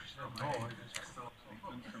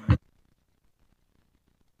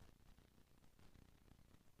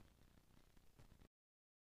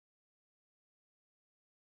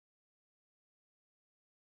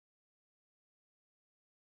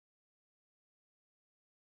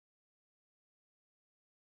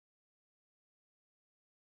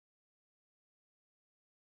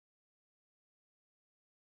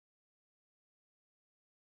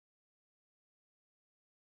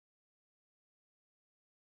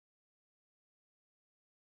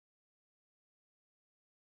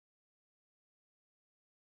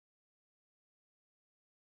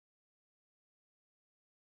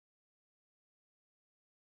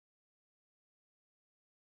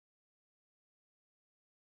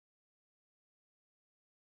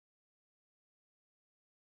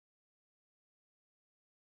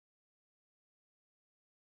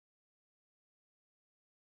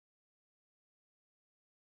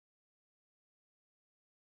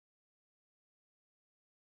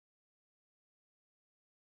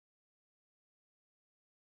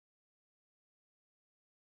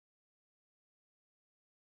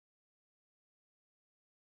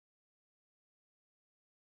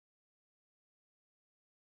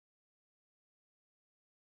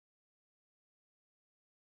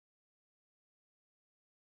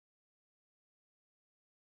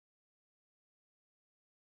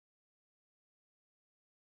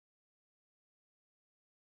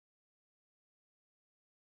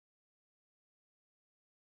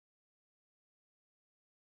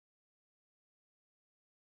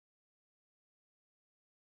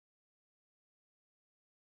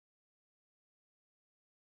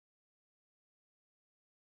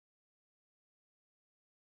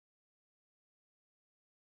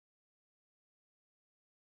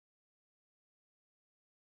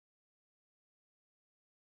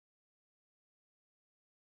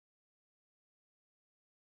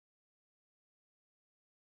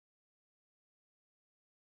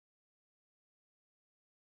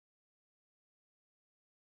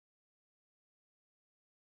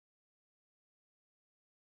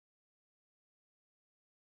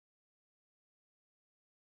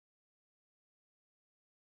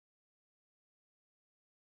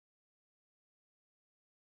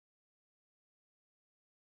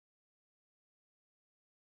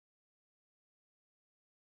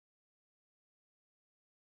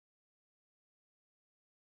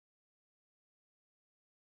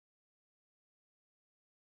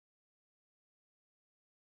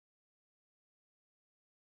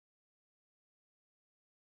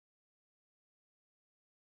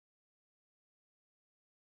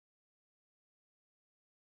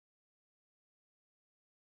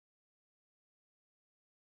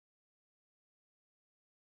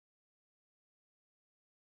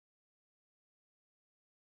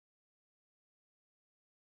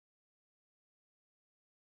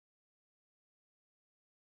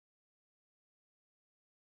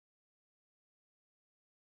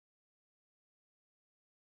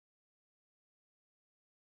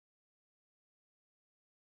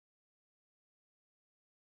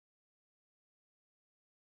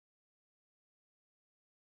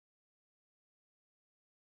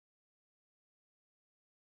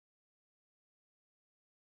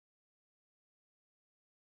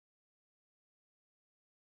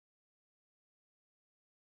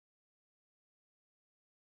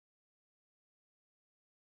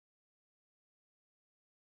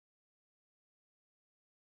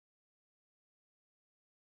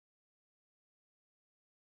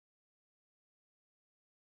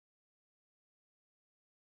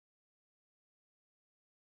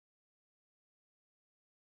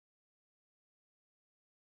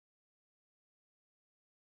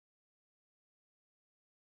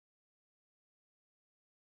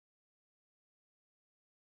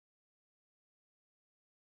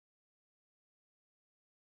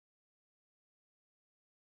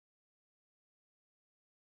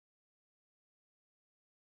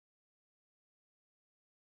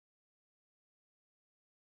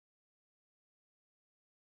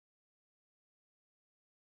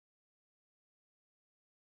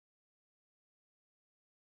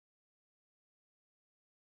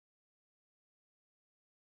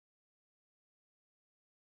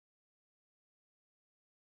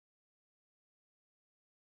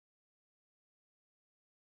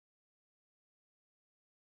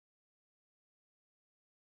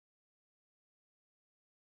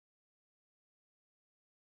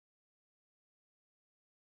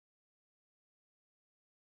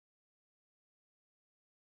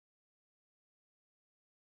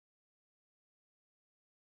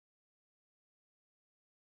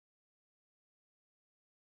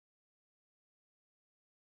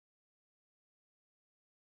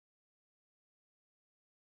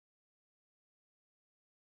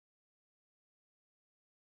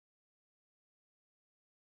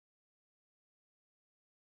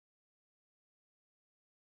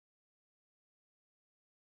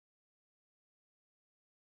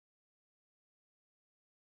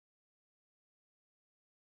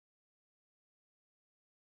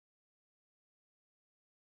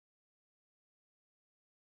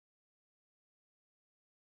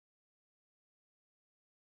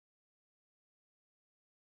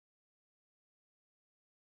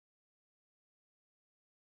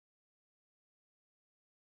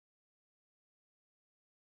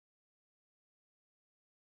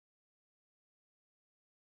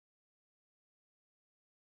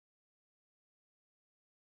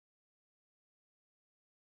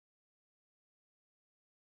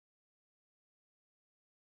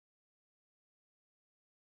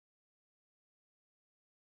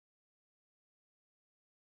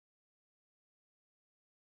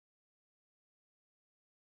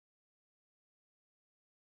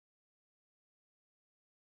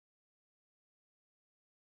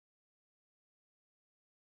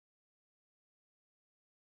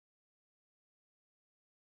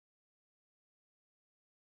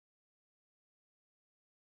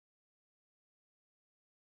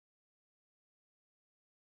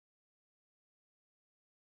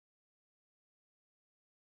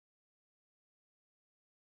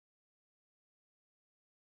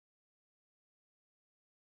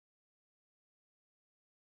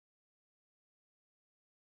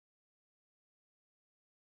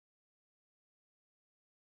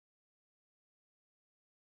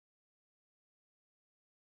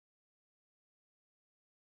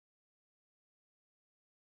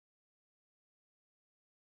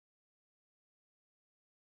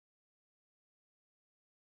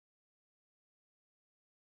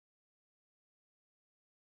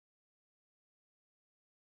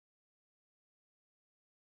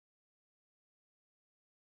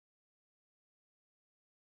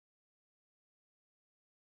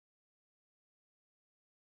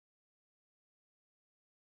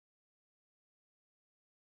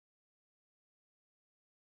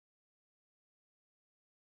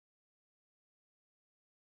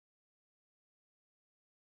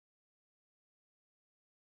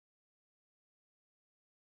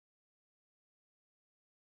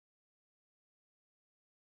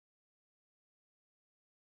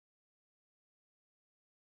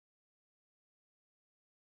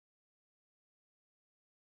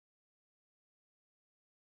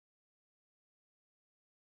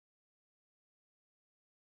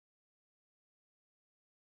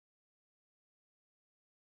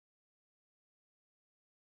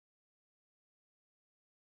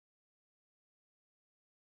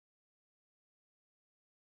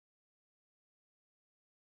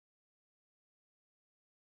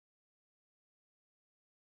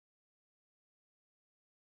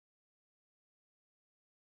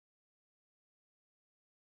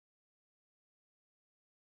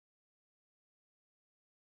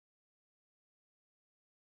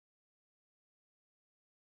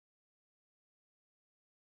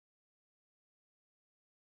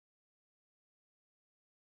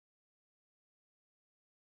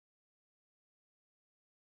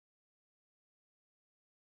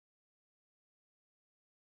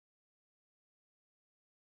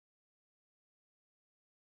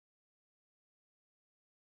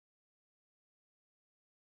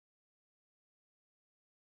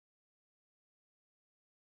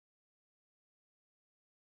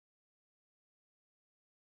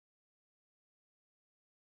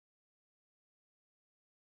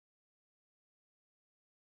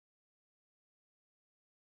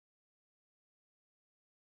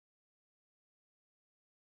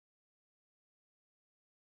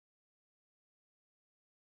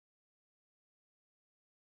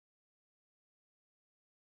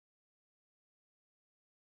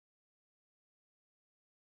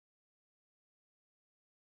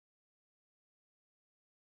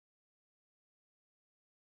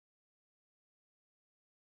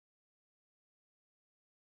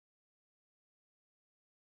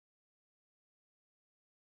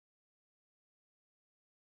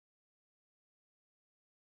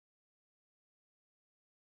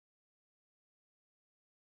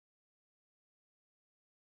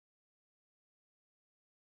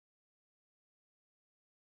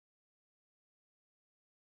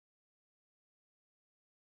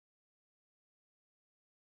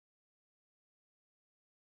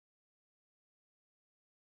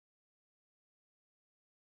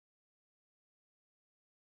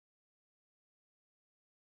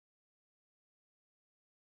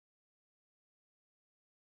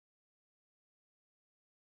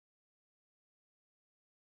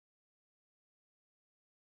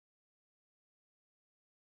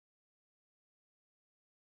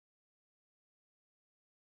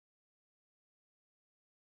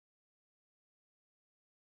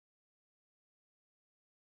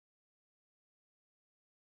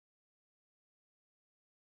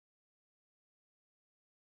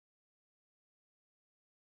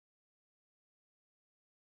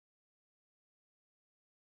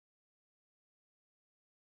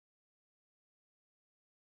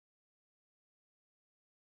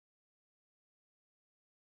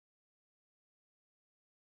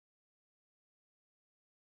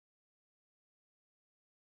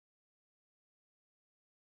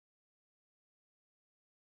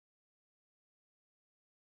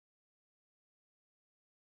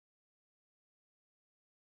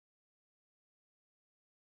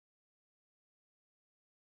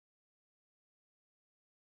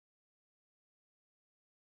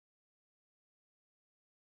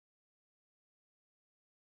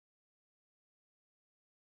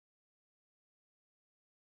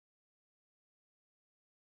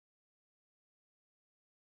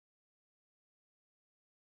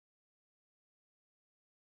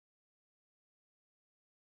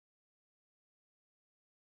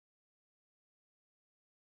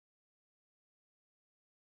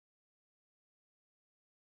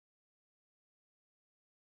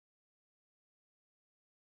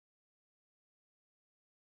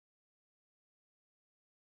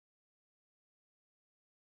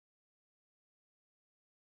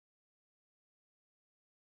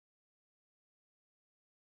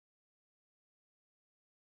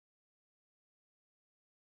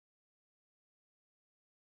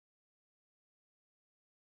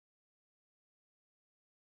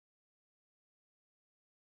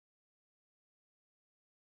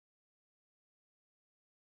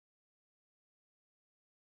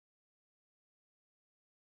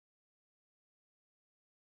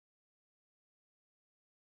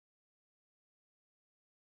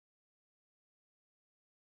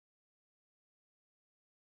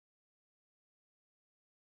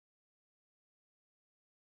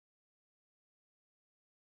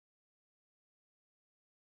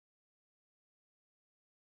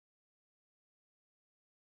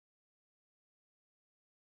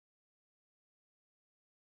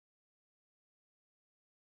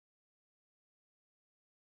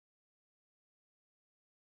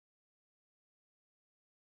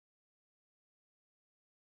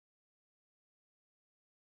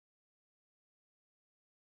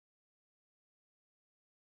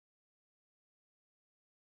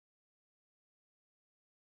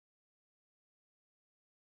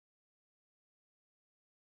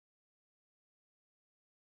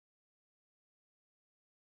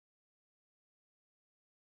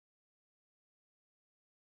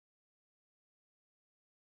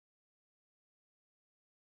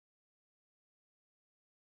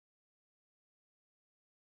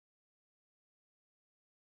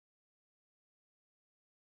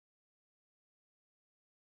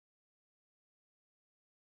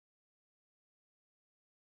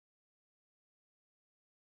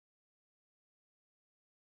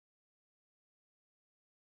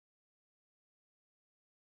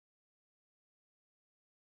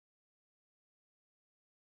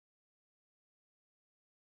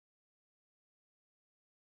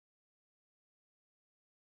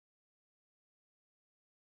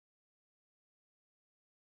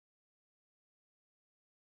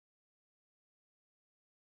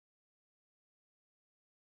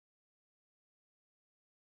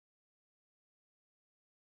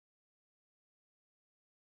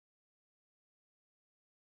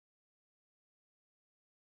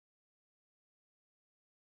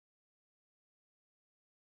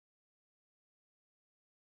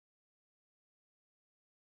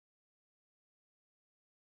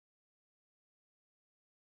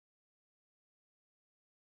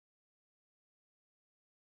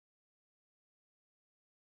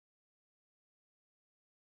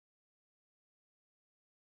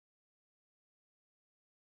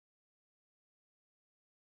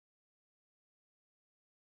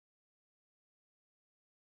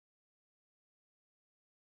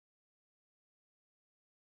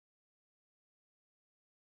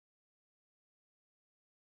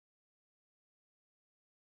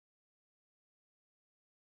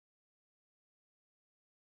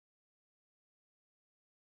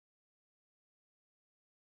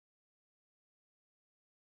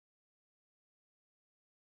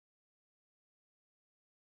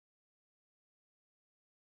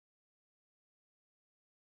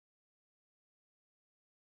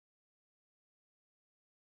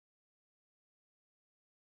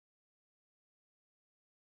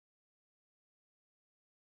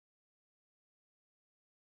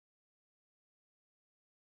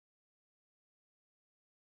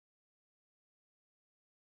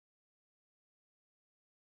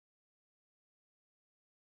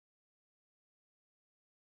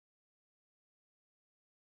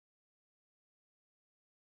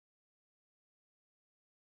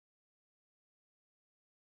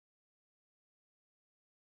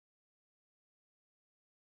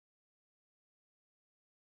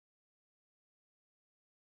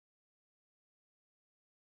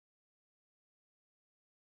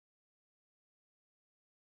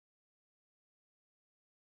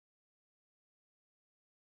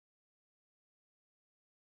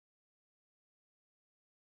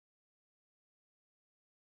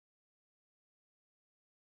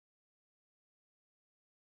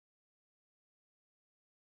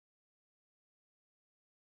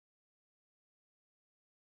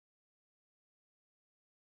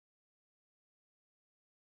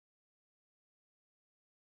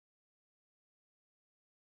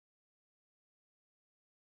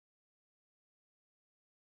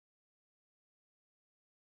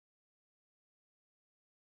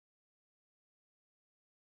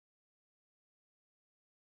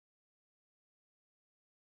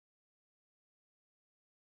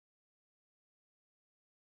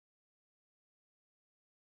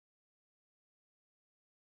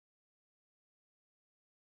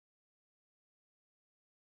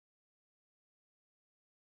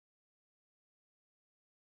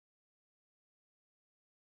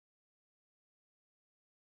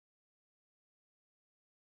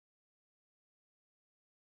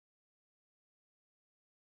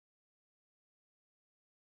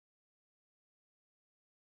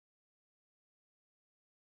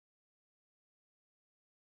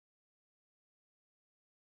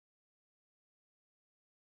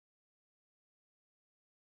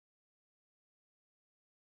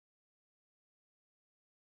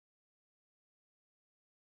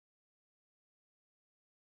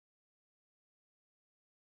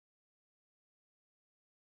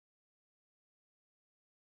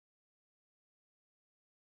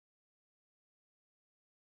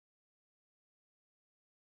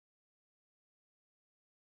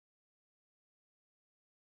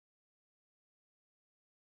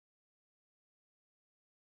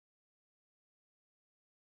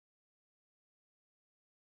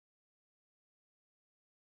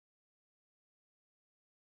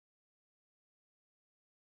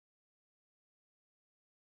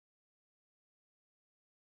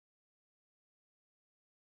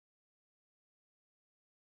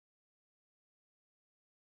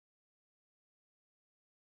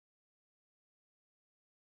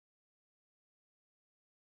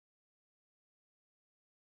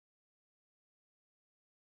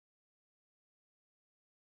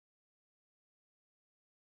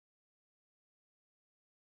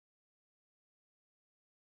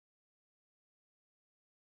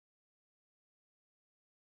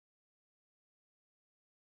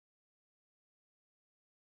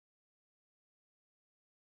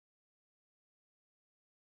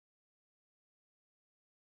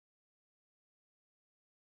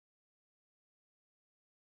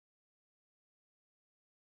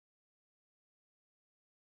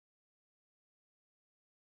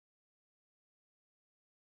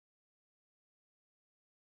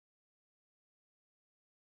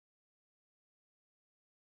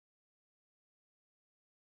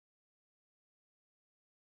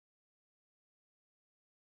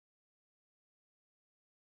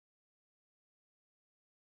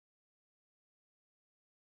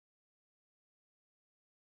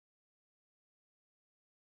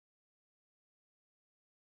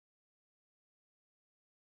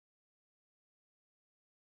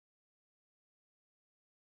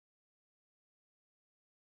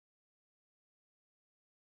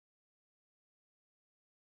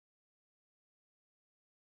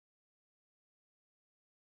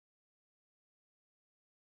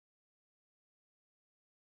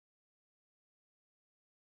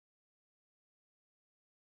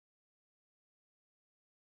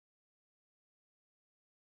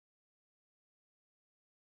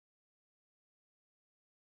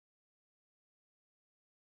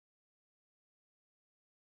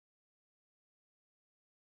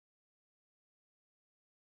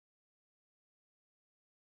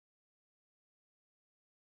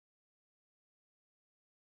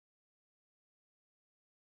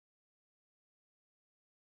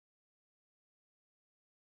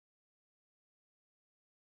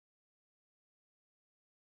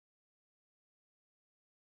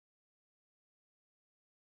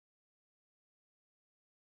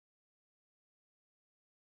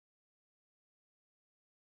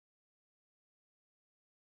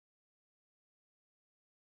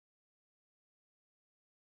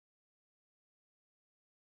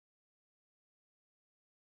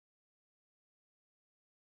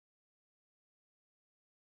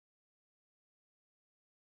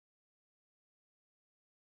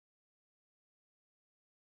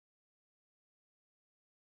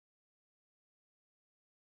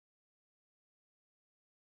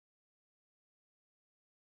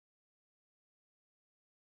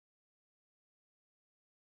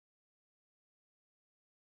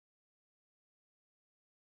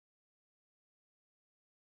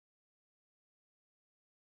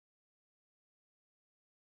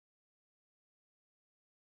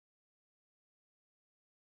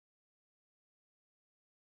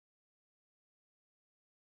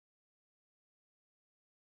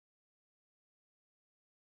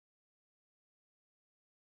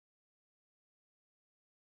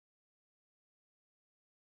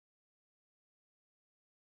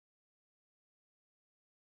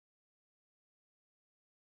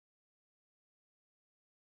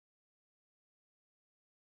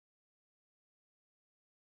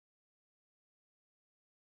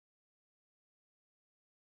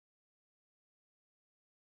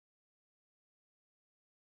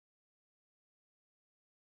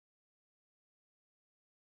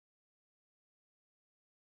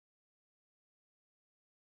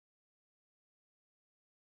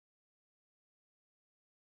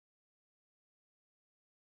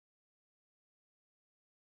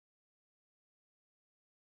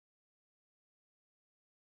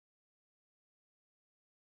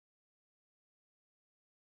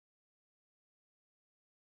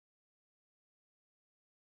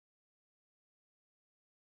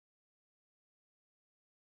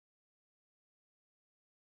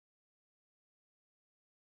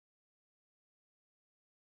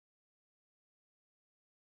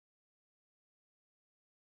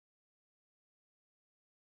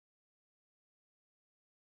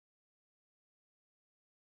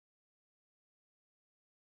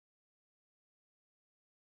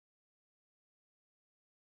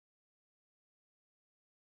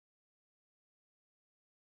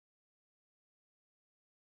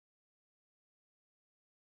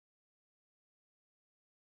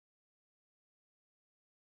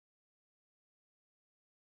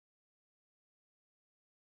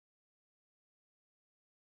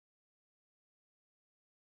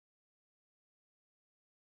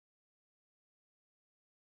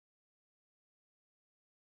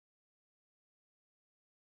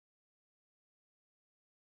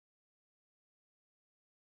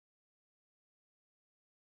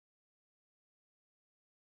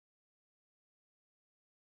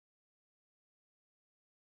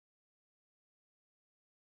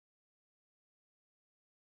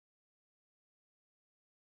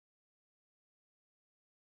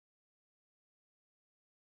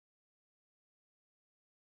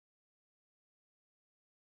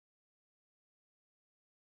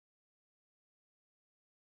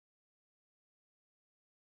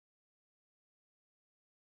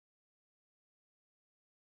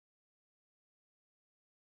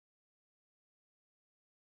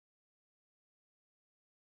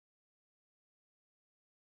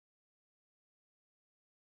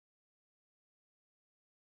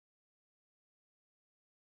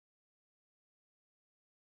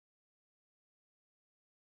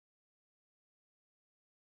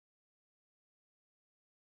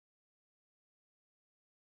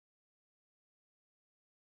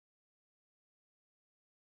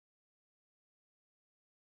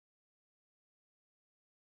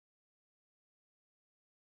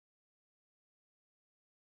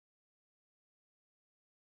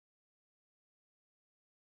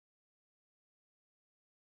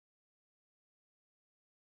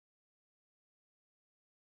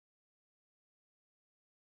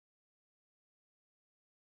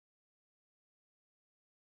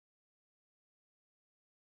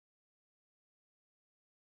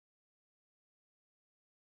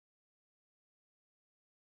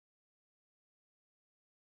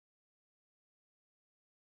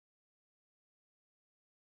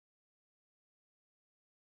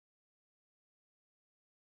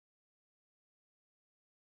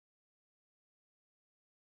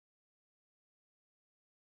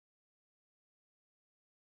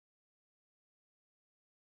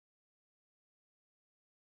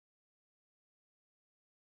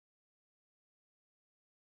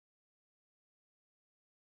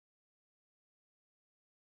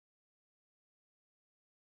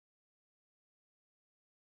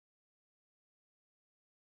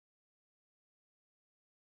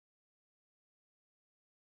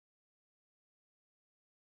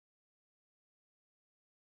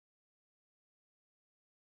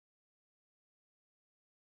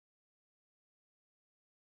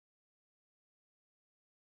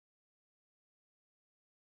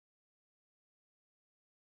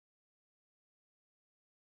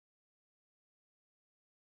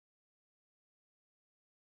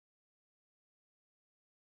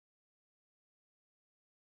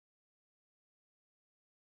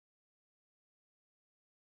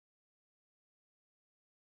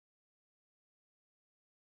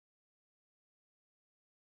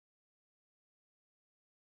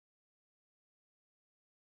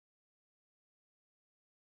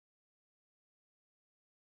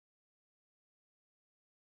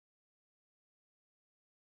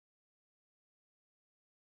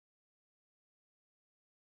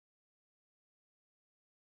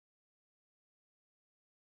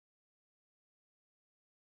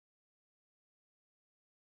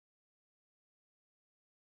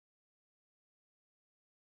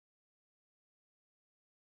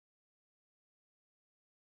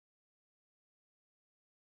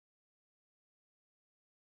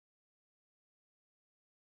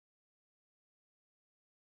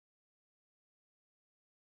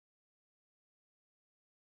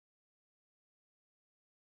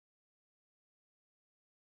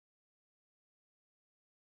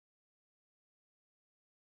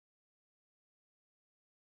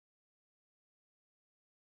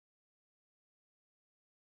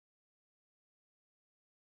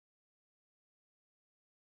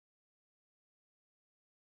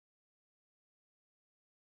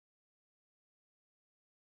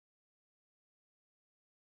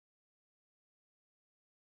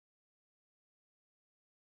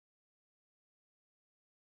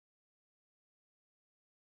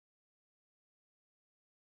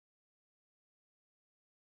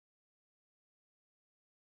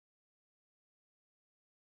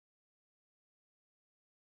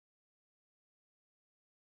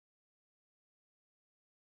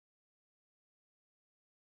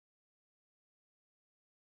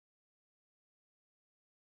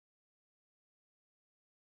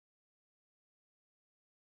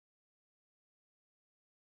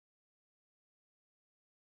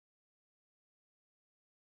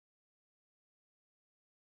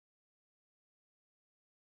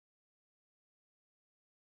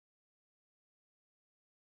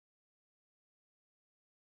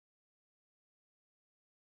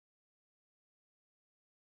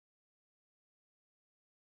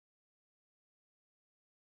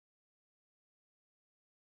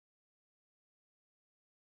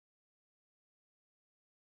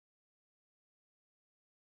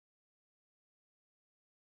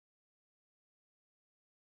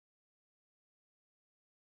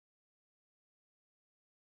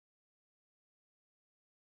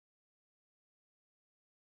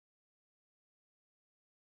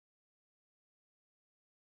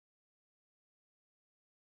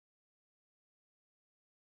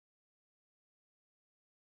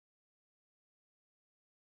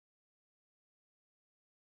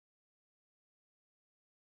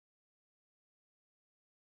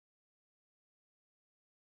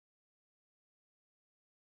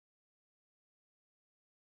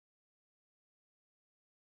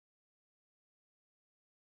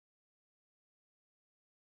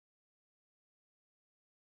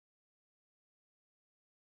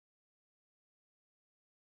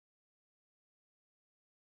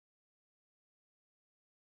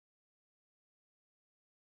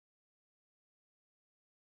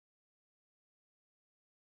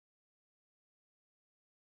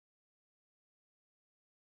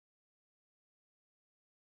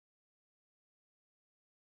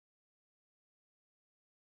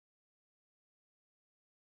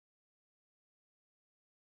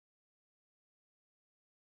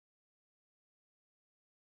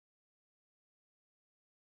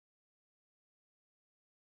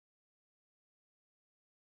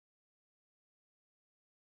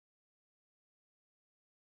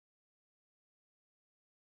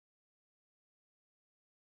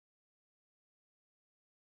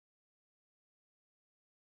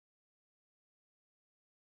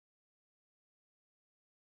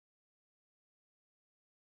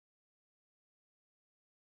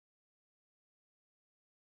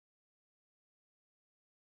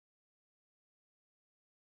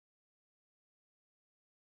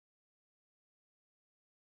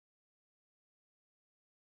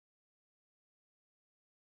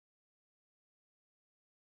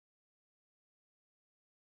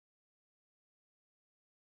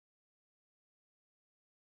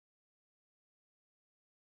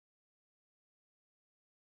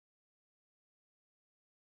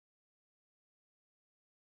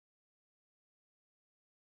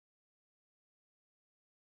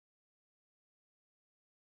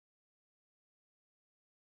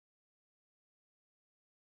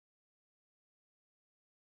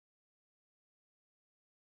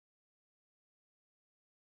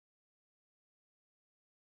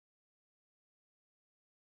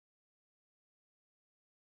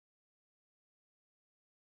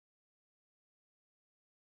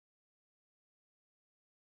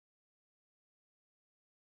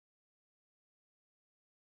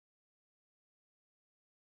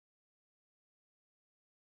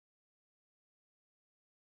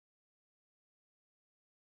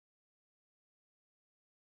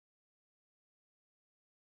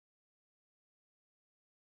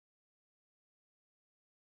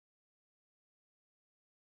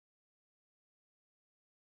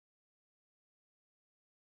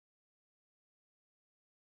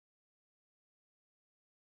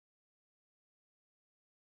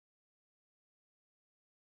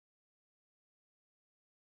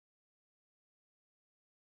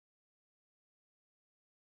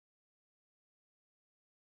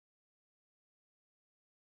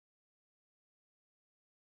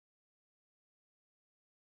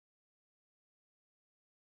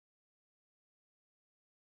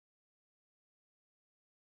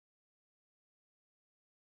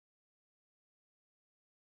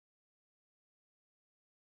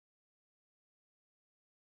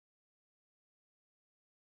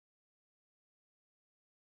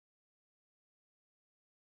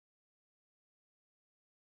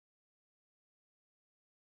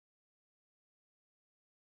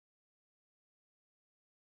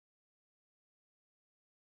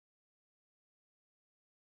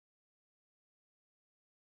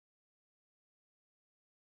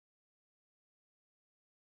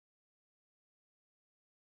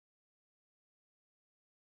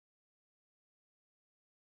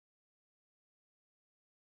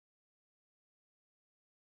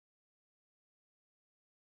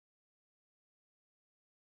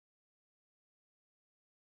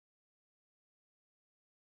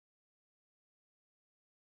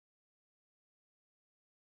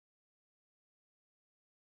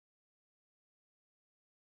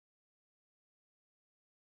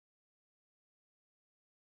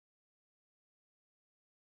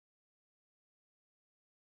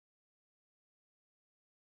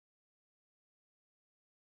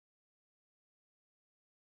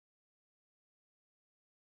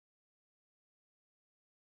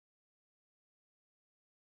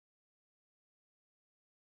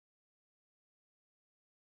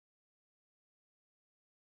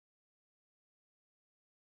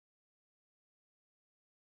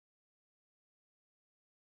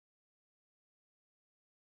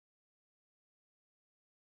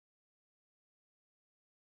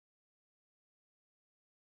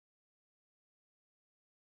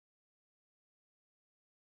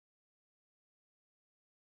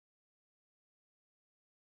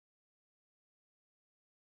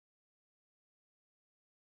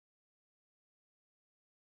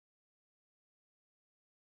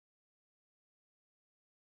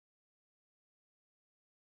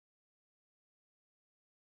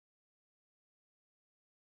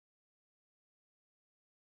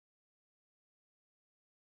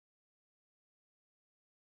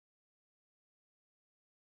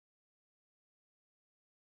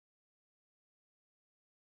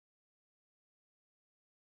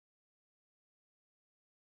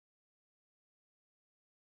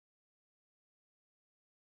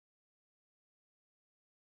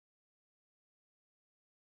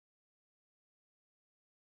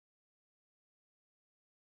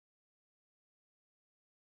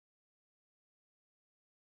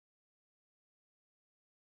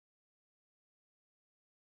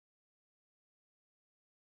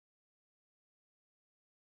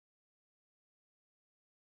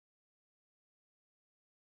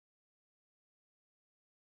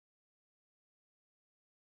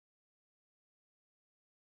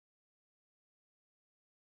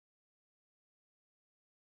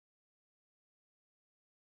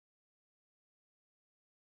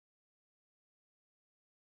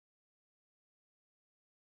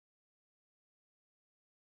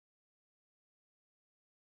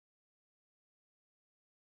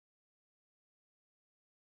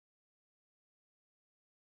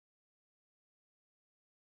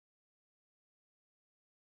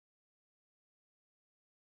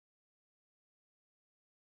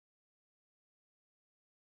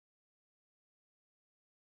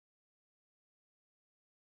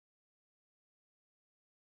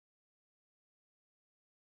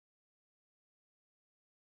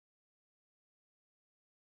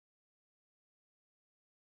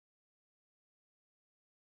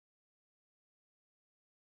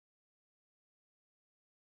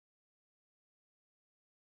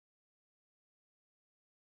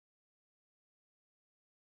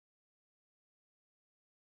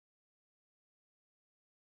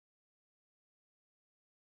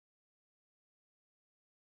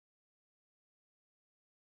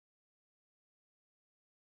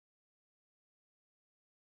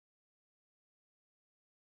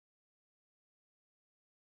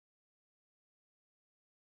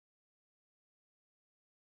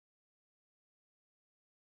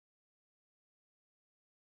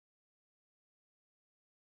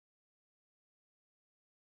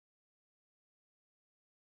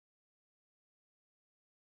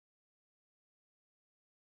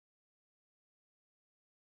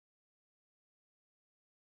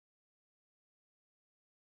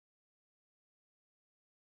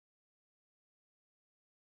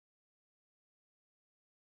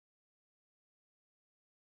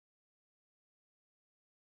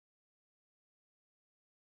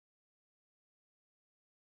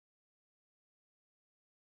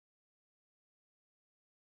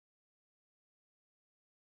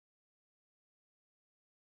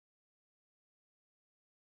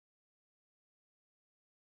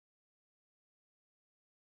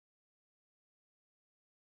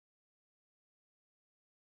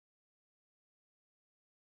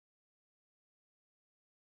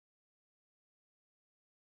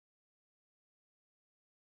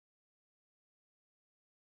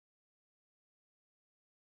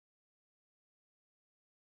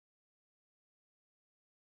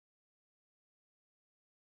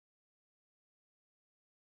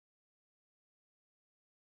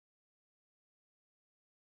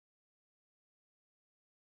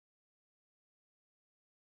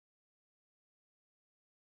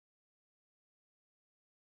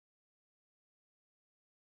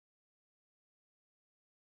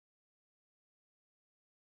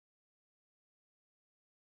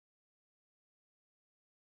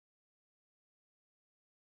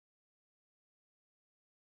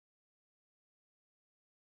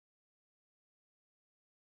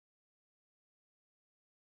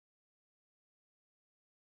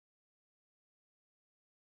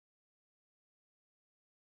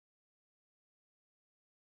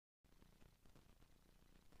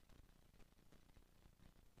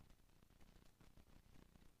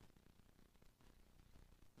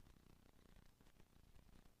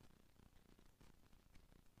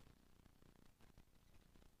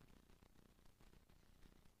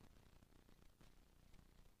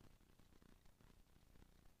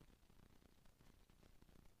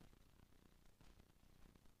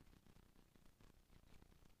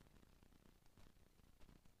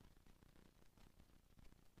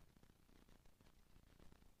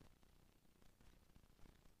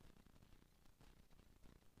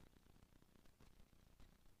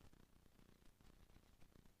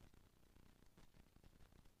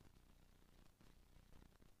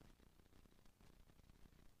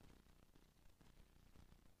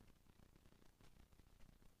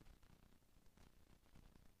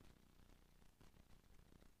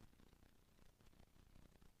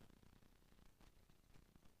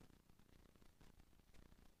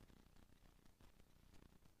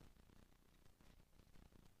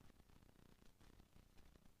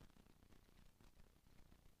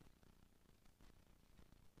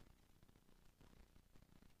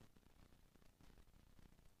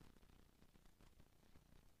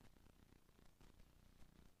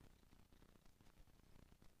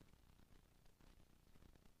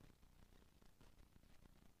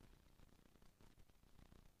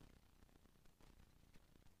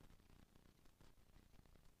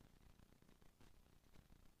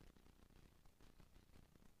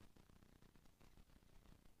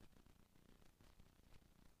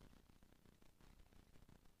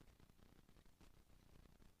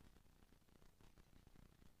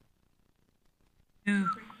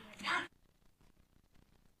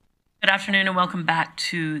 Good afternoon and welcome back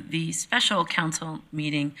to the special council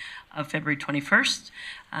meeting of February 21st.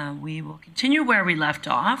 We will continue where we left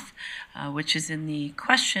off, which is in the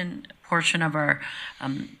question portion of our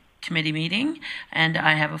committee meeting. And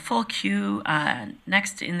I have a full queue.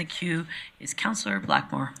 Next in the queue is Councillor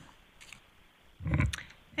Blackmore.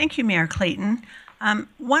 Thank you, Mayor Clayton.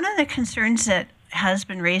 One of the concerns that has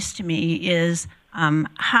been raised to me is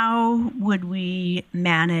how would we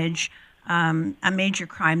manage a major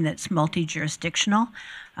crime that's multi-jurisdictional?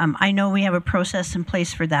 I know we have a process in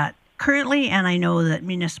place for that currently, and I know that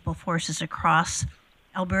municipal forces across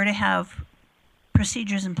Alberta have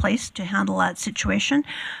procedures in place to handle that situation.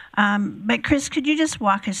 But Chris, could you just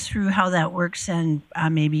walk us through how that works and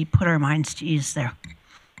maybe put our minds to ease there?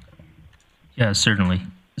 Yeah, certainly.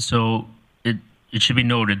 So it should be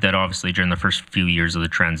noted that obviously during the first few years of the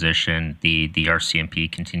transition, the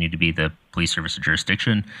RCMP continued to be the police service of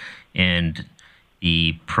jurisdiction, and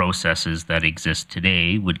the processes that exist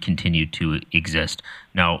today would continue to exist.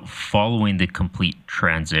 Now, following the complete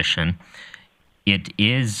transition, it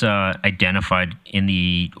is identified in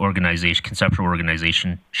the conceptual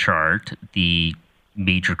organization chart, the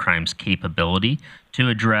major crimes capability to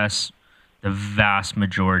address the vast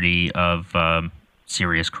majority of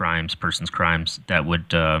serious crimes, persons crimes that would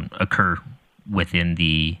occur within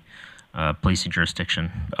the policing jurisdiction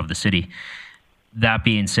of the city. That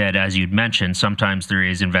being said, as you'd mentioned, sometimes there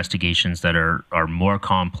is investigations that are more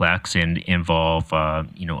complex and involve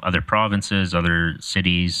other provinces, other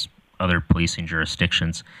cities, other policing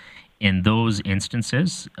jurisdictions. In those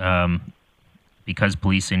instances, because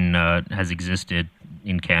policing has existed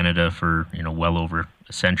in Canada for well over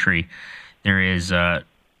a century, there is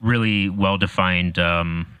really well-defined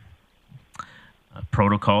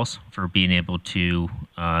protocols for being able to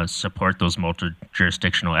support those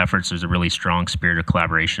multi-jurisdictional efforts. There's a really strong spirit of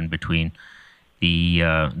collaboration between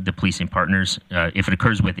the policing partners. If it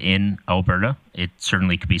occurs within Alberta, it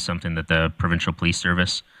certainly could be something that the Provincial Police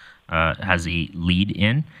Service has a lead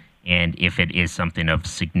in. And if it is something of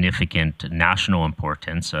significant national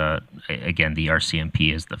importance, again, the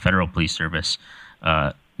RCMP as the Federal Police Service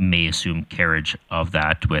may assume carriage of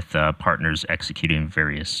that with partners executing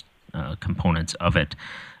various components of it.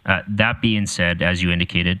 That being said, as you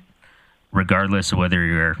indicated, regardless of whether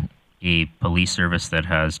you're a police service that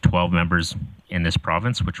has 12 members in this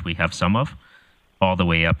province, which we have some of, all the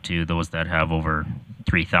way up to those that have over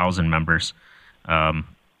 3,000 members,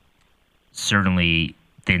 certainly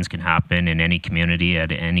things can happen in any community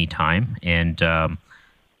at any time, and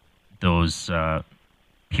those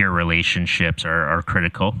peer relationships are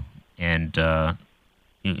critical, and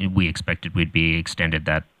we expected we'd be extended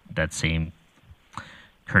that same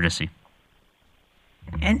courtesy.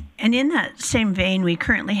 And in that same vein, we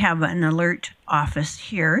currently have an alert office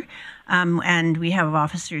here, and we have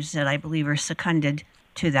officers that I believe are seconded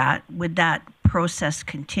to that. Would that process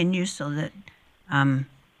continue so that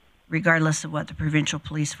regardless of what the provincial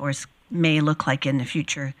police force may look like in the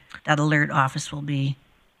future, that alert office will be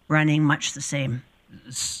running much the same?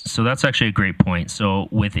 So that's actually a great point. So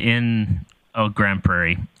within Grande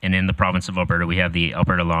Prairie and in the province of Alberta, we have the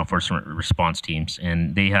Alberta Law Enforcement Response Teams,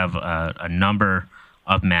 and they have a number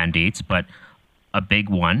of mandates, but a big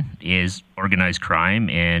one is organized crime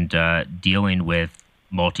and dealing with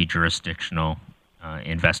multi-jurisdictional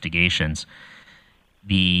investigations.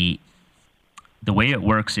 The way it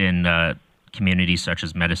works in communities such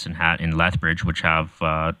as Medicine Hat and Lethbridge, which have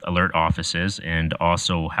alert offices and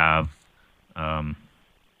also have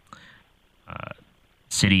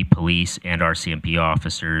city police and RCMP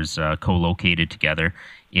officers co-located together,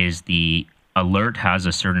 is the alert has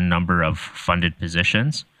a certain number of funded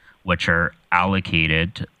positions which are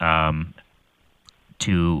allocated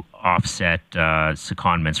to offset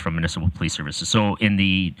secondments from municipal police services. So in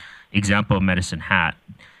the example of Medicine Hat,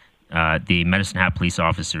 the Medicine Hat police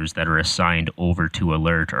officers that are assigned over to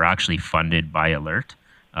alert are actually funded by alert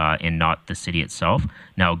and not the city itself.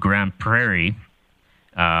 Now, Grande Prairie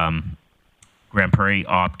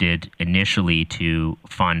opted initially to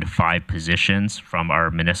fund 5 positions from our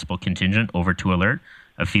municipal contingent over to alert.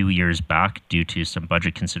 A few years back, due to some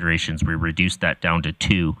budget considerations, we reduced that down to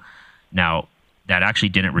 2. Now, that actually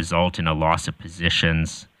didn't result in a loss of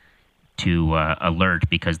positions to alert,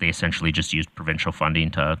 because they essentially just used provincial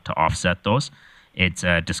funding to offset those. It's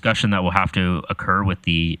a discussion that will have to occur with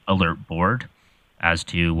the alert board as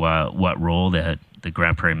to what role the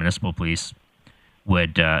Grande Prairie Municipal Police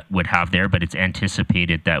would have there, but it's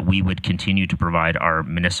anticipated that we would continue to provide our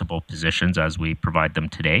municipal positions as we provide them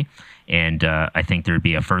today. And I think there would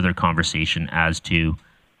be a further conversation as to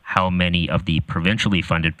how many of the provincially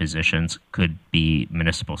funded positions could be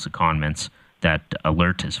municipal secondments that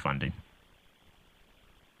Alert is funding.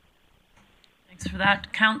 Thanks for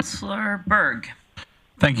that. Councillor Berg.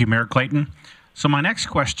 Thank you, Mayor Clayton. So my next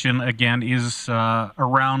question, again, is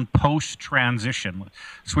around post-transition.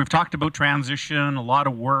 So we've talked about transition, a lot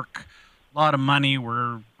of work, a lot of money.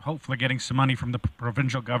 We're hopefully getting some money from the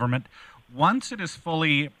provincial government. Once it is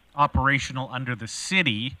fully operational under the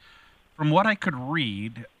city, from what I could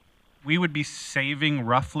read, we would be saving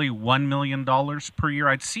roughly $1 million per year.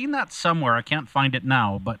 I'd seen that somewhere. I can't find it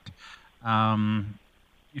now, but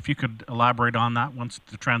if you could elaborate on that once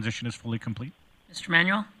the transition is fully complete. Mr.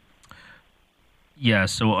 Manuel? Yeah,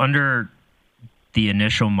 so under the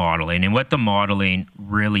initial modeling, and what the modeling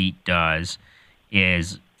really does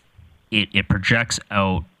is it projects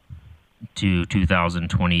out to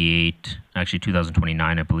 2028, actually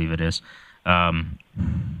 2029, I believe it is, and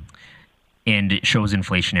it shows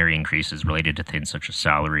inflationary increases related to things such as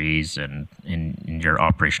salaries and your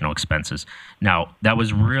operational expenses. Now, that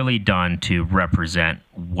was really done to represent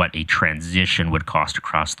what a transition would cost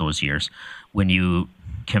across those years. When you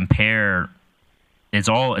compare, it's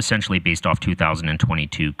all essentially based off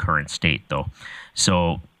 2022 current state, though.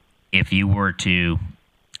 So if you were to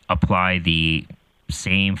apply the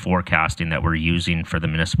same forecasting that we're using for the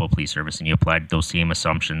municipal police service, and you applied those same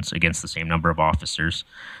assumptions against the same number of officers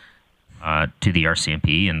to the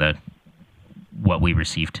RCMP and what we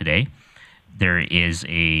receive today, there is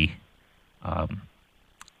a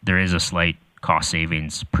slight cost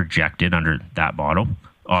savings projected under that model.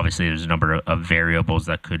 Obviously, there's a number of variables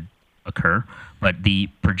that could occur, but the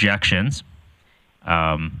projections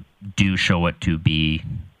do show it to be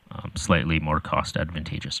slightly more cost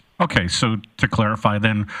advantageous. Okay, so to clarify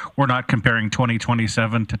then, we're not comparing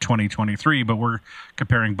 2027 to 2023, but we're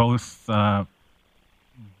comparing both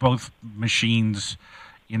machines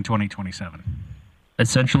in 2027.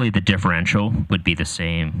 Essentially, the differential would be the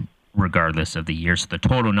same regardless of the year. So the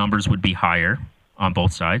total numbers would be higher on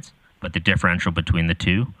both sides, but the differential between the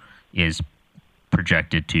two is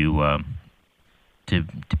projected to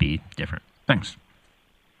be different. Thanks.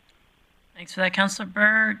 Thanks for that, Councillor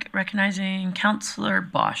Berg. Recognizing Councillor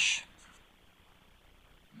Bosch.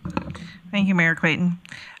 Thank you, Mayor Clayton.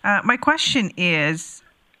 My question is,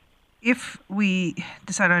 if we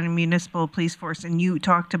decide on a municipal police force, and you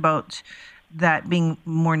talked about that being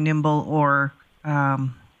more nimble or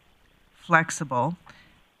flexible,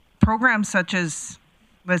 programs such as,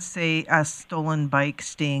 let's say, a stolen bike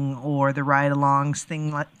sting or the ride-alongs,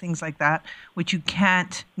 things like that, which you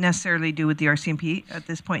can't necessarily do with the RCMP at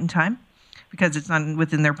this point in time because it's not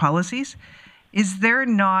within their policies, is there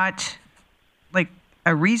not like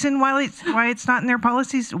a reason why it's not in their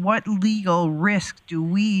policies? What legal risk do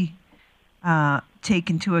we take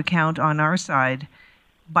into account on our side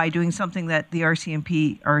by doing something that the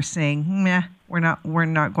RCMP are saying, meh, we're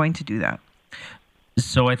not going to do that?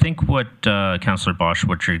 So I think what Councillor Bosch,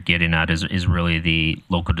 what you're getting at is really the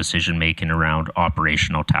local decision making around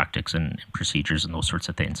operational tactics and procedures and those sorts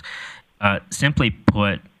of things. Simply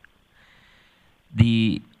put,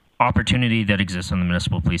 the opportunity that exists on the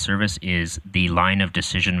municipal police service is the line of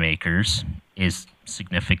decision makers is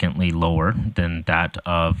significantly lower than that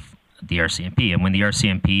of the RCMP. And when the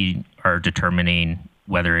RCMP are determining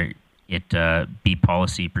whether it be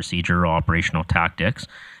policy, procedure, or operational tactics,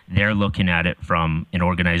 they're looking at it from an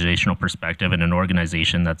organizational perspective, and an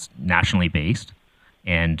organization that's nationally based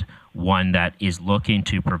and one that is looking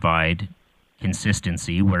to provide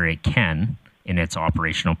consistency where it can in its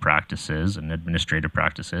operational practices and administrative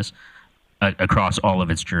practices across all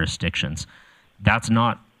of its jurisdictions. That's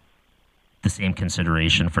not the same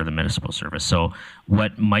consideration for the municipal service. So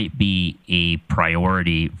what might be a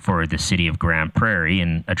priority for the city of Grande Prairie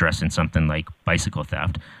in addressing something like bicycle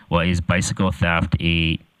theft? Well, is bicycle theft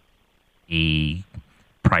a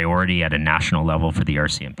priority at a national level for the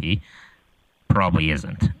RCMP? Probably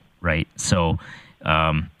isn't, right? So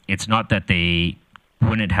it's not that they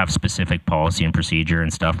wouldn't have specific policy and procedure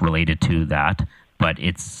and stuff related to that, but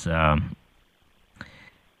it's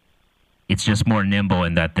just more nimble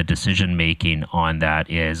in that the decision making on that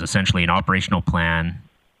is essentially an operational plan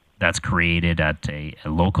that's created at a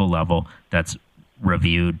local level that's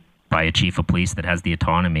reviewed by a chief of police that has the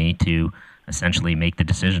autonomy to essentially make the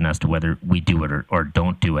decision as to whether we do it or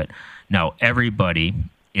don't do it. Now, everybody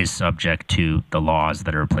is subject to the laws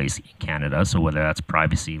that are in place in Canada, so whether that's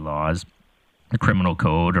privacy laws, the criminal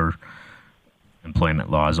code, or employment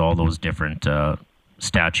laws, all those different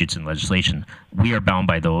statutes and legislation, we are bound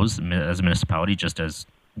by those as a municipality, just as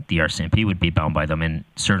the RCMP would be bound by them. And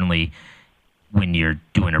certainly when you're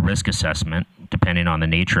doing a risk assessment, depending on the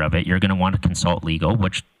nature of it, you're going to want to consult legal,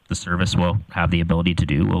 which the service will have the ability to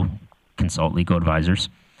do. We'll consult legal advisors.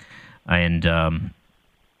 And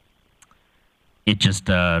it just,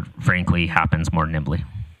 frankly, happens more nimbly.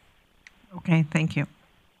 Okay, thank you.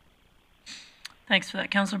 Thanks for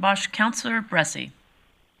that, Councillor Bosch. Councillor Bressie.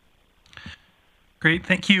 Great,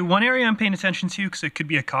 thank you. One area I'm paying attention to, because it could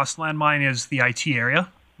be a cost landmine, is the IT area.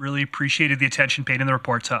 Really appreciated the attention paid in the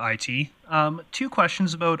report to IT. Two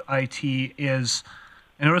questions about IT is,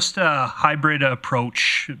 I noticed a hybrid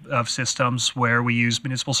approach of systems where we use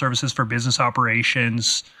municipal services for business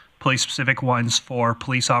operations, police-specific ones for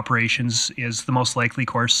police operations is the most likely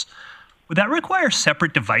course. Would that require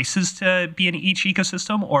separate devices to be in each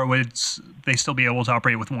ecosystem, or would they still be able to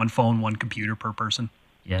operate with one phone, one computer per person?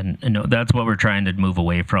 Yeah, no, that's what we're trying to move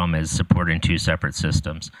away from, is supporting two separate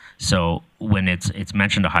systems. So when it's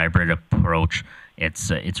mentioned a hybrid approach,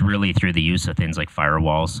 it's really through the use of things like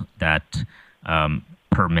firewalls that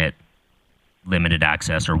permit limited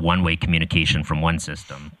access or one-way communication from one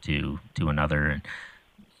system to another. And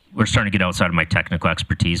we're starting to get outside of my technical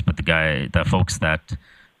expertise, but the folks that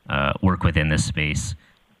work within this space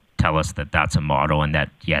tell us that that's a model, and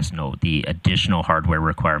that the additional hardware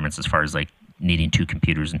requirements as far as like needing two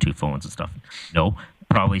computers and two phones and stuff. No,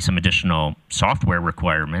 probably some additional software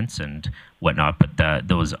requirements and whatnot, but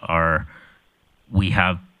we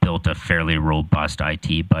have built a fairly robust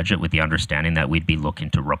IT budget with the understanding that we'd be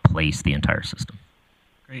looking to replace the entire system.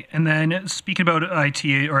 Great. And then speaking about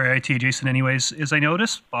IT or IT adjacent anyways, is I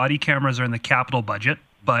noticed body cameras are in the capital budget,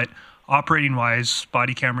 but operating wise,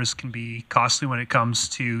 body cameras can be costly when it comes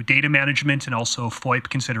to data management and also FOIP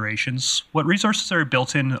considerations. What resources are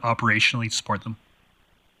built in operationally to support them?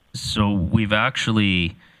 So we've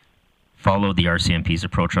actually followed the RCMP's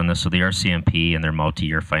approach on this. So the RCMP and their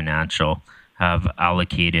multi-year financial have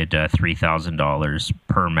allocated $3,000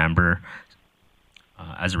 per member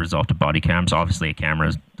as a result of body cams. Obviously, a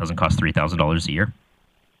camera doesn't cost $3,000 a year,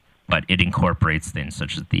 but it incorporates things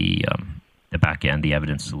such as the back end, the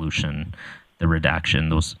evidence solution, the redaction,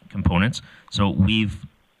 those components. So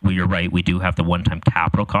you're right, we do have the one-time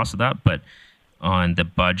capital cost of that, but on the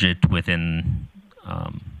budget within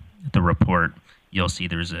the report, you'll see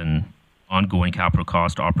there's an ongoing capital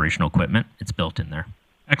cost, operational equipment. It's built in there.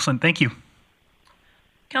 Excellent, thank you.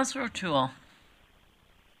 Councillor O'Toole.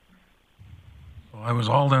 Well, I was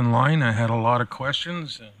all in line. I had a lot of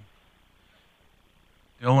questions. And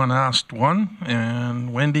Dylan asked one,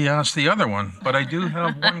 and Wendy asked the other one. But I do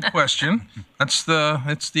have one question. It's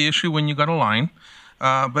the issue when you got a line.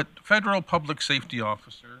 But federal public safety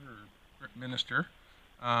officer or minister,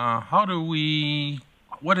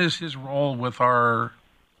 what is his role with our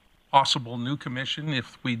possible new commission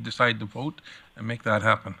if we decide to vote and make that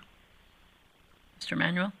happen? Mr.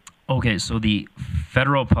 Manuel? Okay, so the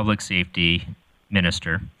federal public safety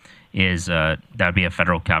minister is that'd be a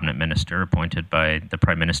federal cabinet minister appointed by the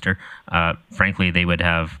prime minister. Frankly, they would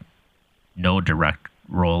have no direct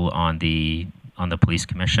role on the police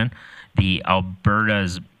commission. The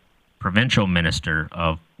Alberta's provincial minister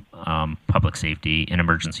of public safety and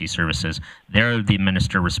emergency services, they're the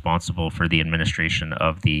minister responsible for the administration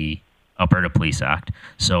of the Alberta Police Act.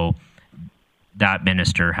 So that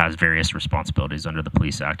minister has various responsibilities under the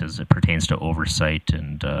Police Act as it pertains to oversight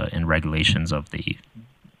and regulations of the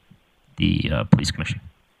police commission.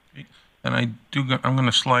 And I'm going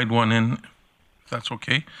to slide one in, if that's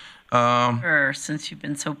okay. Sure, since you've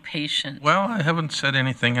been so patient. Well, I haven't said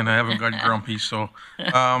anything and I haven't got grumpy, so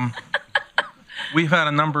we've had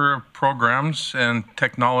a number of programs and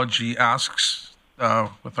technology asks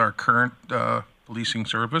with our current policing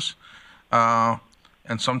service.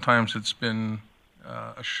 And sometimes it's been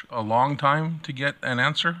a long time to get an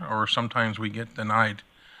answer, or sometimes we get denied.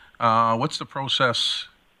 What's the process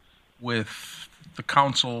with the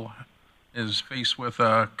council is faced with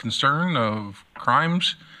a concern of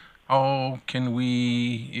crimes? How can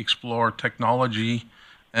we explore technology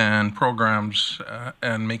and programs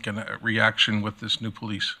and make a reaction with this new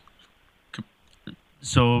police?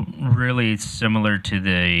 So really similar to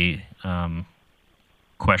the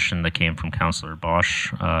question that came from Councillor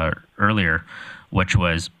Bosch earlier, which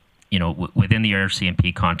was, within the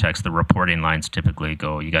RCMP context, the reporting lines typically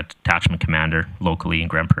go, you got detachment commander locally in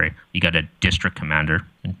Grande Prairie, you got a district commander,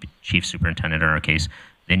 chief superintendent in our case,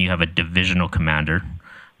 then you have a divisional commander,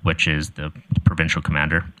 which is the provincial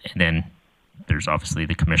commander, and then there's obviously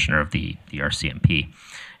the commissioner of the RCMP.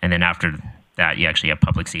 And then after that, you actually have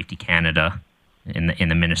Public Safety Canada in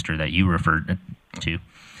the minister that you referred to.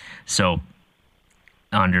 So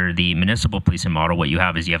under the municipal policing model, what you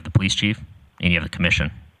have is you have the police chief and you have the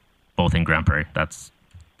commission, both in Grande Prairie. That's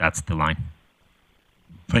the line.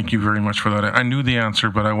 Thank you very much for that. I knew the answer,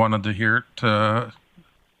 but I wanted to hear it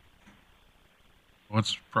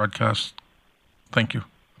What's broadcast? Thank you.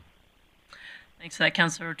 Thanks for that,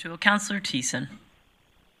 Councillor O'Toole. Councillor Thiessen.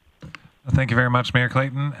 Thank you very much, Mayor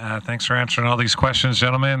Clayton. Thanks for answering all these questions,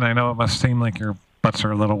 gentlemen. I know it must seem like your butts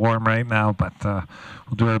are a little warm right now, but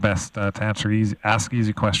we'll do our best to ask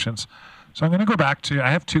easy questions. So I'm going to go back to,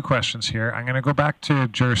 I have two questions here. I'm going to go back to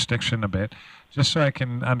jurisdiction a bit, just so I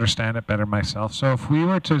can understand it better myself. So if we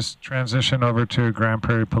were to transition over to Grande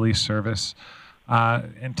Prairie Police Service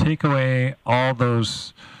and take away all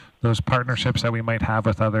those partnerships that we might have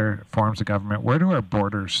with other forms of government, where do our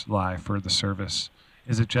borders lie for the service?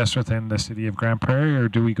 Is it just within the city of Grande Prairie, or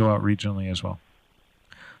do we go out regionally as well?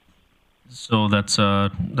 So that's a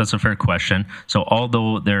fair question. So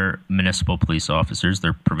although they're municipal police officers,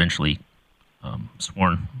 they're provincially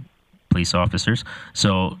sworn police officers.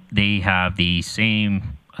 So they have the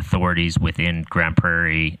same authorities within Grande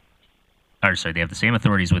Prairie. They have the same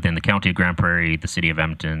authorities within the county of Grande Prairie, the city of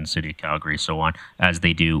Edmonton, city of Calgary, so on, as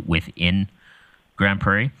they do within Grande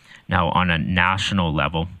Prairie. Now, on a national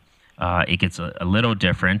level, it gets a little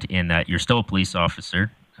different in that you're still a police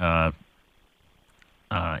officer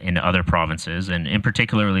in other provinces, and in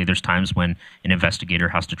particularly, there's times when an investigator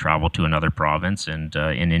has to travel to another province and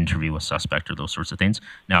interview a suspect or those sorts of things.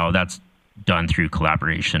 Now, that's done through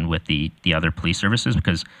collaboration with the other police services,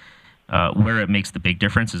 because where it makes the big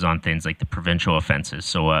difference is on things like the provincial offenses.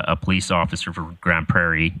 So a police officer for Grande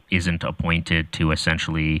Prairie isn't appointed to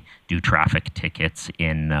essentially do traffic tickets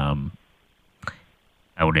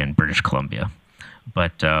out in British Columbia.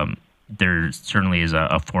 But there certainly is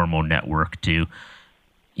a formal network to,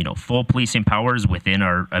 full policing powers within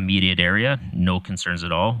our immediate area, no concerns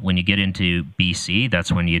at all. When you get into BC,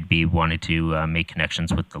 that's when you'd be wanting to make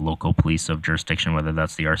connections with the local police of jurisdiction, whether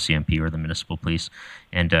that's the RCMP or the municipal police,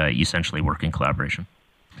 and you essentially work in collaboration.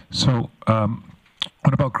 So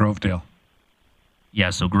what about Grovedale? Yeah,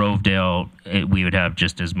 so Grovedale, we would have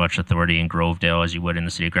just as much authority in Grovedale as you would in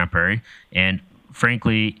the city of Grande Prairie. And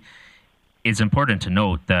frankly, it's important to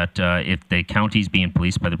note that if the county is being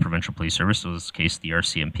policed by the provincial police service, so in this case the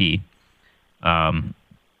RCMP,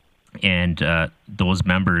 and those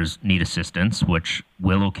members need assistance, which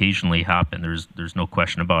will occasionally happen. There's no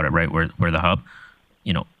question about it, right? We're the hub.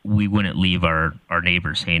 We wouldn't leave our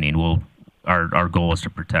neighbors hanging. Our goal is to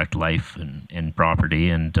protect life and property,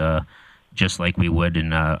 and just like we would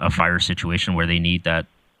in a fire situation where they need that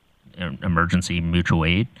emergency mutual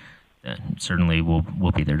aid, certainly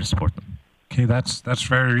we'll be there to support them. Okay, that's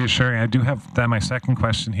very reassuring. I do have my second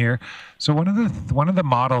question here. So one of the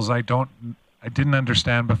models I didn't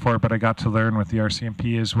understand before, but I got to learn with the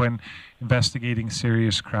RCMP is when investigating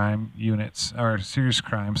serious crime units or serious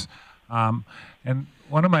crimes. And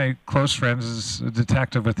one of my close friends is a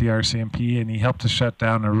detective with the RCMP, and he helped to shut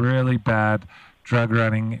down a really bad drug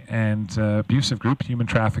running and abusive group, human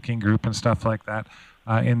trafficking group, and stuff like that.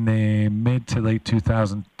 In the mid to late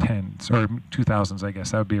 2010s, or 2000s, I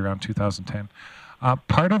guess. That would be around 2010.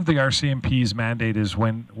 Part of the RCMP's mandate is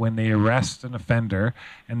when they arrest an offender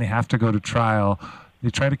and they have to go to trial, they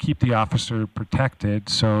try to keep the officer protected,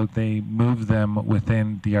 so they move them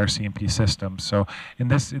within the RCMP system. So in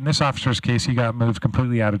this officer's case, he got moved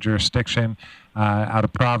completely out of jurisdiction, out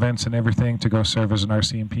of province and everything, to go serve as an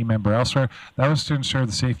RCMP member elsewhere. That was to ensure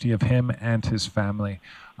the safety of him and his family.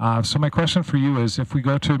 So my question for you is, if we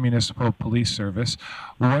go to a municipal police service,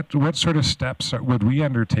 what sort of steps would we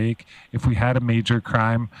undertake if we had a major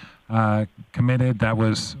crime committed that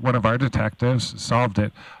was one of our detectives solved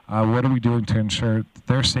it? What are we doing to ensure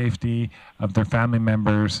their safety, of their family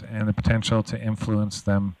members, and the potential to influence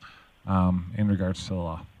them in regards to the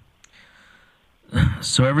law?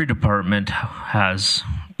 So every department has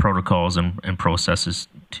protocols and processes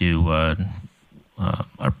to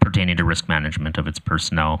pertaining to risk management of its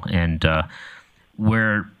personnel, and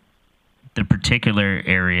where the particular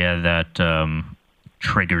area that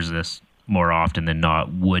triggers this more often than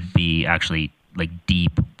not would be actually like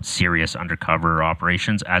deep, serious undercover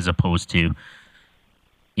operations, as opposed to,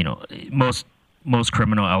 most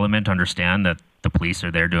criminal element understand that the police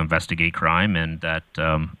are there to investigate crime, and that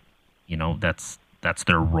that's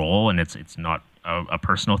their role, and it's not a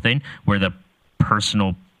personal thing. Where the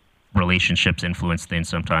personal relationships influence things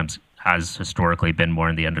sometimes has historically been more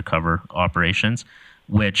in the undercover operations,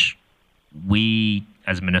 which we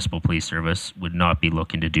as a municipal police service would not be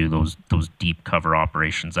looking to do those deep cover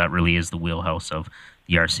operations. That really is the wheelhouse of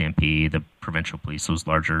the RCMP, the provincial police, those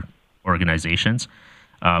larger organizations.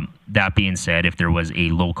 That being said, if there was a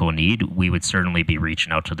local need, we would certainly be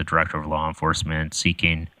reaching out to the Director of Law Enforcement,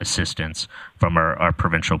 seeking assistance from our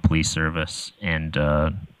provincial police service, and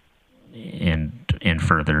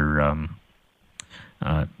further,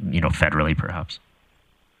 federally perhaps.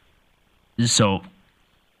 So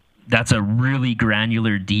that's a really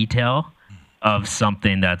granular detail of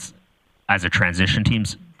something that's, as a transition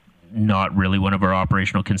team's, not really one of our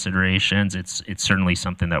operational considerations. It's certainly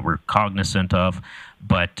something that we're cognizant of,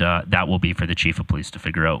 but that will be for the chief of police to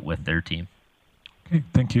figure out with their team. Okay,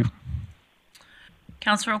 thank you.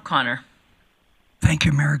 Councillor O'Connor. Thank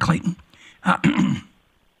you, Mayor Clayton.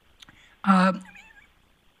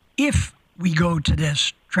 If we go to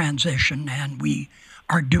this transition and we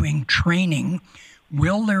are doing training,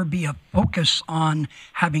 will there be a focus on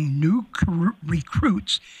having new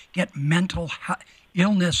recruits get mental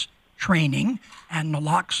illness training and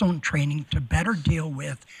naloxone training to better deal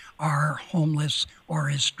with our homeless or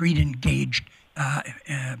as street engaged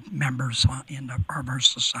members of our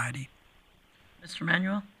society? Mr.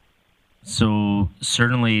 Manuel? So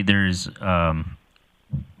certainly there's a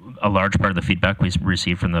large part of the feedback we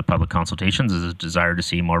received from the public consultations is a desire to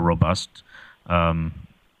see more robust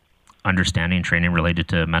understanding and training related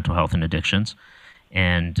to mental health and addictions.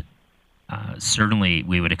 And certainly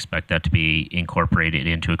we would expect that to be incorporated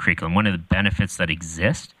into a curriculum. One of the benefits that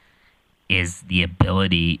exist is the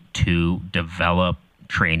ability to develop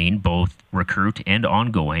training, both recruit and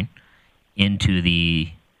ongoing, into the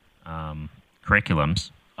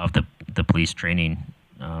curriculums of the police training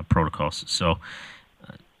protocols. So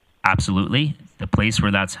absolutely, the place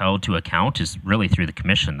where that's held to account is really through the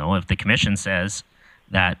commission, though. If the commission says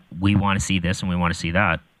that we want to see this and we want to see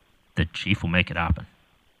that, the chief will make it happen.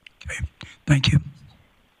 Okay, thank you.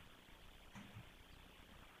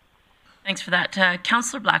 Thanks for that.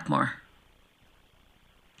 Councillor Blackmore.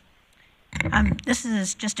 This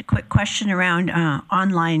is just a quick question around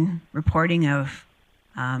online reporting of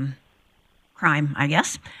crime, I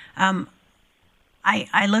guess.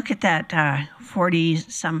 I look at that 40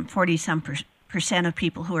 some percent of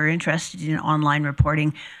people who are interested in online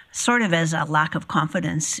reporting sort of as a lack of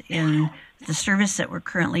confidence in the service that we're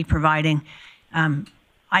currently providing.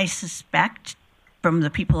 I suspect from the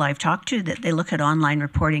people I've talked to that they look at online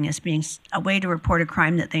reporting as being a way to report a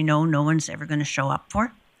crime that they know no one's ever going to show up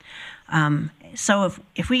for. So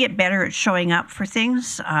if we get better at showing up for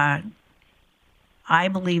things, I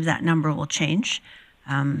believe that number will change.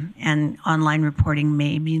 And online reporting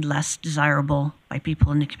may be less desirable by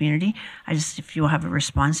people in the community. If you have a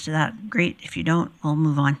response to that, great. If you don't, we'll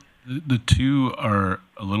move on. The two are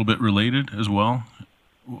a little bit related as well.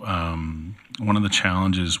 One of the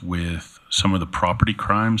challenges with some of the property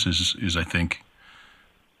crimes is I think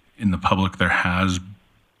in the public there has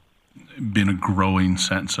been a growing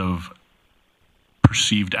sense of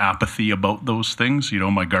perceived apathy about those things. You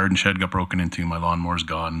know, my garden shed got broken into, my lawnmower's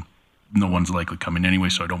gone. No one's likely coming anyway,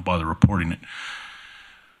 so I don't bother reporting it.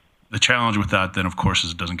 The challenge with that then, of course,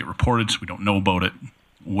 is it doesn't get reported, so we don't know about it.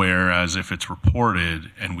 Whereas if it's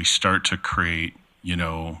reported and we start to create,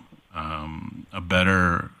 a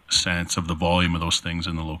better sense of the volume of those things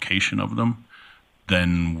and the location of them,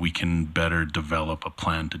 then we can better develop a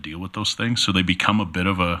plan to deal with those things. So they become a bit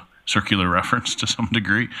of a circular reference to some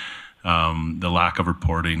degree. The lack of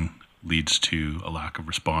reporting leads to a lack of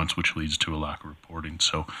response, which leads to a lack of reporting.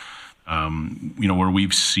 So, where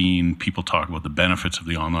we've seen people talk about the benefits of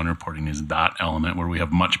the online reporting is that element where we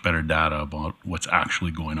have much better data about what's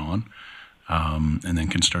actually going on, and then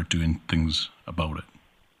can start doing things about it.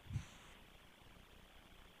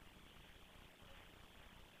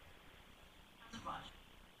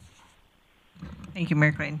 Thank you,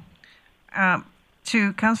 Mayor Clayton.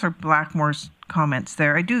 To Councillor Blackmore's comments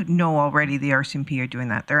there, I do know already the RCMP are doing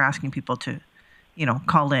that. They're asking people to,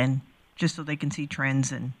 call in just so they can see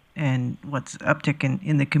trends and what's uptick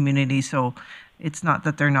in the community. So it's not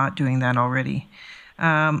that they're not doing that already.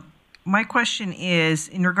 My question is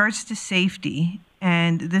in regards to safety,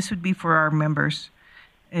 and this would be for our members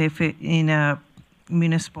in a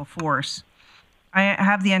municipal force. I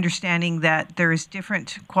have the understanding that there is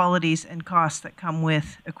different qualities and costs that come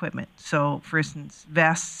with equipment. So, for instance,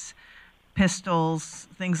 vests, pistols,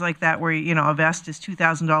 things like that, where a vest is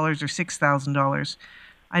 $2,000 or $6,000.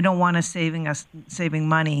 I don't want us saving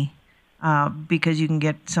money because you can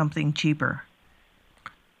get something cheaper.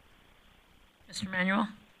 Mr. Manuel?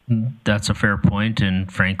 That's a fair point,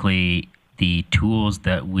 and frankly, the tools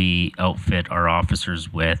that we outfit our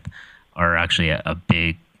officers with are actually a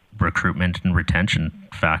big recruitment and retention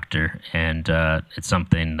factor, and it's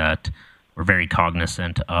something that we're very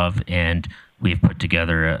cognizant of, and we've put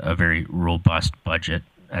together a very robust budget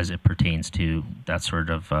as it pertains to that sort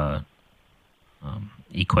of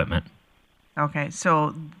equipment. Okay,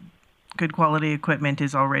 so good quality equipment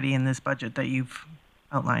is already in this budget that you've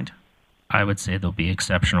outlined. I would say there'll be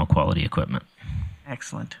exceptional quality equipment.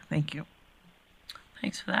 Excellent, thank you.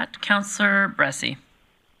 Thanks for that. Councillor Bressie.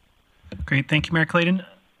 Great, thank you, Mayor Clayton.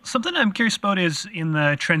 Something I'm curious about is in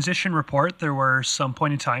the transition report, there were some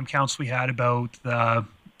point in time counts we had about the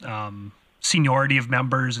seniority of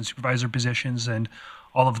members and supervisor positions and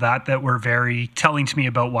all of that that were very telling to me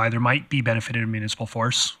about why there might be benefit in a municipal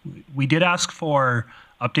force. We did ask for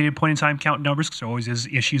updated point in time count numbers because there always is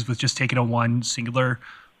issues with just taking a one singular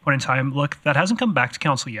point in time look. That hasn't come back to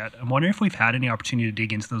council yet. I'm wondering if we've had any opportunity to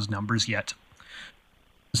dig into those numbers yet.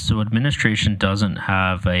 So administration doesn't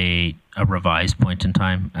have a revised point in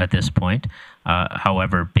time at this point.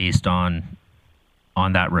 However, based on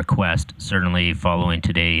that request, certainly following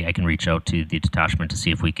today, I can reach out to the detachment to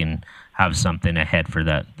see if we can have something ahead for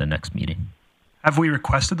the next meeting. Have we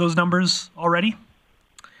requested those numbers already?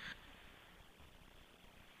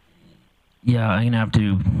 Yeah, I'm going to have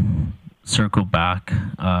to circle back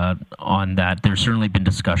on that. There's certainly been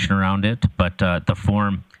discussion around it, but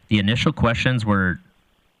the initial questions were,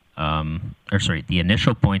 the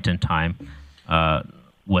initial point in time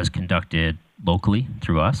was conducted locally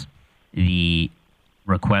through us. The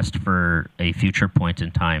request for a future point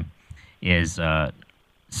in time is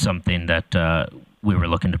something that we were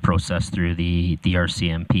looking to process through the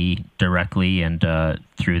RCMP directly and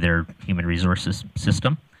through their human resources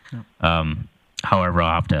system. Yep. However,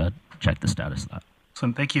 I'll have to check the status of that.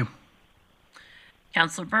 So thank you.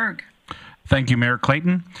 Councillor Berg. Thank you, Mayor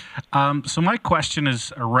Clayton. So my question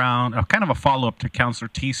is around kind of a follow-up to Councillor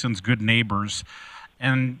Thiessen's good neighbors.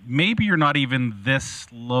 And maybe you're not even this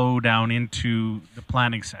low down into the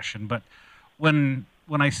planning session, but when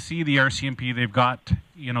I see the RCMP, they've got,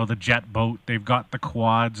 the jet boat, they've got the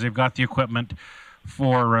quads, they've got the equipment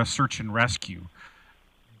for search and rescue.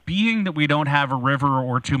 Being that we don't have a river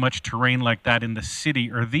or too much terrain like that in the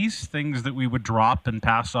city, are these things that we would drop and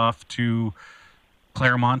pass off to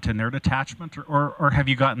Claremont and their detachment, or have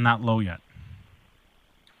you gotten that low yet?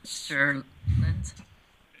 Sure, Linz.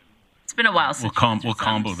 It's been a while since we'll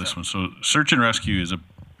combo this one. So search and rescue is a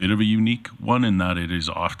bit of a unique one in that it is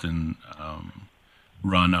often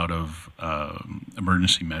run out of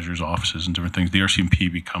emergency measures offices and different things. The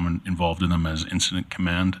RCMP become involved in them as incident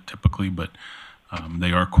command typically, but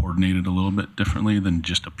they are coordinated a little bit differently than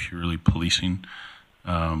just a purely policing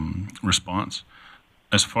response.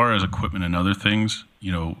 As far as equipment and other things,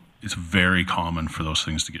 it's very common for those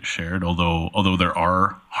things to get shared, although there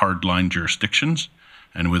are hardline jurisdictions,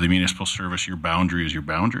 and with a municipal service, your boundary is your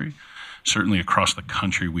boundary. Certainly across the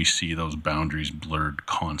country, we see those boundaries blurred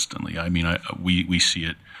constantly. I mean, we see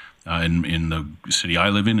it in the city I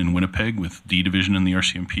live in Winnipeg, with D Division and the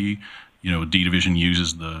RCMP. D Division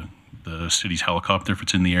uses the city's helicopter if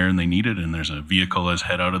it's in the air and they need it, and there's a vehicle that's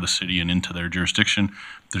head out of the city and into their jurisdiction.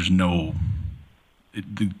 There's no...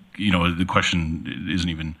 the question isn't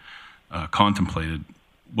even contemplated.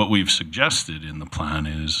 What we've suggested in the plan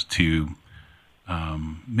is to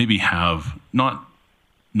maybe have not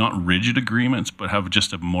rigid agreements, but have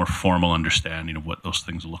just a more formal understanding of what those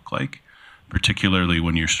things look like, particularly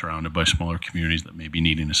when you're surrounded by smaller communities that may be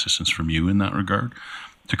needing assistance from you in that regard.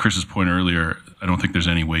 To Chris's point earlier, I don't think there's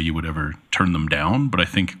any way you would ever turn them down, but I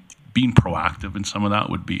think being proactive in some of that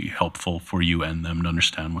would be helpful for you and them to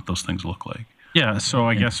understand what those things look like. Yeah, so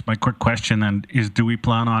I guess my quick question then is, do we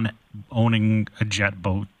plan on owning a jet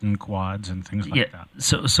boat and quads and things like that?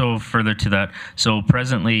 So further to that, so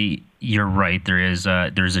presently you're right, there's a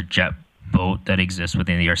jet boat that exists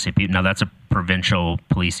within the RCP. Now that's a provincial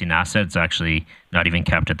policing asset. It's actually not even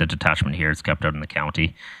kept at the detachment here. It's kept out in the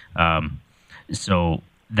county. So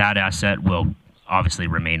that asset will obviously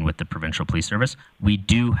remain with the provincial police service. We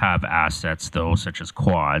do have assets though, such as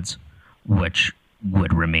quads, which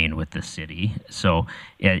would remain with the city. So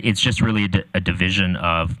it's just really a division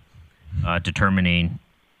of determining,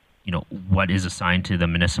 what is assigned to the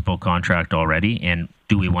municipal contract already, and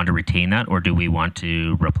do we want to retain that, or do we want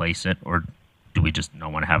to replace it, or do we just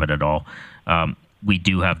not want to have it at all? We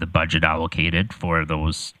do have the budget allocated for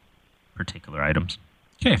those particular items.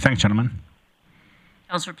 Okay, thanks, gentlemen.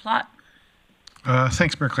 Councillor Plott.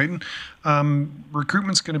 Thanks, Mayor Clayton.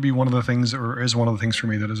 Recruitment's going to be one of the things, or is one of the things for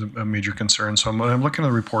me that is a major concern. So I'm looking at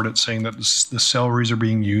the report. It's saying that the salaries are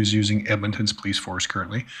being used using Edmonton's police force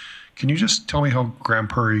currently. Can you just tell me how Grande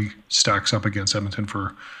Prairie stacks up against Edmonton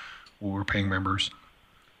for what we're paying members?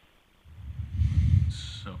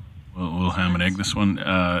 So we'll ham and egg this one.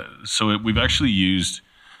 We've actually used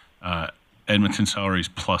Edmonton salaries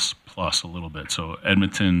plus a little bit. So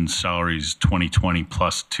Edmonton salaries 2020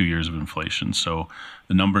 plus 2 years of inflation. So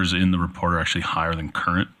the numbers in the report are actually higher than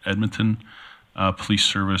current Edmonton police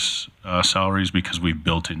service salaries because we've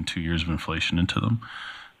built in 2 years of inflation into them.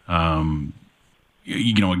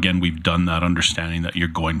 Again, we've done that understanding that you're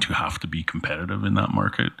going to have to be competitive in that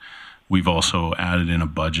market. we've also added in a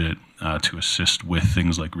budget to assist with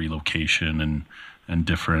things like relocation and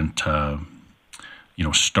different,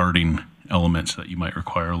 starting elements that you might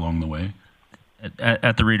require along the way.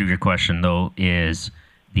 At the root of your question, though, is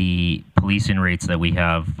the policing rates that we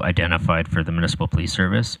have identified for the municipal police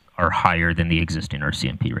service are higher than the existing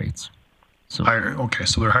RCMP rates. So Higher. Okay,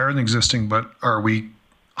 so they're higher than existing, but are we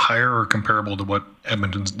higher or comparable to what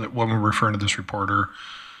Edmonton's, when we're referring to this report? Or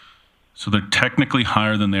So they're technically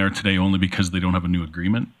higher than they are today only because they don't have a new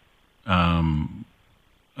agreement.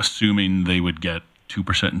 Assuming they would get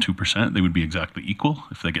 2% and 2%, they would be exactly equal.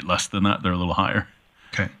 If they get less than that, they're a little higher.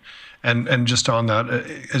 Okay. And just on that,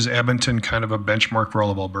 is Edmonton kind of a benchmark for all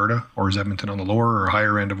of Alberta, or is Edmonton on the lower or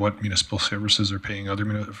higher end of what municipal services are paying other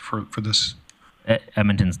for this?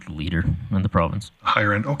 Edmonton's the leader in the province.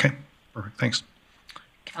 Higher end. Okay. Perfect. Thanks.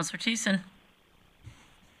 Councillor Thiessen.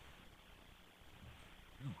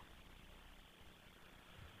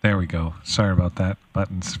 There we go. Sorry about that.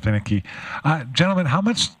 Button's finicky. Gentlemen, how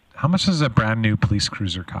much does a brand new police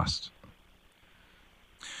cruiser cost?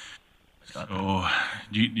 So,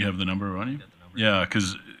 do you have the number on you? Yeah,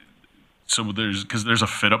 because there's a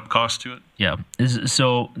fit up cost to it. Yeah.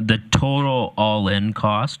 So the total all-in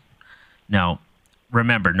cost. Now,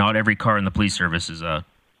 remember, not every car in the police service is a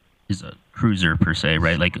cruiser per se,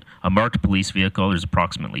 right? Like a marked police vehicle, there's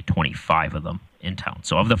approximately 25 of them in town.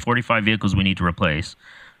 So of the 45 vehicles we need to replace,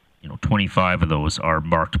 25 of those are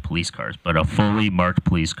marked police cars. But a fully marked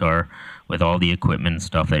police car with all the equipment and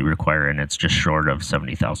stuff that you require, and it's just short of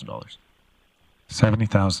 $70,000.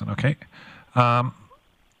 70,000. Okay. Now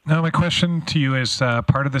my question to you is,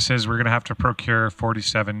 part of this is we're going to have to procure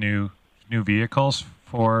 47 new vehicles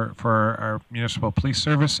for our municipal police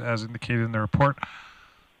service, as indicated in the report.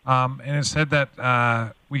 And it said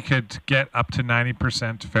that we could get up to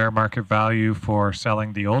 90% fair market value for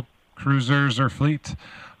selling the old cruisers or fleet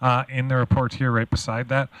in the report here right beside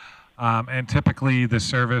that. And typically the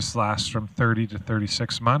service lasts from 30 to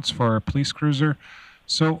 36 months for a police cruiser.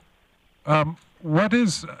 So what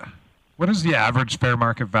is the average fair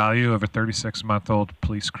market value of a 36-month-old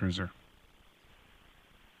police cruiser?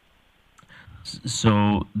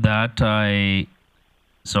 So that I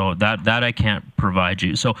can't provide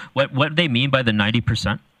you. So what they mean by the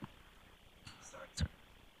 90%?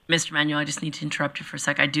 Mr. Manuel, I just need to interrupt you for a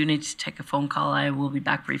sec. I do need to take a phone call. I will be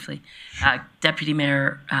back briefly. Deputy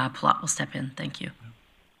Mayor Palat will step in. Thank you.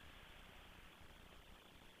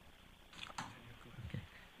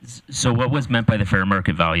 So what was meant by the fair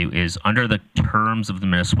market value is under the terms of the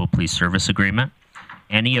municipal police service agreement,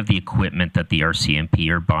 any of the equipment that the RCMP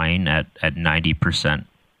are buying at 90%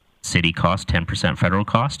 city cost, 10% federal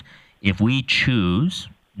cost, if we choose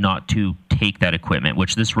not to take that equipment,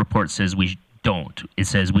 which this report says we don't, it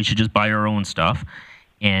says we should just buy our own stuff,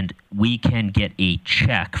 and we can get a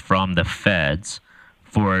check from the feds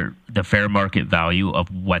for the fair market value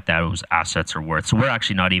of what those assets are worth. So we're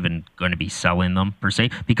actually not even going to be selling them per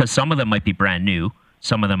se, because some of them might be brand new,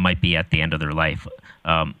 some of them might be at the end of their life.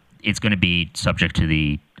 It's going to be subject to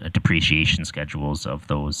the depreciation schedules of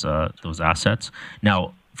those assets.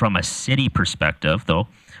 Now, from a city perspective, though,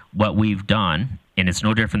 what we've done, and it's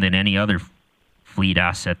no different than any other fleet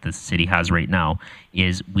asset the city has right now,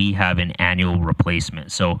 is we have an annual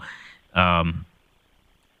replacement. So,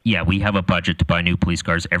 we have a budget to buy new police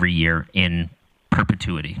cars every year in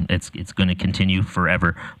perpetuity. It's going to continue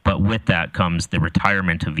forever. But with that comes the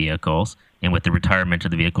retirement of vehicles. And with the retirement of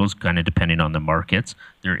the vehicles, kind of depending on the markets,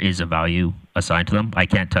 there is a value assigned to them. I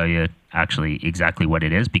can't tell you actually exactly what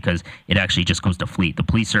it is because it actually just goes to fleet. The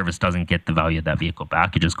police service doesn't get the value of that vehicle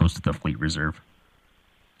back. It just goes to the fleet reserve.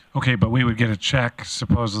 Okay, but we would get a check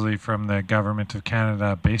supposedly from the government of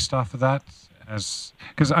Canada based off of that?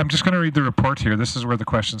 Because I'm just going to read the report here. This is where the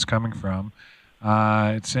question's coming from.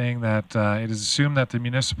 It's saying that it is assumed that the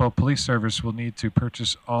municipal police service will need to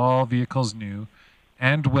purchase all vehicles new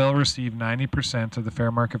and will receive 90% of the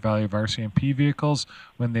fair market value of RCMP vehicles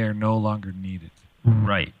when they are no longer needed.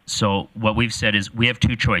 Right. So what we've said is we have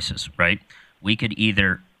two choices, right? We could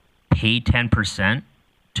either pay 10%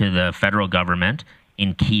 to the federal government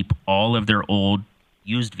and keep all of their old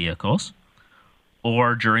used vehicles,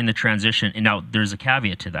 or during the transition, and now there's a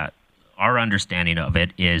caveat to that. Our understanding of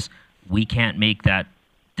it is we can't make that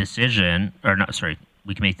decision,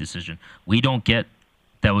 we can make the decision. We don't get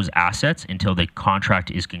those assets until the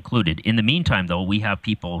contract is concluded. In the meantime, though, we have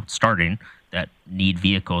people starting that need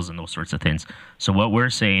vehicles and those sorts of things. So what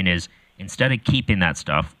we're saying is instead of keeping that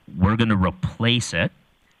stuff, we're going to replace it,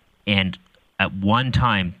 and at one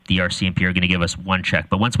time, the RCMP are going to give us one check.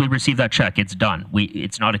 But once we receive that check, it's done.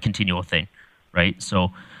 It's not a continual thing, right?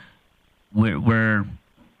 So we're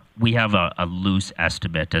we have a loose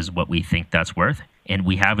estimate as what we think that's worth, and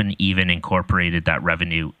we haven't even incorporated that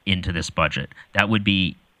revenue into this budget. That would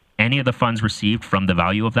be any of the funds received from the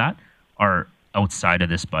value of that are outside of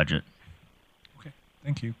this budget. Okay,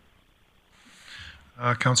 thank you.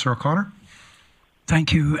 Councillor O'Connor?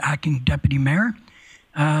 Thank you, Acting Deputy Mayor.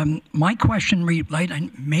 My question,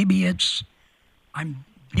 and maybe I'm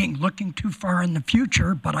looking too far in the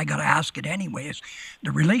future, but I got to ask it anyways.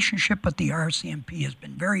 The relationship with the RCMP has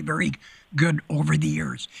been very, very good over the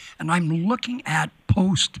years. And I'm looking at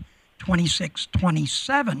post 26,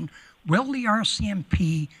 27, will the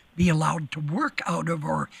RCMP be allowed to work out of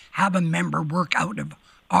or have a member work out of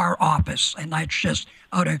our office? And that's just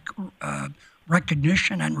out of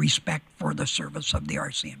recognition and respect for the service of the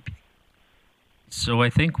RCMP. So I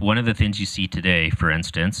think one of the things you see today, for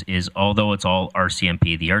instance, is although it's all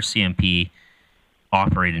RCMP, the RCMP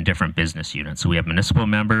operate in different business units. So we have municipal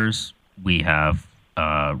members, we have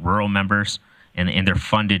rural members, and they're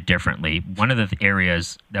funded differently. One of the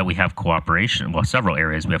areas that we have cooperation, well, several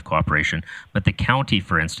areas we have cooperation, but the county,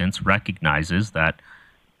 for instance, recognizes that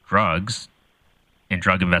drugs and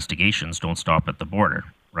drug investigations don't stop at the border,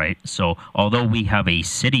 right? So although we have a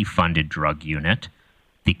city-funded drug unit,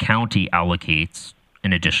 the county allocates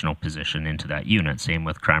an additional position into that unit. Same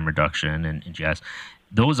with crime reduction and jazz.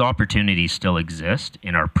 Those opportunities still exist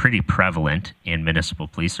and are pretty prevalent in municipal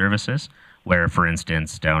police services, where, for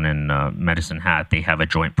instance, down in Medicine Hat, they have a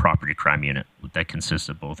joint property crime unit that consists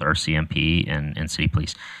of both RCMP and city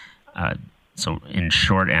police. So in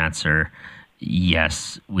short answer,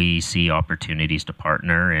 yes, we see opportunities to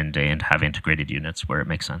partner and have integrated units where it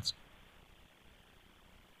makes sense.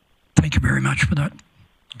 Thank you very much for that.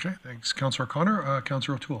 Okay, thanks, Councillor O'Connor.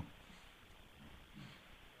 Councillor O'Toole.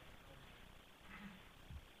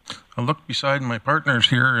 I look beside my partners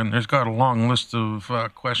here, and there's got a long list of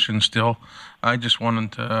questions still. I just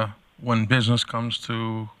wanted to, when business comes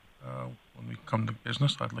to, when we come to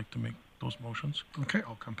business, I'd like to make those motions. Okay,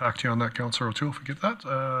 I'll come back to you on that, Councillor O'Toole, if we get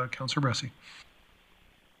that. Councillor Bressie.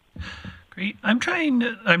 Great. I'm trying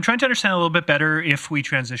to understand a little bit better if we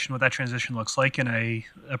transition, what that transition looks like, and I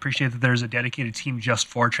appreciate that there's a dedicated team just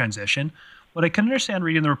for transition. What I can understand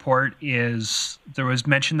reading the report is there was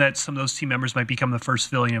mention that some of those team members might become the first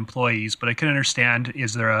civilian employees, but I can understand,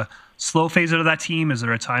 is there a slow phase out of that team? Is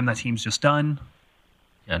there a time that team's just done?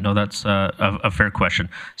 Yeah, no, that's a fair question.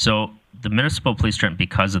 So the municipal police strength,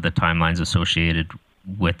 because of the timelines associated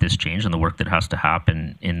with this change and the work that has to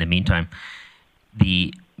happen in the meantime,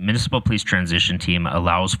 the municipal police transition team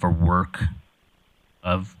allows for work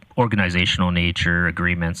of organizational nature,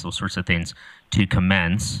 agreements, those sorts of things to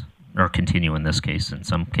commence or continue in this case, in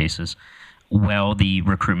some cases, while the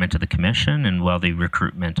recruitment of the commission and while the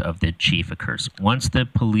recruitment of the chief occurs. Once the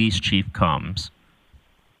police chief comes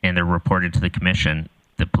and they're reported to the commission,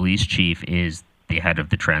 the police chief is the head of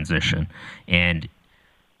the transition. And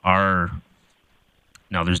now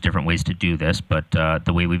there's different ways to do this, but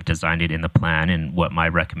the way we've designed it in the plan and what my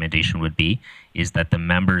recommendation would be is that the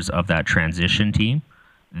members of that transition team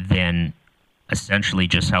then essentially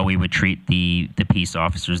just how we would treat the peace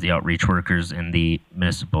officers, the outreach workers, and the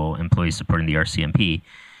municipal employees supporting the RCMP,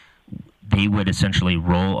 they would essentially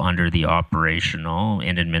roll under the operational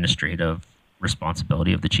and administrative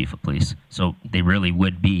responsibility of the chief of police. So they really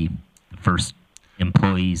would be the first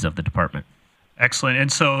employees of the department. Excellent. And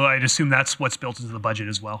so I'd assume that's what's built into the budget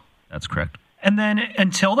as well. That's correct. And then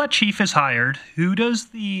until that chief is hired, who does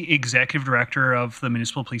the executive director of the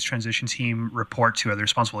municipal police transition team report to? Are they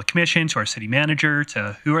responsible to the commission, to our city manager,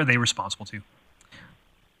 to who are they responsible to?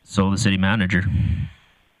 So the city manager.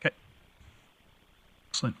 Okay.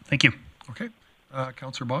 Excellent. Thank you. Okay.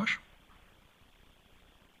 Councillor Bosch.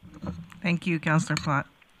 Thank you, Councillor Platt.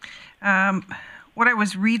 What I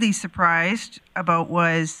was really surprised about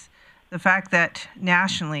was the fact that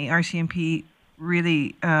nationally, RCMP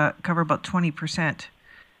really cover about 20%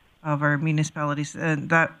 of our municipalities.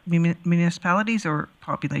 That municipalities or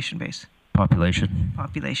population base? Population.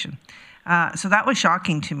 Population. So that was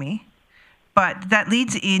shocking to me. But that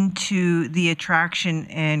leads into the attraction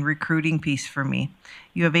and recruiting piece for me.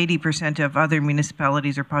 You have 80% of other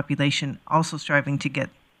municipalities or population also striving to get,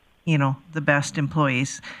 the best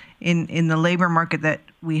employees. In the labor market that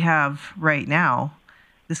we have right now,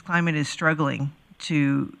 this climate is struggling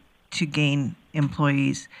to gain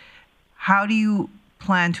employees. How do you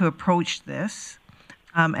plan to approach this?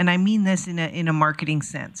 And I mean this in a marketing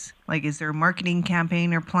sense. Like, is there a marketing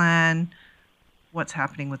campaign or plan? What's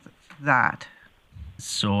happening with that?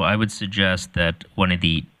 So I would suggest that one of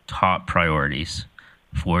the top priorities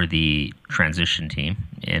for the transition team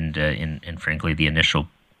and frankly the initial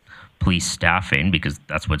police staffing, because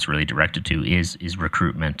that's what's really directed to, is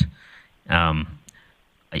recruitment.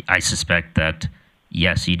 I suspect that,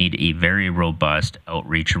 yes, you need a very robust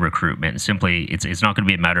outreach and recruitment. Simply, it's not going to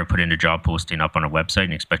be a matter of putting a job posting up on a website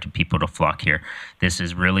and expecting people to flock here. This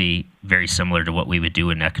is really very similar to what we would do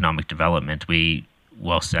in economic development. We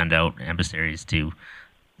will send out emissaries to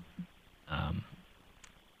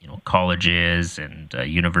colleges and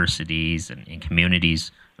universities and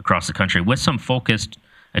communities across the country with some focused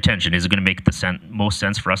attention. Is it going to make the most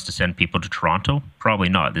sense for us to send people to Toronto? Probably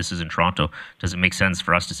not. This is in Toronto. Does it make sense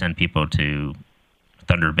for us to send people to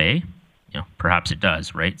Thunder Bay? Perhaps it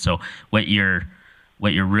does, right? So what you're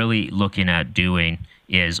really looking at doing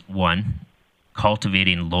is, one,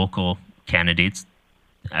 cultivating local candidates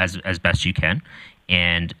as best you can,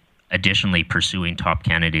 and additionally pursuing top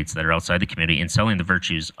candidates that are outside the community and selling the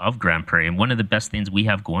virtues of Grande Prairie. And one of the best things we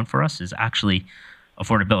have going for us is actually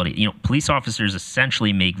affordability. Police officers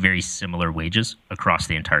essentially make very similar wages across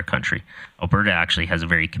the entire country. Alberta actually has a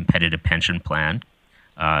very competitive pension plan,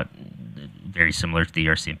 very similar to the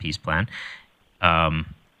RCMP's plan.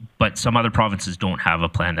 But some other provinces don't have a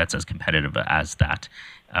plan that's as competitive as that.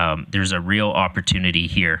 There's a real opportunity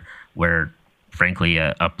here where, frankly,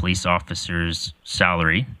 a police officer's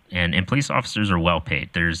salary, and police officers are well paid.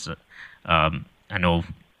 There's, I know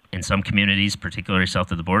in some communities, particularly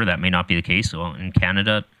south of the border, that may not be the case. So in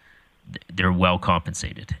Canada, they're well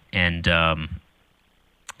compensated. And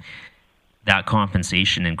that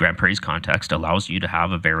compensation in Grande Prairie's context allows you to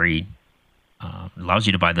have allows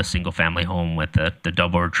you to buy the single family home with the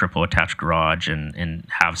double or triple attached garage and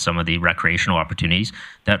have some of the recreational opportunities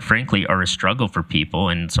that frankly are a struggle for people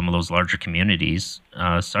in some of those larger communities,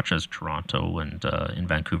 such as Toronto and in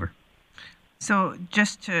Vancouver. So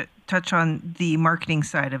just to touch on the marketing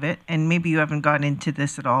side of it, and maybe you haven't gotten into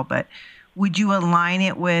this at all, but would you align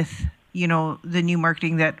it with, the new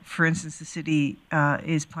marketing that, for instance, the city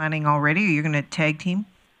is planning already? Are you going to tag team?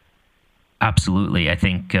 Absolutely. I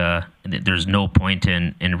think there's no point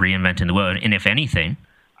in reinventing the wheel. And if anything,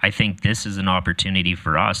 I think this is an opportunity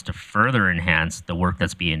for us to further enhance the work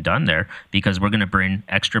that's being done there, because we're going to bring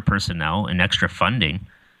extra personnel and extra funding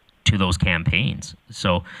to those campaigns.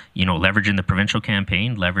 So, leveraging the provincial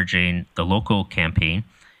campaign, leveraging the local campaign,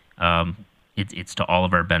 it's to all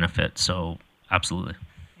of our benefit. So, absolutely.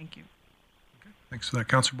 Thank you. Okay. Thanks for that,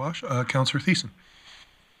 Councillor Bosch. Councillor Thiessen.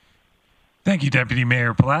 Thank you, Deputy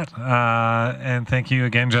Mayor Platt, and thank you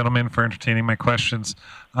again, gentlemen, for entertaining my questions.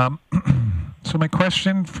 So my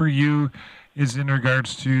question for you is in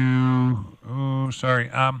regards to,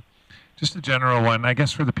 just a general one, I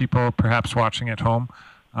guess for the people perhaps watching at home.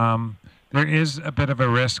 There is a bit of a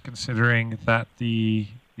risk considering that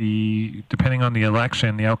depending on the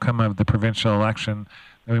election, the outcome of the provincial election,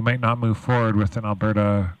 that we might not move forward with an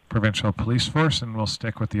Alberta provincial police force, and we'll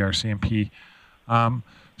stick with the RCMP.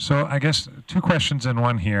 So I guess two questions in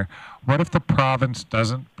one here. What if the province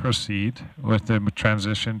doesn't proceed with the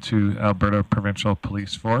transition to Alberta Provincial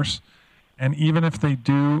Police Force? And even if they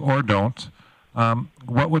do or don't,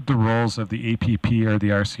 what would the roles of the APP or the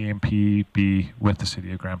RCMP be with the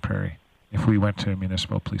City of Grande Prairie if we went to a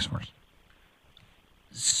municipal police force?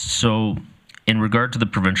 So in regard to the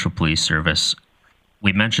Provincial Police Service,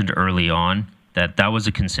 we mentioned early on that was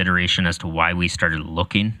a consideration as to why we started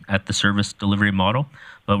looking at the service delivery model.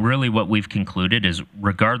 But really what we've concluded is,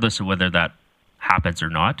 regardless of whether that happens or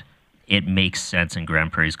not, it makes sense in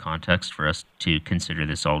Grande Prairie's context for us to consider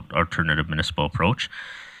this alternative municipal approach.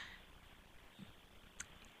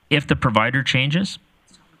 If the provider changes,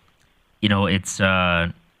 it's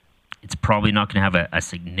probably not going to have a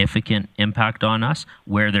significant impact on us.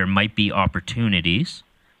 Where there might be opportunities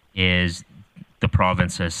is the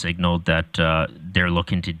province has signaled that they're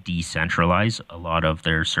looking to decentralize a lot of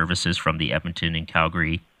their services from the Edmonton and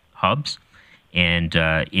Calgary hubs and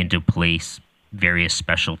into place various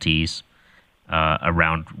specialties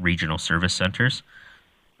around regional service centers.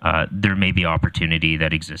 There may be opportunity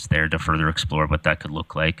that exists there to further explore what that could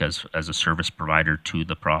look like as a service provider to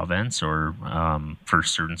the province, or for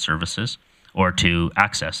certain services, or to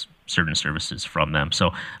access certain services from them.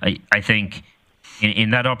 So I think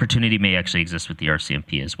in that opportunity may actually exist with the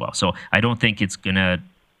RCMP as well. So I don't think it's going to,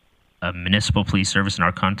 a municipal police service in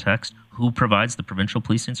our context, who provides the provincial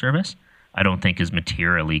policing service, I don't think is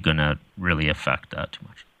materially going to really affect that too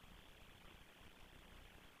much.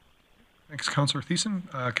 Thanks, Councillor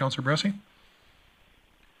Thiessen. Councillor Bressy.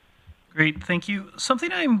 Great, thank you.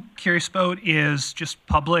 Something I'm curious about is just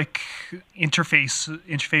public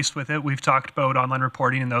interface with it. We've talked about online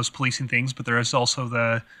reporting and those policing things, but there is also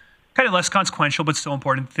the kind of less consequential but still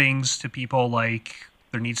important things to people, like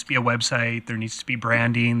There needs to be a website. There needs to be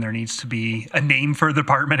branding. There needs to be a name for the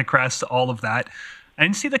department, a crest, all of that. I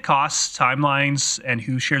didn't see the costs, timelines, and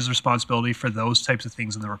who shares responsibility for those types of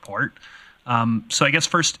things in the report. So I guess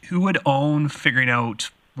first, who would own figuring out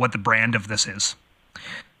what the brand of this is?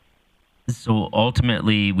 So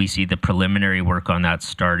ultimately, we see the preliminary work on that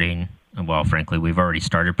starting. Well, frankly, we've already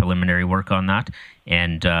started preliminary work on that.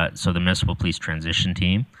 And so the Municipal Police Transition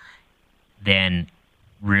Team, then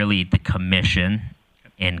really the commission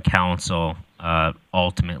and council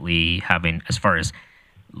ultimately having, as far as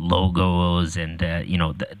logos and, you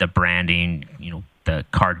know, the branding, you know, the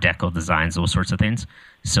card deco designs, those sorts of things.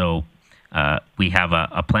 So we have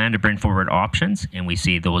a plan to bring forward options, and we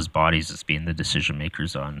see those bodies as being the decision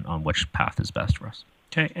makers on which path is best for us.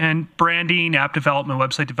 Okay, and branding, app development,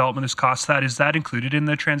 website development, this cost that. Is that included in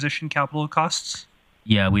the transition capital costs?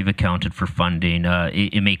 Yeah, we've accounted for funding.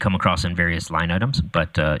 It may come across in various line items,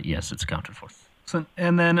 but yes, it's accounted for. So,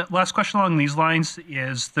 and then last question along these lines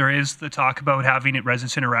is there is the talk about having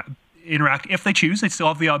residents interact if they choose. They still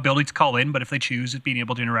have the ability to call in, but if they choose, being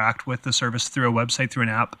able to interact with the service through a website, through an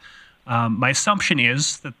app. My assumption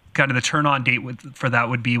is that kind of the turn-on date for that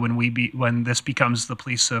would be when this becomes the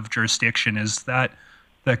police of jurisdiction. Is that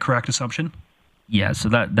the correct assumption? Yeah, so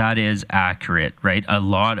that is accurate, right? A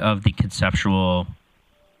lot of the conceptual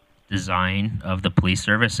design of the police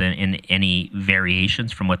service and any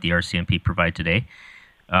variations from what the RCMP provide today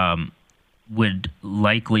would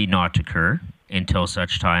likely not occur until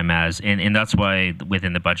such time as, and that's why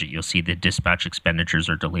within the budget you'll see the dispatch expenditures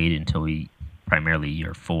are delayed until primarily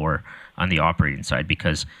year 4 on the operating side,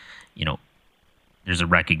 because, you know, there's a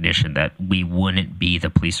recognition that we wouldn't be the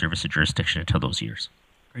police service of jurisdiction until those years.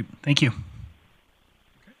 Great, thank you.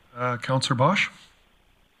 Councillor Bosch.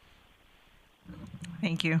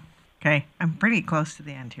 Thank you. Okay, I'm pretty close to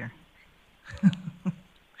the end here.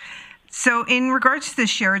 So in regards to the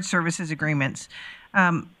shared services agreements,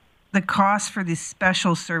 the cost for these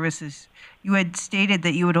special services, you had stated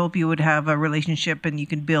that you would hope you would have a relationship and you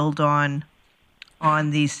could build on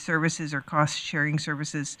these services or cost sharing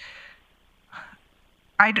services.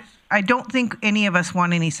 I don't think any of us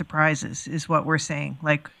want any surprises, is what we're saying.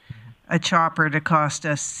 Like a chopper to cost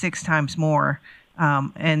us 6 times more,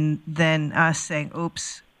 and then us saying,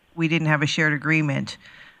 oops, we didn't have a shared agreement.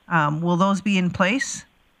 Will those be in place?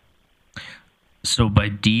 So by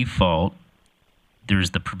default,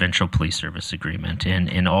 there's the provincial police service agreement,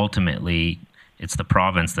 and ultimately it's the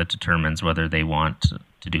province that determines whether they want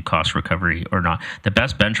to do cost recovery or not. The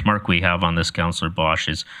best benchmark we have on this, Councillor Bosch,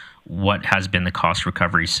 is what has been the cost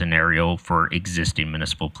recovery scenario for existing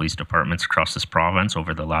municipal police departments across this province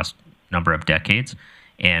over the last number of decades.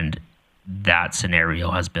 And that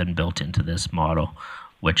scenario has been built into this model,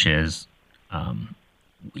 which is,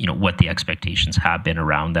 you know, what the expectations have been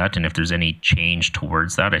around that. And if there's any change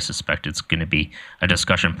towards that, I suspect it's going to be a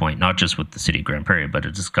discussion point, not just with the City of Grande Prairie, but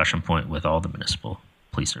a discussion point with all the municipal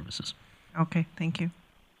police services. Okay, thank you.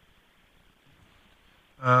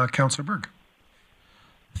 Councillor Berg.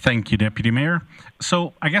 Thank you, Deputy Mayor.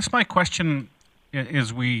 So I guess my question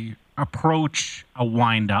as we approach a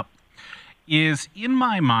wind-up is, in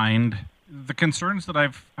my mind, the concerns that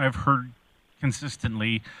I've heard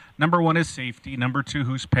consistently, number 1 is safety, number 2,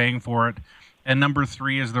 who's paying for it, and number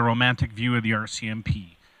 3 is the romantic view of the RCMP.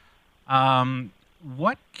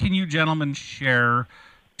 What can you gentlemen share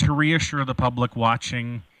to reassure the public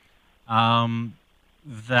watching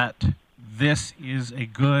that this is a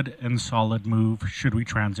good and solid move should we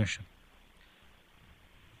transition?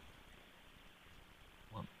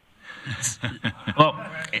 Well,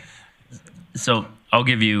 so I'll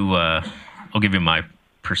give you my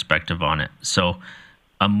perspective on it. So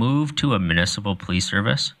a move to a municipal police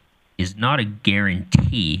service is not a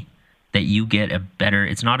guarantee that you get a better,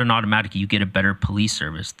 it's not an automatic, you get a better police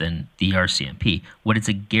service than the RCMP. What it's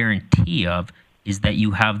a guarantee of is that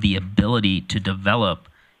you have the ability to develop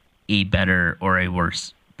a better or a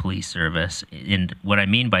worse police service. And what I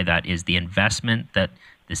mean by that is the investment that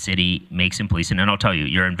the city makes in policing, and I'll tell you,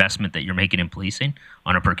 your investment that you're making in policing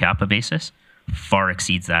on a per capita basis far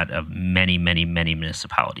exceeds that of many, many, many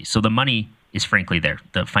municipalities. So the money is frankly there.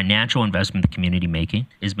 The financial investment the community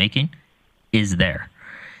is there.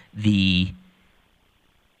 The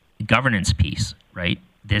governance piece, right?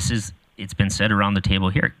 It's been said around the table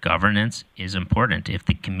here. Governance is important. If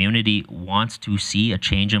the community wants to see a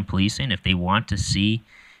change in policing, if they want to see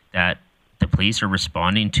that the police are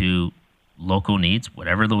responding to local needs,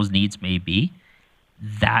 whatever those needs may be,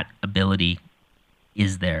 that ability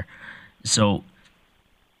is there. So,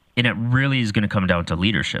 and it really is going to come down to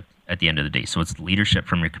leadership at the end of the day. So it's leadership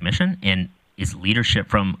from your commission, and it's leadership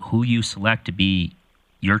from who you select to be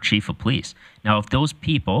your chief of police. Now, if those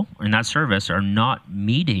people in that service are not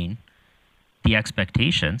meeting the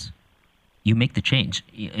expectations, you make the change.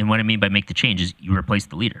 And what I mean by make the change is you replace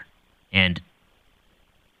the leader. And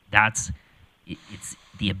it's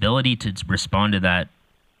the ability to respond to that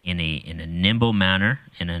in a nimble manner,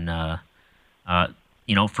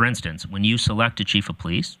 for instance, when you select a chief of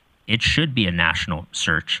police, it should be a national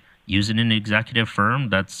search. Using an executive firm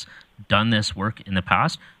that's done this work in the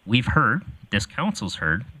past, we've heard, this council's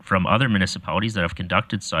heard from other municipalities that have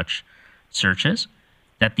conducted such searches,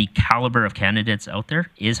 that the caliber of candidates out there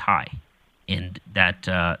is high, and that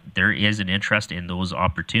there is an interest in those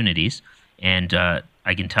opportunities. And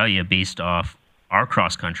I can tell you, based off our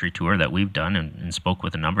cross-country tour that we've done and spoke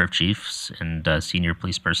with a number of chiefs and senior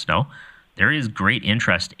police personnel, there is great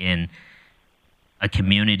interest in a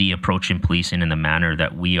community approaching policing in the manner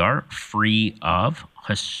that we are, free of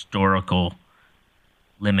historical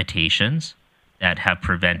limitations that have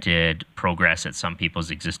prevented progress at some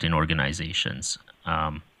people's existing organizations.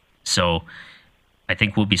 So I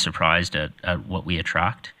think we'll be surprised at what we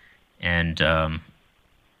attract. And,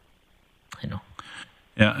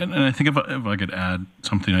 Yeah, and I think if I could add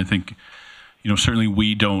something, I think, certainly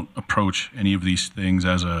we don't approach any of these things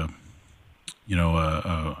as a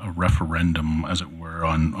referendum, as it were,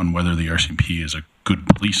 on whether the RCMP is a good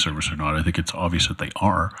police service or not. I think it's obvious that they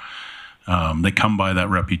are. They come by that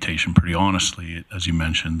reputation pretty honestly, as you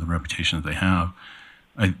mentioned, the reputation that they have.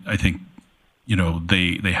 I think,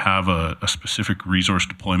 they have a specific resource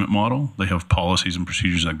deployment model. They have policies and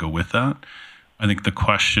procedures that go with that. I think the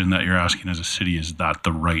question that you're asking as a city, is that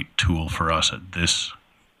the right tool for us at this,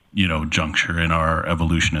 juncture in our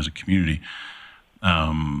evolution as a community?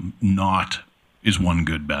 Not is one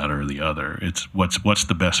good, bad, or the other. It's what's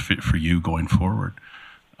the best fit for you going forward.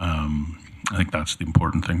 I think that's the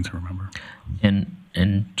important thing to remember.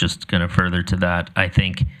 And just kind of further to that, I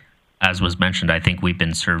think, as was mentioned, I think we've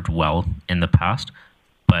been served well in the past,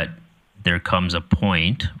 but there comes a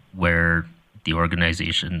point where the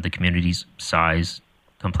organization, the community's size,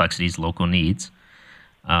 complexities, local needs,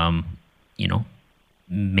 does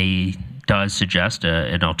suggest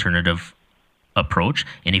an alternative approach.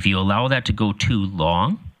 And if you allow that to go too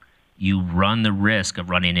long, you run the risk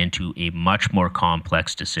of running into a much more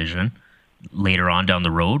complex decision later on down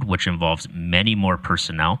the road, which involves many more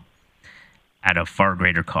personnel at a far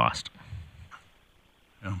greater cost.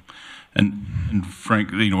 Yeah. And Frank,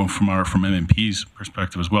 from MNP's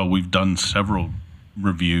perspective as well, we've done several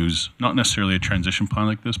reviews, not necessarily a transition plan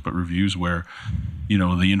like this, but reviews where,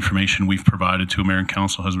 the information we've provided to Mayor and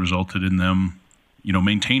Council has resulted in them,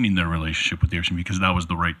 maintaining their relationship with the RCMP because that was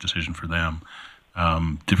the right decision for them.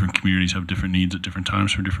 Different communities have different needs at different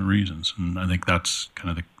times for different reasons, and I think that's kind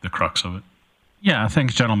of the crux of it. Yeah,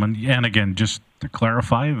 thanks, gentlemen. And again, just to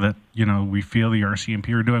clarify that, we feel the RCMP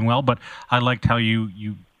are doing well, but I liked how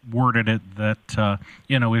you worded it that,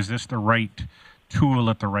 is this the right tool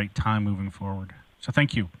at the right time moving forward? So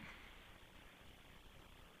thank you.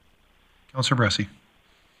 Councillor Bressie.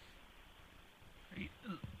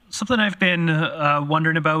 Something I've been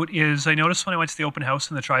wondering about is I noticed when I went to the open house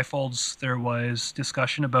in the Trifolds, there was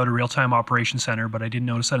discussion about a real-time operations center, but I didn't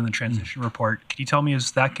notice that in the transition report. Can you tell me,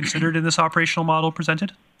 is that considered in this operational model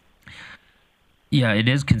presented? Yeah, it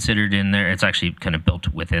is considered in there. It's actually kind of built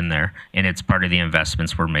within there, and it's part of the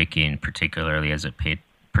investments we're making, particularly as it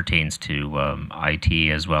pertains to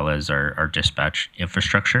IT as well as our dispatch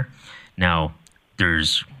infrastructure. Now,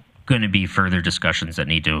 there's going to be further discussions that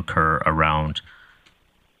need to occur around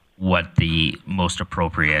what the most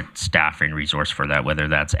appropriate staffing resource for that, whether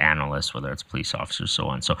that's analysts, whether it's police officers, so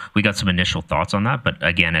on. So we got some initial thoughts on that, but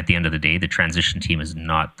again, at the end of the day, the transition team is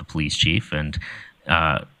not the police chief, and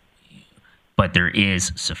but there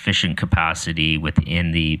is sufficient capacity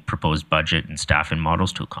within the proposed budget and staffing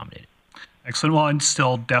models to accommodate it. Excellent. Well, and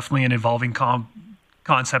still definitely an evolving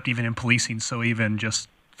concept even in policing, so even just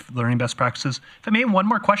learning best practices. If I may, one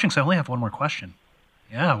more question, because I only have one more question.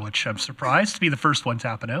 Yeah, which I'm surprised to be the first one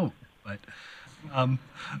tapping out. But,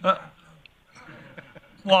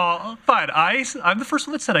 well, fine. I'm the first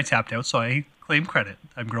one that said I tapped out, so I claim credit.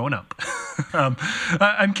 I'm growing up.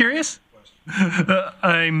 I'm curious.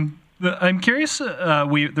 I'm curious.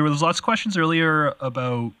 There was lots of questions earlier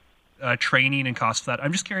about training and cost of that.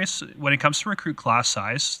 I'm just curious, when it comes to recruit class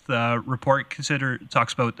size, the report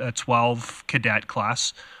talks about a 12 cadet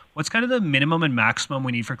class. What's kind of the minimum and maximum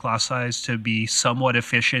we need for class size to be somewhat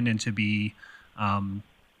efficient and to be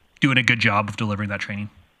doing a good job of delivering that training?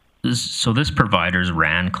 So this provider's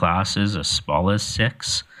ran classes as small as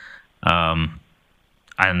 6. And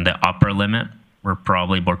the upper limit, we're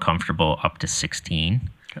probably more comfortable up to 16.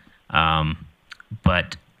 Okay.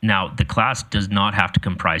 But Now, the class does not have to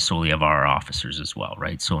comprise solely of our officers as well,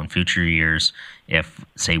 right? So in future years, if,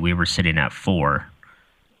 say, we were sitting at 4,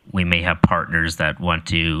 we may have partners that want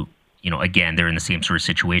to, again, they're in the same sort of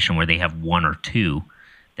situation where they have 1 or 2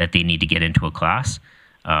 that they need to get into a class.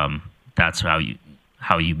 That's how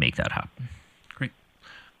you make that happen. Great.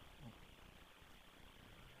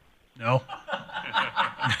 No.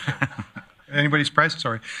 Anybody surprised?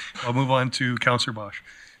 Sorry. I'll move on to Councillor Bosch.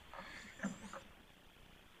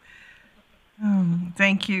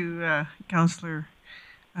 Thank you, Councillor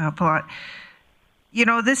Palat.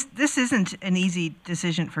 This isn't an easy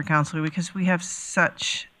decision for Councillor because we have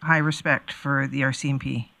such high respect for the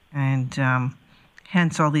RCMP, and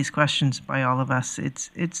hence all these questions by all of us.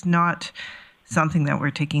 It's not something that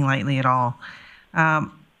we're taking lightly at all.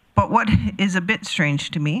 But what is a bit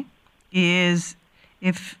strange to me is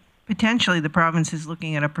if potentially the province is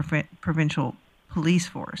looking at a provincial police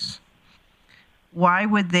force, why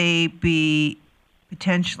would they be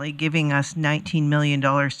potentially giving us $19 million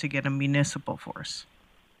to get a municipal force?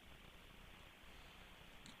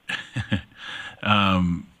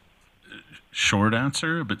 Short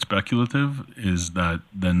answer, a bit speculative, is that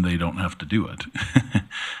then they don't have to do it.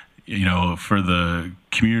 For the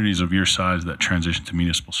communities of your size that transition to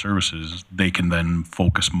municipal services, they can then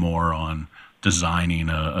focus more on designing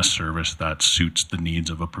a service that suits the needs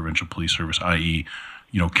of a provincial police service, i.e.,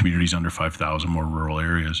 communities under 5,000, more rural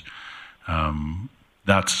areas.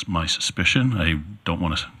 That's my suspicion. I don't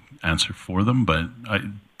want to answer for them, but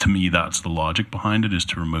to me, that's the logic behind it, is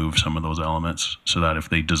to remove some of those elements so that if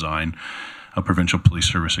they design a provincial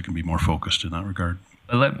police service, it can be more focused in that regard.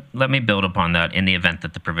 Let me build upon that in the event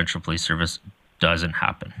that the provincial police service doesn't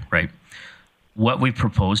happen, right? What we've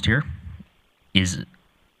proposed here is,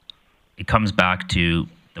 it comes back to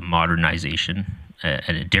the modernization,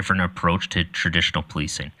 a different approach to traditional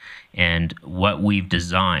policing. And what we've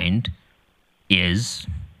designed is,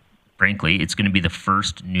 frankly, it's going to be the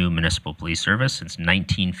first new municipal police service since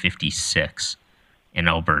 1956 in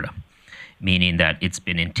Alberta, meaning that it's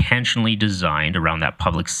been intentionally designed around that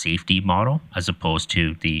public safety model as opposed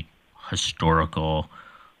to the historical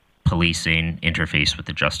policing interface with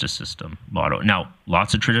the justice system model. Now,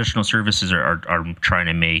 lots of traditional services are trying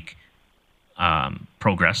to make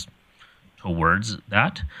progress towards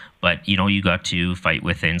that, but you got to fight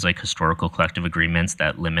with things like historical collective agreements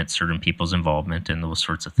that limit certain people's involvement and those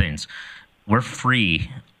sorts of things. We're free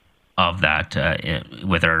of that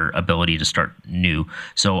with our ability to start new.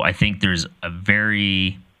 So I think there's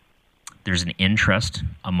an interest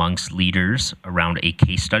amongst leaders around a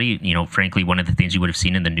case study. Frankly, one of the things you would have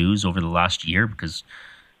seen in the news over the last year, because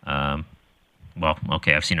I've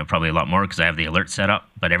seen it probably a lot more because I have the alert set up,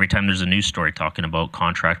 but every time there's a news story talking about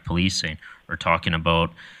contract policing or talking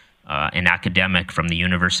about an academic from the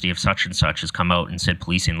University of such and such has come out and said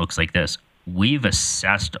policing looks like this. We've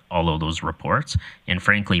assessed all of those reports, and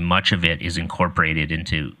frankly, much of it is incorporated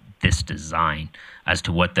into this design as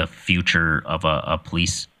to what the future of a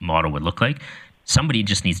police model would look like. Somebody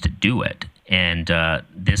just needs to do it, and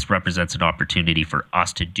this represents an opportunity for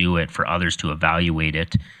us to do it, for others to evaluate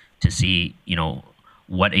it, to see,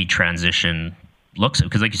 what a transition looks like.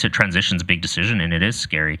 Because like you said, transition's a big decision, and it is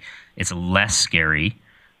scary. It's less scary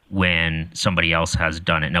when somebody else has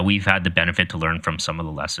done it. Now, we've had the benefit to learn from some of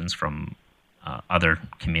the lessons from other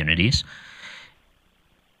communities.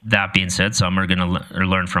 That being said, some are going to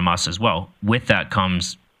learn from us as well. With that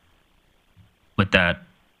comes, with that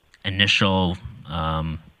initial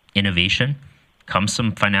innovation, comes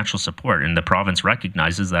some financial support. And the province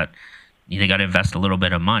recognizes that they got to invest a little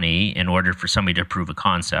bit of money in order for somebody to prove a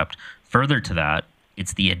concept. Further to that,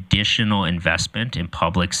 it's the additional investment in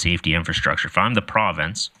public safety infrastructure. If I'm the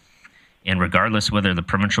province, and regardless whether the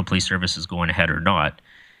provincial police service is going ahead or not,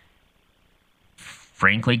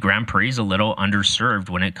 frankly, Grande Prairie is a little underserved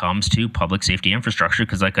when it comes to public safety infrastructure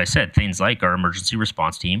because, like I said, things like our emergency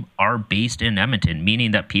response team are based in Edmonton,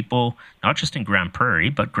 meaning that people, not just in Grande Prairie,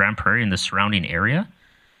 but Grande Prairie and the surrounding area,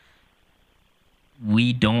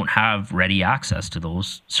 we don't have ready access to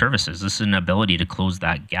those services. This is an ability to close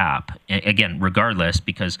that gap. Again, regardless,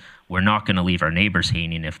 because we're not going to leave our neighbors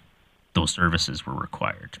hanging if those services were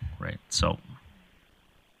required, right? So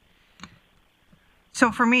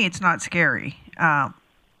for me, it's not scary,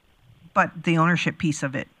 but the ownership piece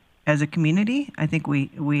of it as a community, I think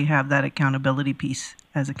we have that accountability piece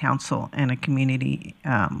as a council and a community,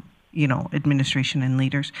 administration and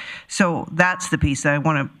leaders. So that's the piece that I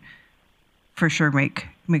want to for sure make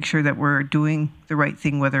sure that we're doing the right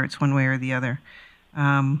thing, whether it's one way or the other.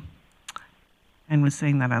 And was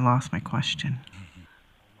saying that I lost my question.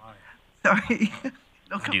 Sorry.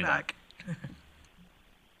 Don't come back.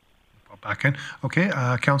 back in. Okay,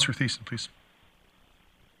 Councillor Thiessen, please.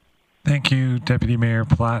 Thank you, Deputy Mayor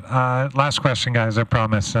Platt. Last question, guys, I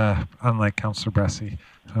promise. Unlike Councillor Bressie,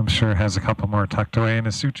 I'm sure has a couple more tucked away in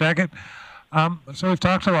his suit jacket. So we've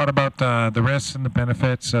talked a lot about the risks and the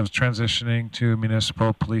benefits of transitioning to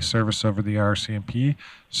municipal police service over the RCMP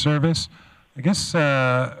service. I guess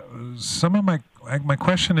some of my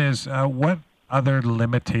question is, what other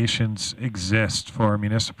limitations exist for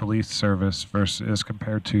municipal police service versus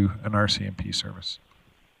compared to an RCMP service?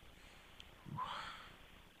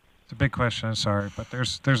 It's a big question. I'm sorry, but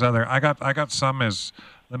there's other. I got some as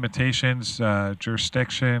limitations: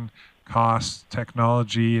 jurisdiction, cost,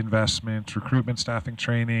 technology, investment, recruitment, staffing,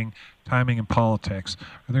 training, timing, and politics.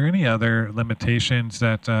 Are there any other limitations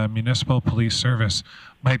that municipal police service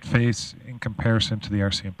might face in comparison to the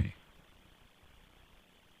RCMP?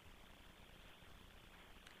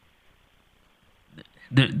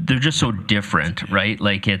 They're just so different, right?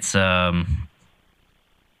 Like it's,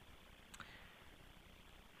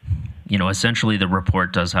 essentially the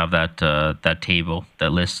report does have that table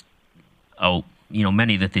that lists out,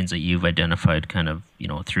 many of the things that you've identified kind of,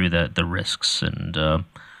 through the risks and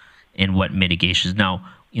what mitigations. Now,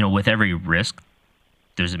 with every risk,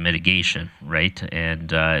 there's a mitigation, right?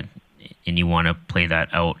 And you want to play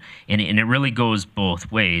that out. And it really goes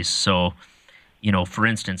both ways. So, for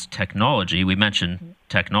instance, technology, we mentioned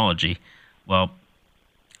technology. Well,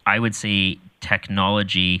 I would say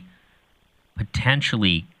technology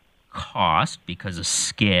potentially cost because of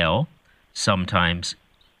scale. Sometimes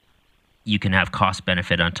you can have cost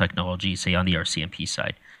benefit on technology, say on the RCMP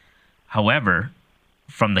side. However,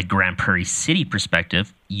 from the Grande Prairie City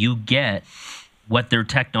perspective, you get what their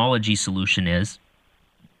technology solution is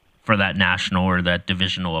for that national or that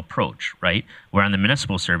divisional approach, right? Where on the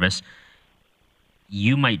municipal service,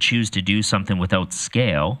 you might choose to do something without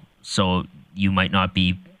scale, so you might not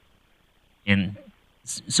be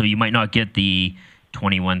so you might not get the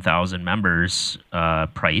 21,000 members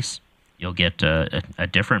price. You'll get a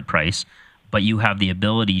different price, but you have the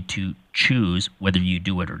ability to choose whether you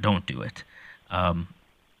do it or don't do it.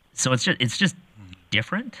 So it's just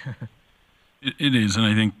different. It is, and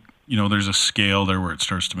I think there's a scale there where it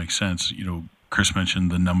starts to make sense. Chris mentioned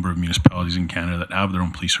the number of municipalities in Canada that have their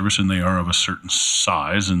own police service, and they are of a certain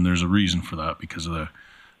size, and there's a reason for that because of the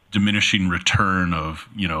diminishing return of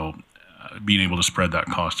being able to spread that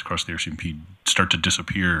cost across the RCMP start to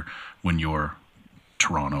disappear when you're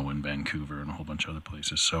Toronto and Vancouver and a whole bunch of other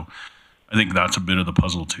places. So I think that's a bit of the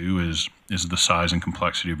puzzle too, is the size and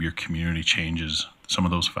complexity of your community changes some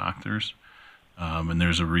of those factors. And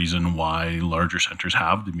there's a reason why larger centers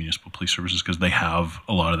have the municipal police services, because they have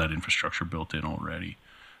a lot of that infrastructure built in already.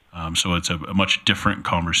 So it's a much different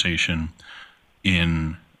conversation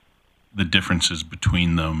in the differences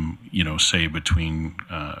between them, say between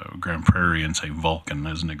Grande Prairie and say Vulcan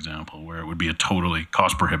as an example, where it would be a totally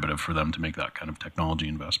cost prohibitive for them to make that kind of technology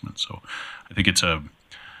investment. So I think it's a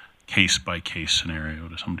case by case scenario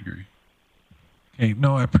to some degree. Okay,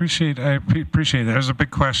 no, I appreciate it. There's a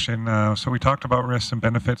big question. So we talked about risks and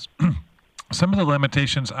benefits. Some of the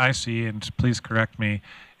limitations I see, and please correct me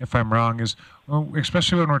if I'm wrong, is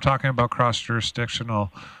especially when we're talking about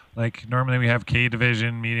cross-jurisdictional, like normally we have K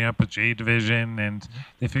division meeting up with J division, and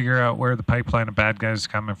they figure out where the pipeline of bad guys is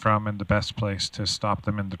coming from and the best place to stop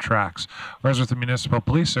them in the tracks. Whereas with the municipal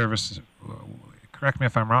police service, correct me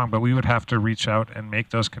if I'm wrong, but we would have to reach out and make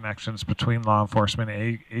those connections between law enforcement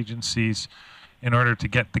agencies in order to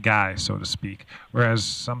get the guy, so to speak.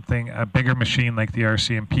 Whereas a bigger machine like the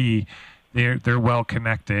RCMP, they're well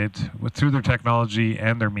connected through their technology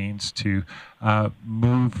and their means to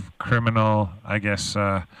move criminal,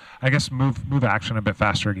 move action a bit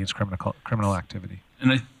faster against criminal activity.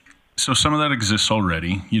 And so some of that exists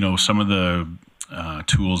already. Some of the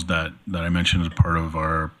tools that I mentioned as part of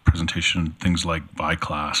our presentation, things like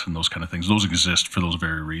VI-class and those kind of things, those exist for those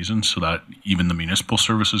very reasons, so that even the municipal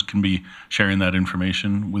services can be sharing that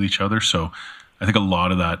information with each other. So I think a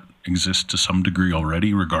lot of that exists to some degree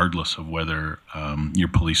already, regardless of whether you're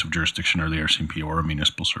police of jurisdiction or the RCMP or a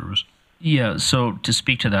municipal service. Yeah, so to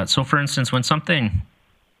speak to that, so for instance, when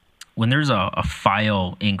there's a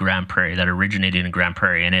file in Grande Prairie that originated in Grande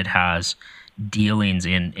Prairie and it has dealings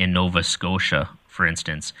in Nova Scotia, for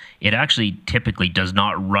instance, it actually typically does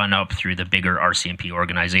not run up through the bigger RCMP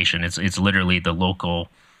organization. It's literally the local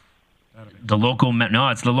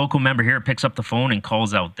member here picks up the phone and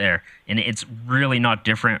calls out there. And it's really not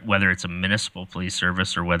different whether it's a municipal police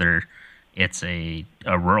service or whether it's a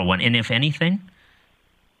rural one. And if anything,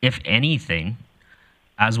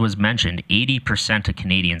 as was mentioned, 80% of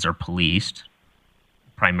Canadians are policed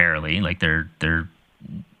primarily, like they're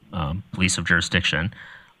police of jurisdiction.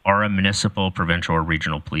 are a municipal, provincial, or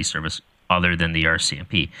regional police service other than the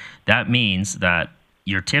RCMP. That means that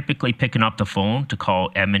you're typically picking up the phone to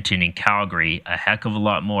call Edmonton and Calgary a heck of a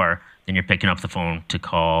lot more than you're picking up the phone to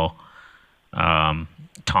call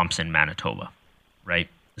Thompson, Manitoba, right?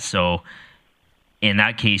 So in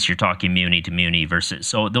that case, you're talking muni to muni versus,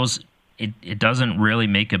 so those, it doesn't really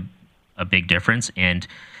make a big difference. And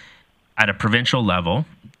at a provincial level,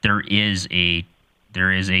 there is a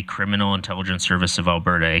Criminal Intelligence Service of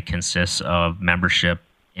Alberta. It consists of membership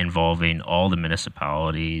involving all the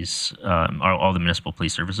municipalities, all the municipal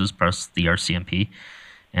police services, plus the RCMP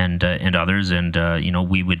and others. And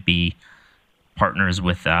we would be partners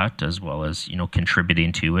with that, as well as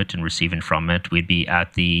contributing to it and receiving from it. We'd be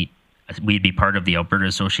part of the Alberta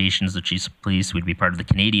Associations of Chiefs of Police. We'd be part of the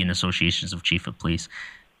Canadian Associations of Chief of Police.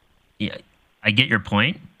 Yeah, I get your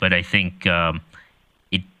point, but I think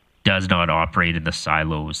it does not operate in the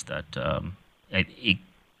silos that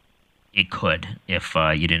it could if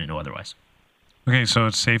you didn't know otherwise. Okay, so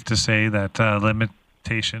it's safe to say that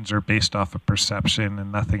limitations are based off of perception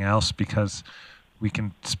and nothing else, because we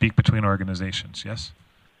can speak between organizations, yes?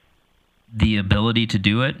 The ability to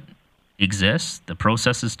do it exists. The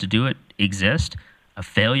processes to do it exist. A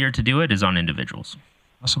failure to do it is on individuals.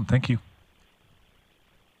 Awesome, thank you.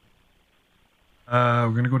 We're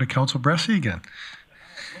going to go to Council Bressie again.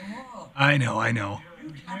 I know.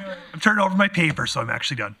 I'm turning over my paper, so I'm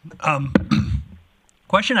actually done.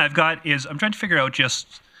 Question I've got is I'm trying to figure out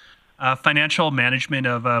just financial management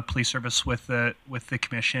of police service with the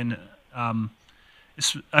commission.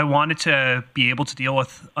 I wanted to be able to deal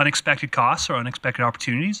with unexpected costs or unexpected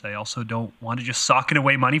opportunities. I also don't want to just socking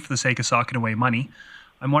away money for the sake of socking away money.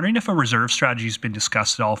 I'm wondering if a reserve strategy has been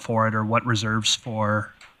discussed at all for it, or what reserves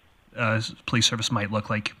for police service might look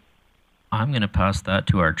like. I'm going to pass that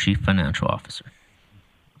to our Chief Financial Officer.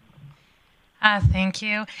 Thank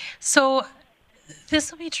you. So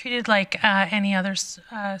this will be treated like any other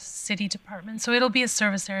city department. So it'll be a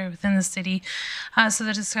service area within the city. So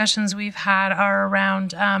the discussions we've had are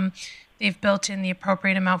around, they've built in the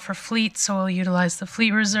appropriate amount for fleet, so we'll utilize the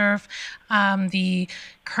fleet reserve. The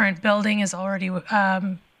current building is already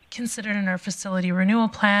considered in our facility renewal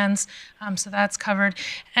plans, so that's covered.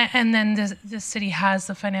 And then the city has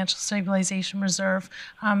the financial stabilization reserve,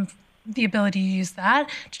 the ability to use that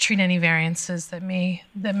to treat any variances that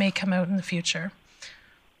may come out in the future.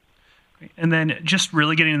 And then just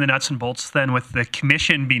really getting into the nuts and bolts then, with the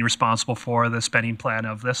commission being responsible for the spending plan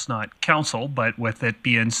of this, not council, but with it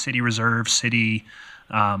being city reserve, city,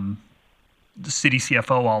 the city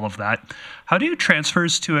CFO, all of that. How do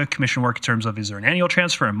transfers to a commission work in terms of, is there an annual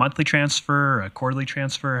transfer, a monthly transfer, a quarterly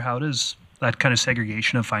transfer? How does that kind of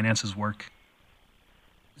segregation of finances work?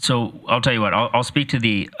 So I'll tell you what, I'll speak to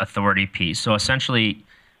the authority piece. So essentially,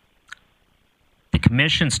 the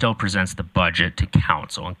commission still presents the budget to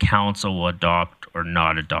council, and council will adopt or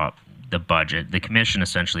not adopt the budget. The commission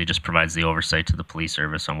essentially just provides the oversight to the police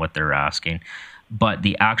service on what they're asking. But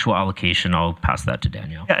the actual allocation, I'll pass that to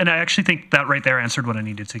Danielle. Yeah, and I actually think that right there answered what I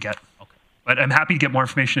needed to get. Okay. But I'm happy to get more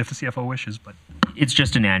information if the CFO wishes. But it's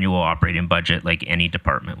just an annual operating budget like any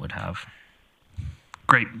department would have.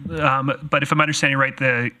 Great. But if I'm understanding right,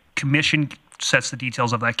 the commission sets the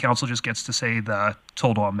details of that. Council just gets to say the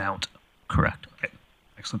total amount. Correct. Okay.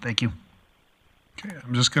 Excellent. Thank you. Okay,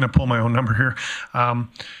 I'm just going to pull my own number here.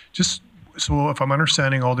 So if I'm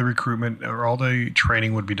understanding, all the recruitment or all the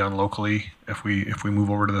training would be done locally if we move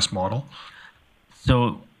over to this model?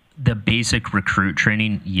 So the basic recruit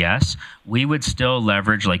training, yes. We would still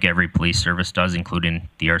leverage, like every police service does, including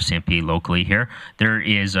the RCMP locally here. There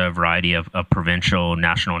is a variety of provincial,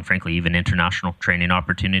 national, and frankly even international training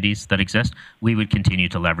opportunities that exist. We would continue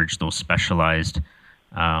to leverage those specialized,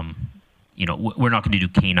 we're not going to do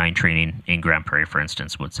canine training in Grande Prairie, for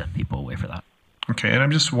instance, would send people away for that. Okay, and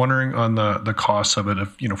I'm just wondering on the costs of it.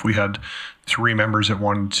 If we had 3 members that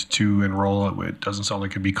wanted to enroll, it doesn't sound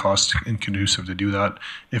like it'd be cost inconducive to do that.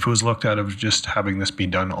 If it was looked at of just having this be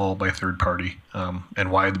done all by third party,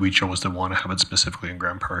 and why we chose to want to have it specifically in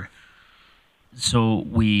Grande Prairie. So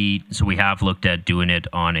we have looked at doing it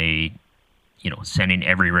on sending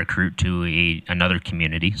every recruit to another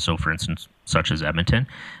community. So for instance, such as Edmonton.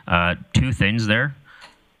 2 things there.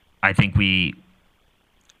 I think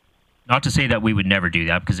not to say that we would never do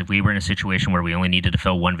that, because if we were in a situation where we only needed to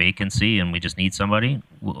fill 1 vacancy and we just need somebody,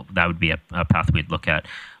 that would be a path we'd look at.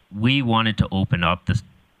 We wanted to open up this.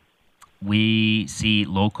 We see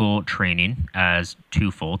local training as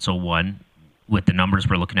twofold. So one, with the numbers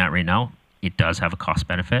we're looking at right now, it does have a cost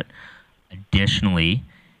benefit. Additionally,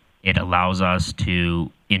 it allows us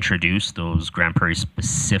to introduce those Grande Prairie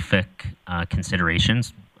specific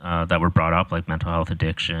considerations that were brought up, like mental health,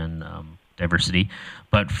 addiction, diversity.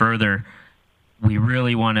 But further, we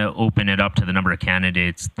really want to open it up to the number of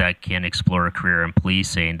candidates that can explore a career in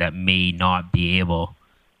policing that may not be able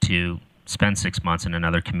to spend 6 months in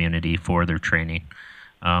another community for their training.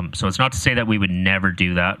 So it's not to say that we would never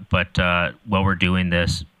do that, but while we're doing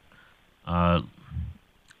this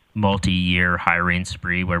multi-year hiring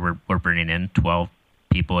spree where we're bringing in 12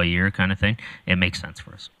 people a year kind of thing, it makes sense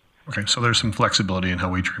for us. Okay, so there's some flexibility in how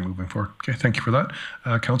we train moving forward. Okay, thank you for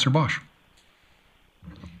that. Councillor Bosch.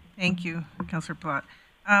 Thank you, Councillor Platt.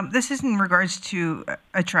 This is in regards to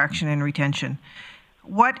attraction and retention.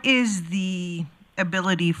 What is the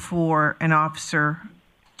ability for an officer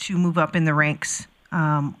to move up in the ranks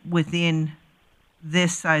within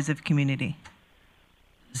this size of community?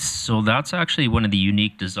 So that's actually one of the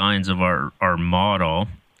unique designs of our model.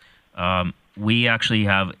 We actually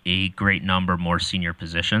have a great number more senior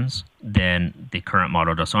positions than the current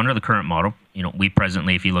model does. So under the current model, we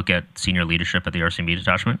presently, if you look at senior leadership at the RCMP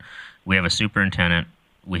detachment, we have a superintendent,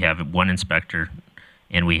 we have 1 inspector,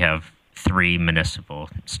 and we have 3 municipal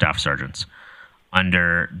staff sergeants.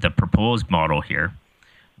 Under the proposed model here,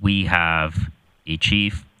 we have a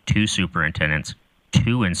chief, 2 superintendents,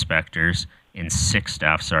 2 inspectors, and 6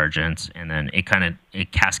 staff sergeants, and then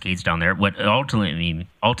it cascades down there. What it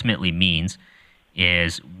ultimately means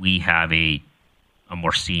is we have a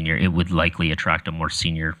more senior. It would likely attract a more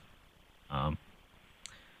senior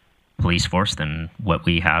police force than what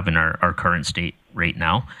we have in our current state right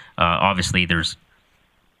now. Obviously, there's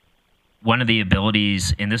one of the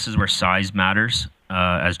abilities, and this is where size matters,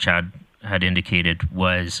 as Chad had indicated,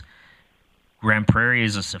 was Grande Prairie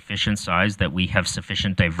is a sufficient size that we have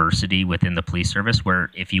sufficient diversity within the police service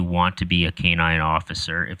where if you want to be a canine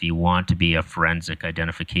officer, if you want to be a forensic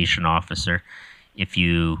identification officer, if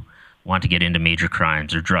you want to get into major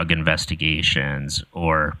crimes or drug investigations,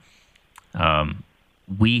 or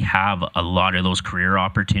we have a lot of those career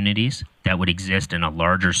opportunities that would exist in a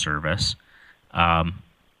larger service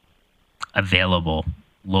available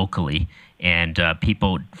locally. And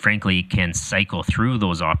people, frankly, can cycle through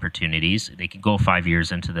those opportunities. They can go 5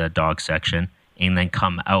 years into the dog section and then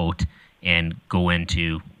come out and go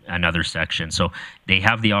into another section. So they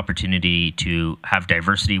have the opportunity to have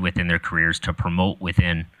diversity within their careers to promote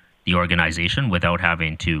within the organization without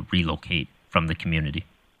having to relocate from the community.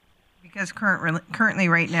 Because currently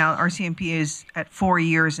right now, RCMP is at 4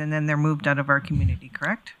 years and then they're moved out of our community,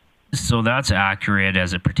 correct? So that's accurate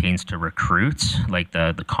as it pertains to recruits, like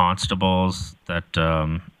the constables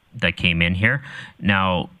that came in here.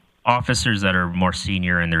 Now, officers that are more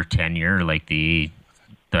senior in their tenure, like the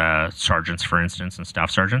sergeants, for instance, and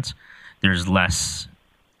staff sergeants, there's less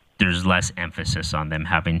emphasis on them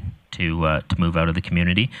having to move out of the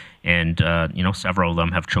community, and several of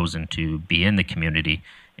them have chosen to be in the community,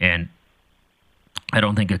 and I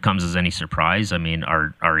don't think it comes as any surprise. I mean,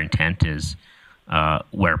 our intent is,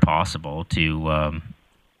 where possible, to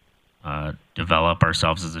develop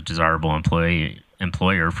ourselves as a desirable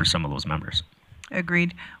employer for some of those members.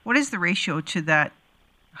 Agreed. What is the ratio to that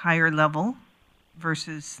higher level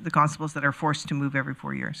versus the constables that are forced to move every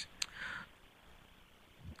 4 years?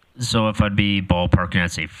 So if I'd be ballparking,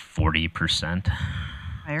 I'd say 40%.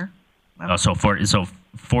 Higher? So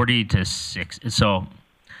 40 to 6. So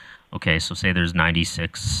okay, so say there's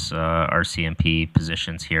 96 RCMP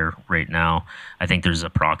positions here right now. I think there's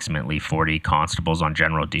approximately 40 constables on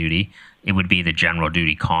general duty. It would be the general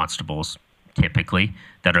duty constables typically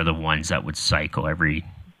that are the ones that would cycle every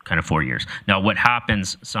kind of 4 years. Now, what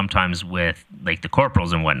happens sometimes with like the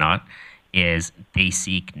corporals and whatnot is they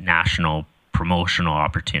seek national promotional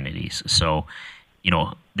opportunities. So,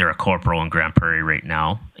 they're a corporal in Grande Prairie right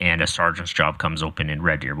now, and a sergeant's job comes open in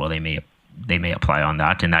Red Deer. Well, they may apply on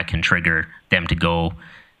that, and that can trigger them to go,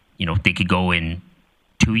 they could go in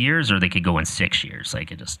 2 years or they could go in 6 years.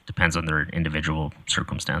 Like, it just depends on their individual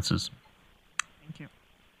circumstances. Thank you.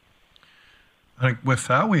 I think with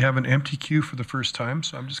that, we have an empty queue for the first time.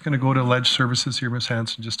 So I'm just going to go to alleged services here, Ms.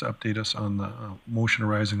 Hanson, just to update us on the motion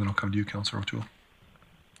arising. Then I'll come to you, Councillor O'Toole.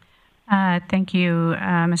 Thank you,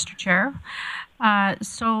 Mr. Chair.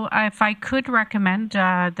 So if I could recommend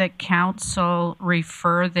that Council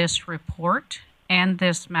refer this report and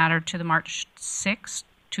this matter to the March 6,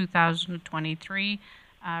 2023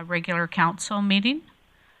 regular Council meeting.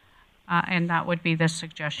 And that would be the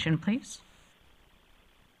suggestion, please.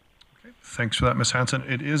 Okay. Thanks for that, Ms. Hanson.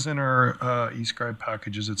 It is in our e-scribe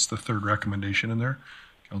packages. It's the third recommendation in there.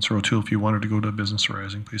 Councillor O'Toole, if you wanted to go to business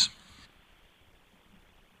arising, please.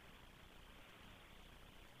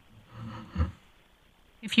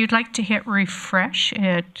 if you'd like to hit refresh,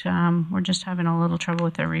 we're just having a little trouble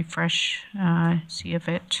with the refresh. See if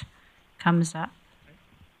it comes up.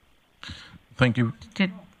 Thank you.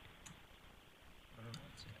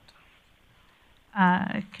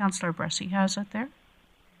 Councillor Bressy has it there.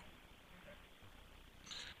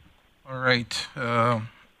 All right. I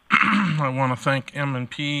want to thank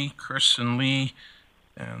MNP, Chris and Lee,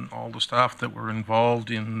 and all the staff that were involved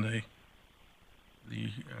in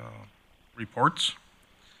the reports.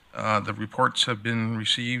 The reports have been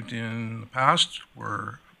received in the past,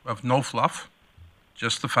 were of no fluff,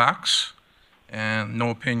 just the facts and no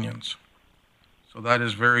opinions. So that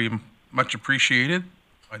is very much appreciated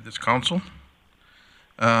by this council.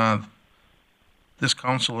 This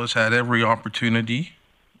council has had every opportunity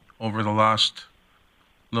over the last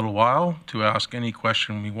little while to ask any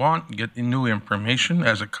question we want, get new information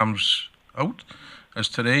as it comes out. As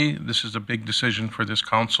today, this is a big decision for this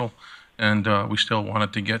council, and we still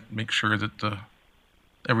wanted to make sure that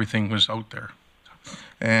everything was out there.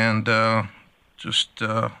 And I'll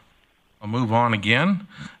move on again.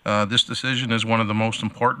 This decision is one of the most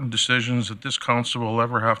important decisions that this council will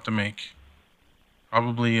ever have to make,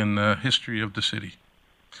 probably in the history of the city.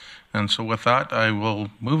 And so with that, I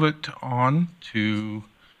will move it on to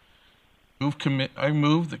I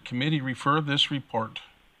move that committee refer this report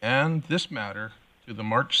and this matter to the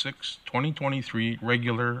March 6, 2023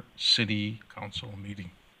 regular city council meeting.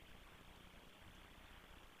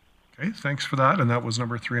 Okay, thanks for that. And that was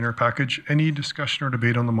number 3 in our package. Any discussion or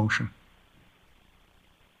debate on the motion?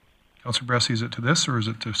 Councillor Bressy, is it to this or is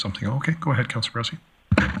it to something? Okay, go ahead, Councillor Bressy.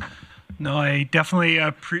 No, I definitely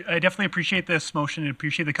appreciate this motion and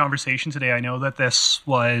appreciate the conversation today. I know that this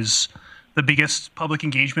was the biggest public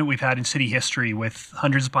engagement we've had in city history, with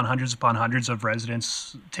hundreds upon hundreds of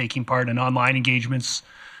residents taking part in online engagements,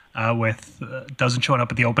 with a dozen showing up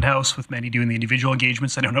at the open house, with many doing the individual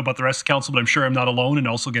engagements. I don't know about the rest of the council, but I'm sure I'm not alone, and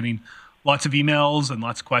also getting lots of emails and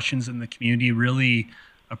lots of questions in the community. Really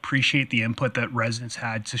appreciate the input that residents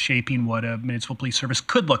had to shaping what a municipal police service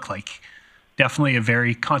could look like. Definitely a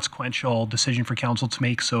very consequential decision for council to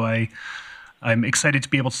make. So I'm excited to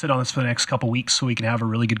be able to sit on this for the next couple of weeks so we can have a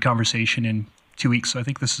really good conversation in 2 weeks. So I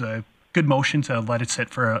think this is a good motion to let it sit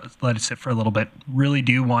for a little bit. Really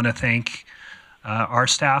do want to thank our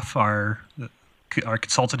staff, our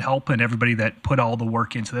consultant help, and everybody that put all the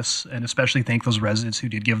work into this, and especially thank those residents who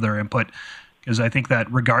did give their input, because I think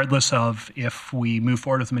that regardless of if we move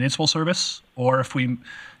forward with municipal service or if we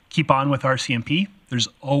keep on with our CMP, there's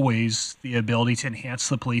always the ability to enhance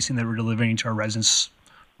the policing that we're delivering to our residents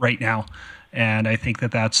right now. And I think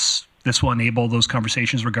that this will enable those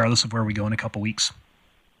conversations regardless of where we go in a couple weeks.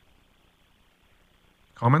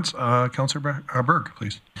 Comments? Councillor Berg,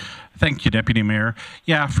 please. Thank you, Deputy Mayor.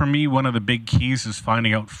 Yeah, for me, one of the big keys is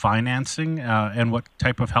finding out financing and what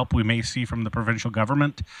type of help we may see from the provincial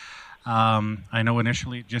government. I know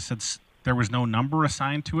initially it just said there was no number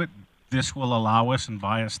assigned to it. This will allow us and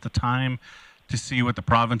buy us the time to see what the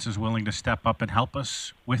province is willing to step up and help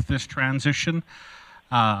us with this transition.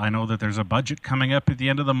 I know that there's a budget coming up at the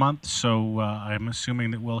end of the month, so I'm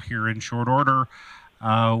assuming that we'll hear in short order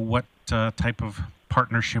what type of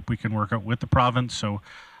partnership we can work out with the province. So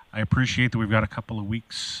I appreciate that we've got a couple of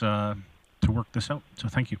weeks to work this out. So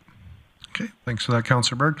thank you. Okay, thanks for that,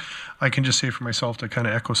 Councillor Berg. I can just say for myself to kind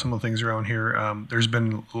of echo some of the things around here. There's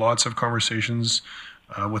been lots of conversations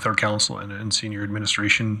with our council and senior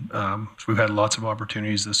administration. So we've had lots of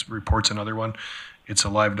opportunities. This report's another one. It's a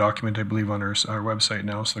live document, I believe, on our website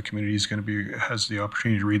now, so the community is going to has the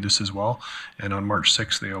opportunity to read this as well. And on March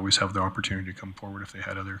 6th, they always have the opportunity to come forward if they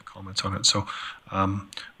had other comments on it. So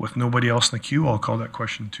with nobody else in the queue, I'll call that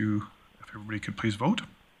question to, if everybody could please vote.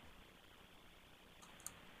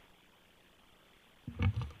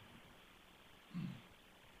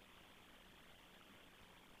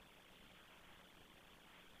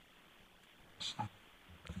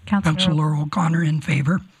 Councillor O'Connor in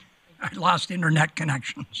favor. I lost internet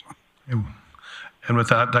connection. So. And with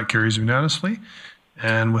that, that carries unanimously.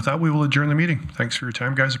 And with that, we will adjourn the meeting. Thanks for your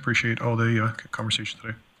time, guys. Appreciate all the conversation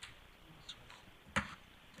today.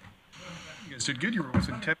 You guys did good. You were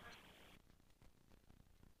within 10.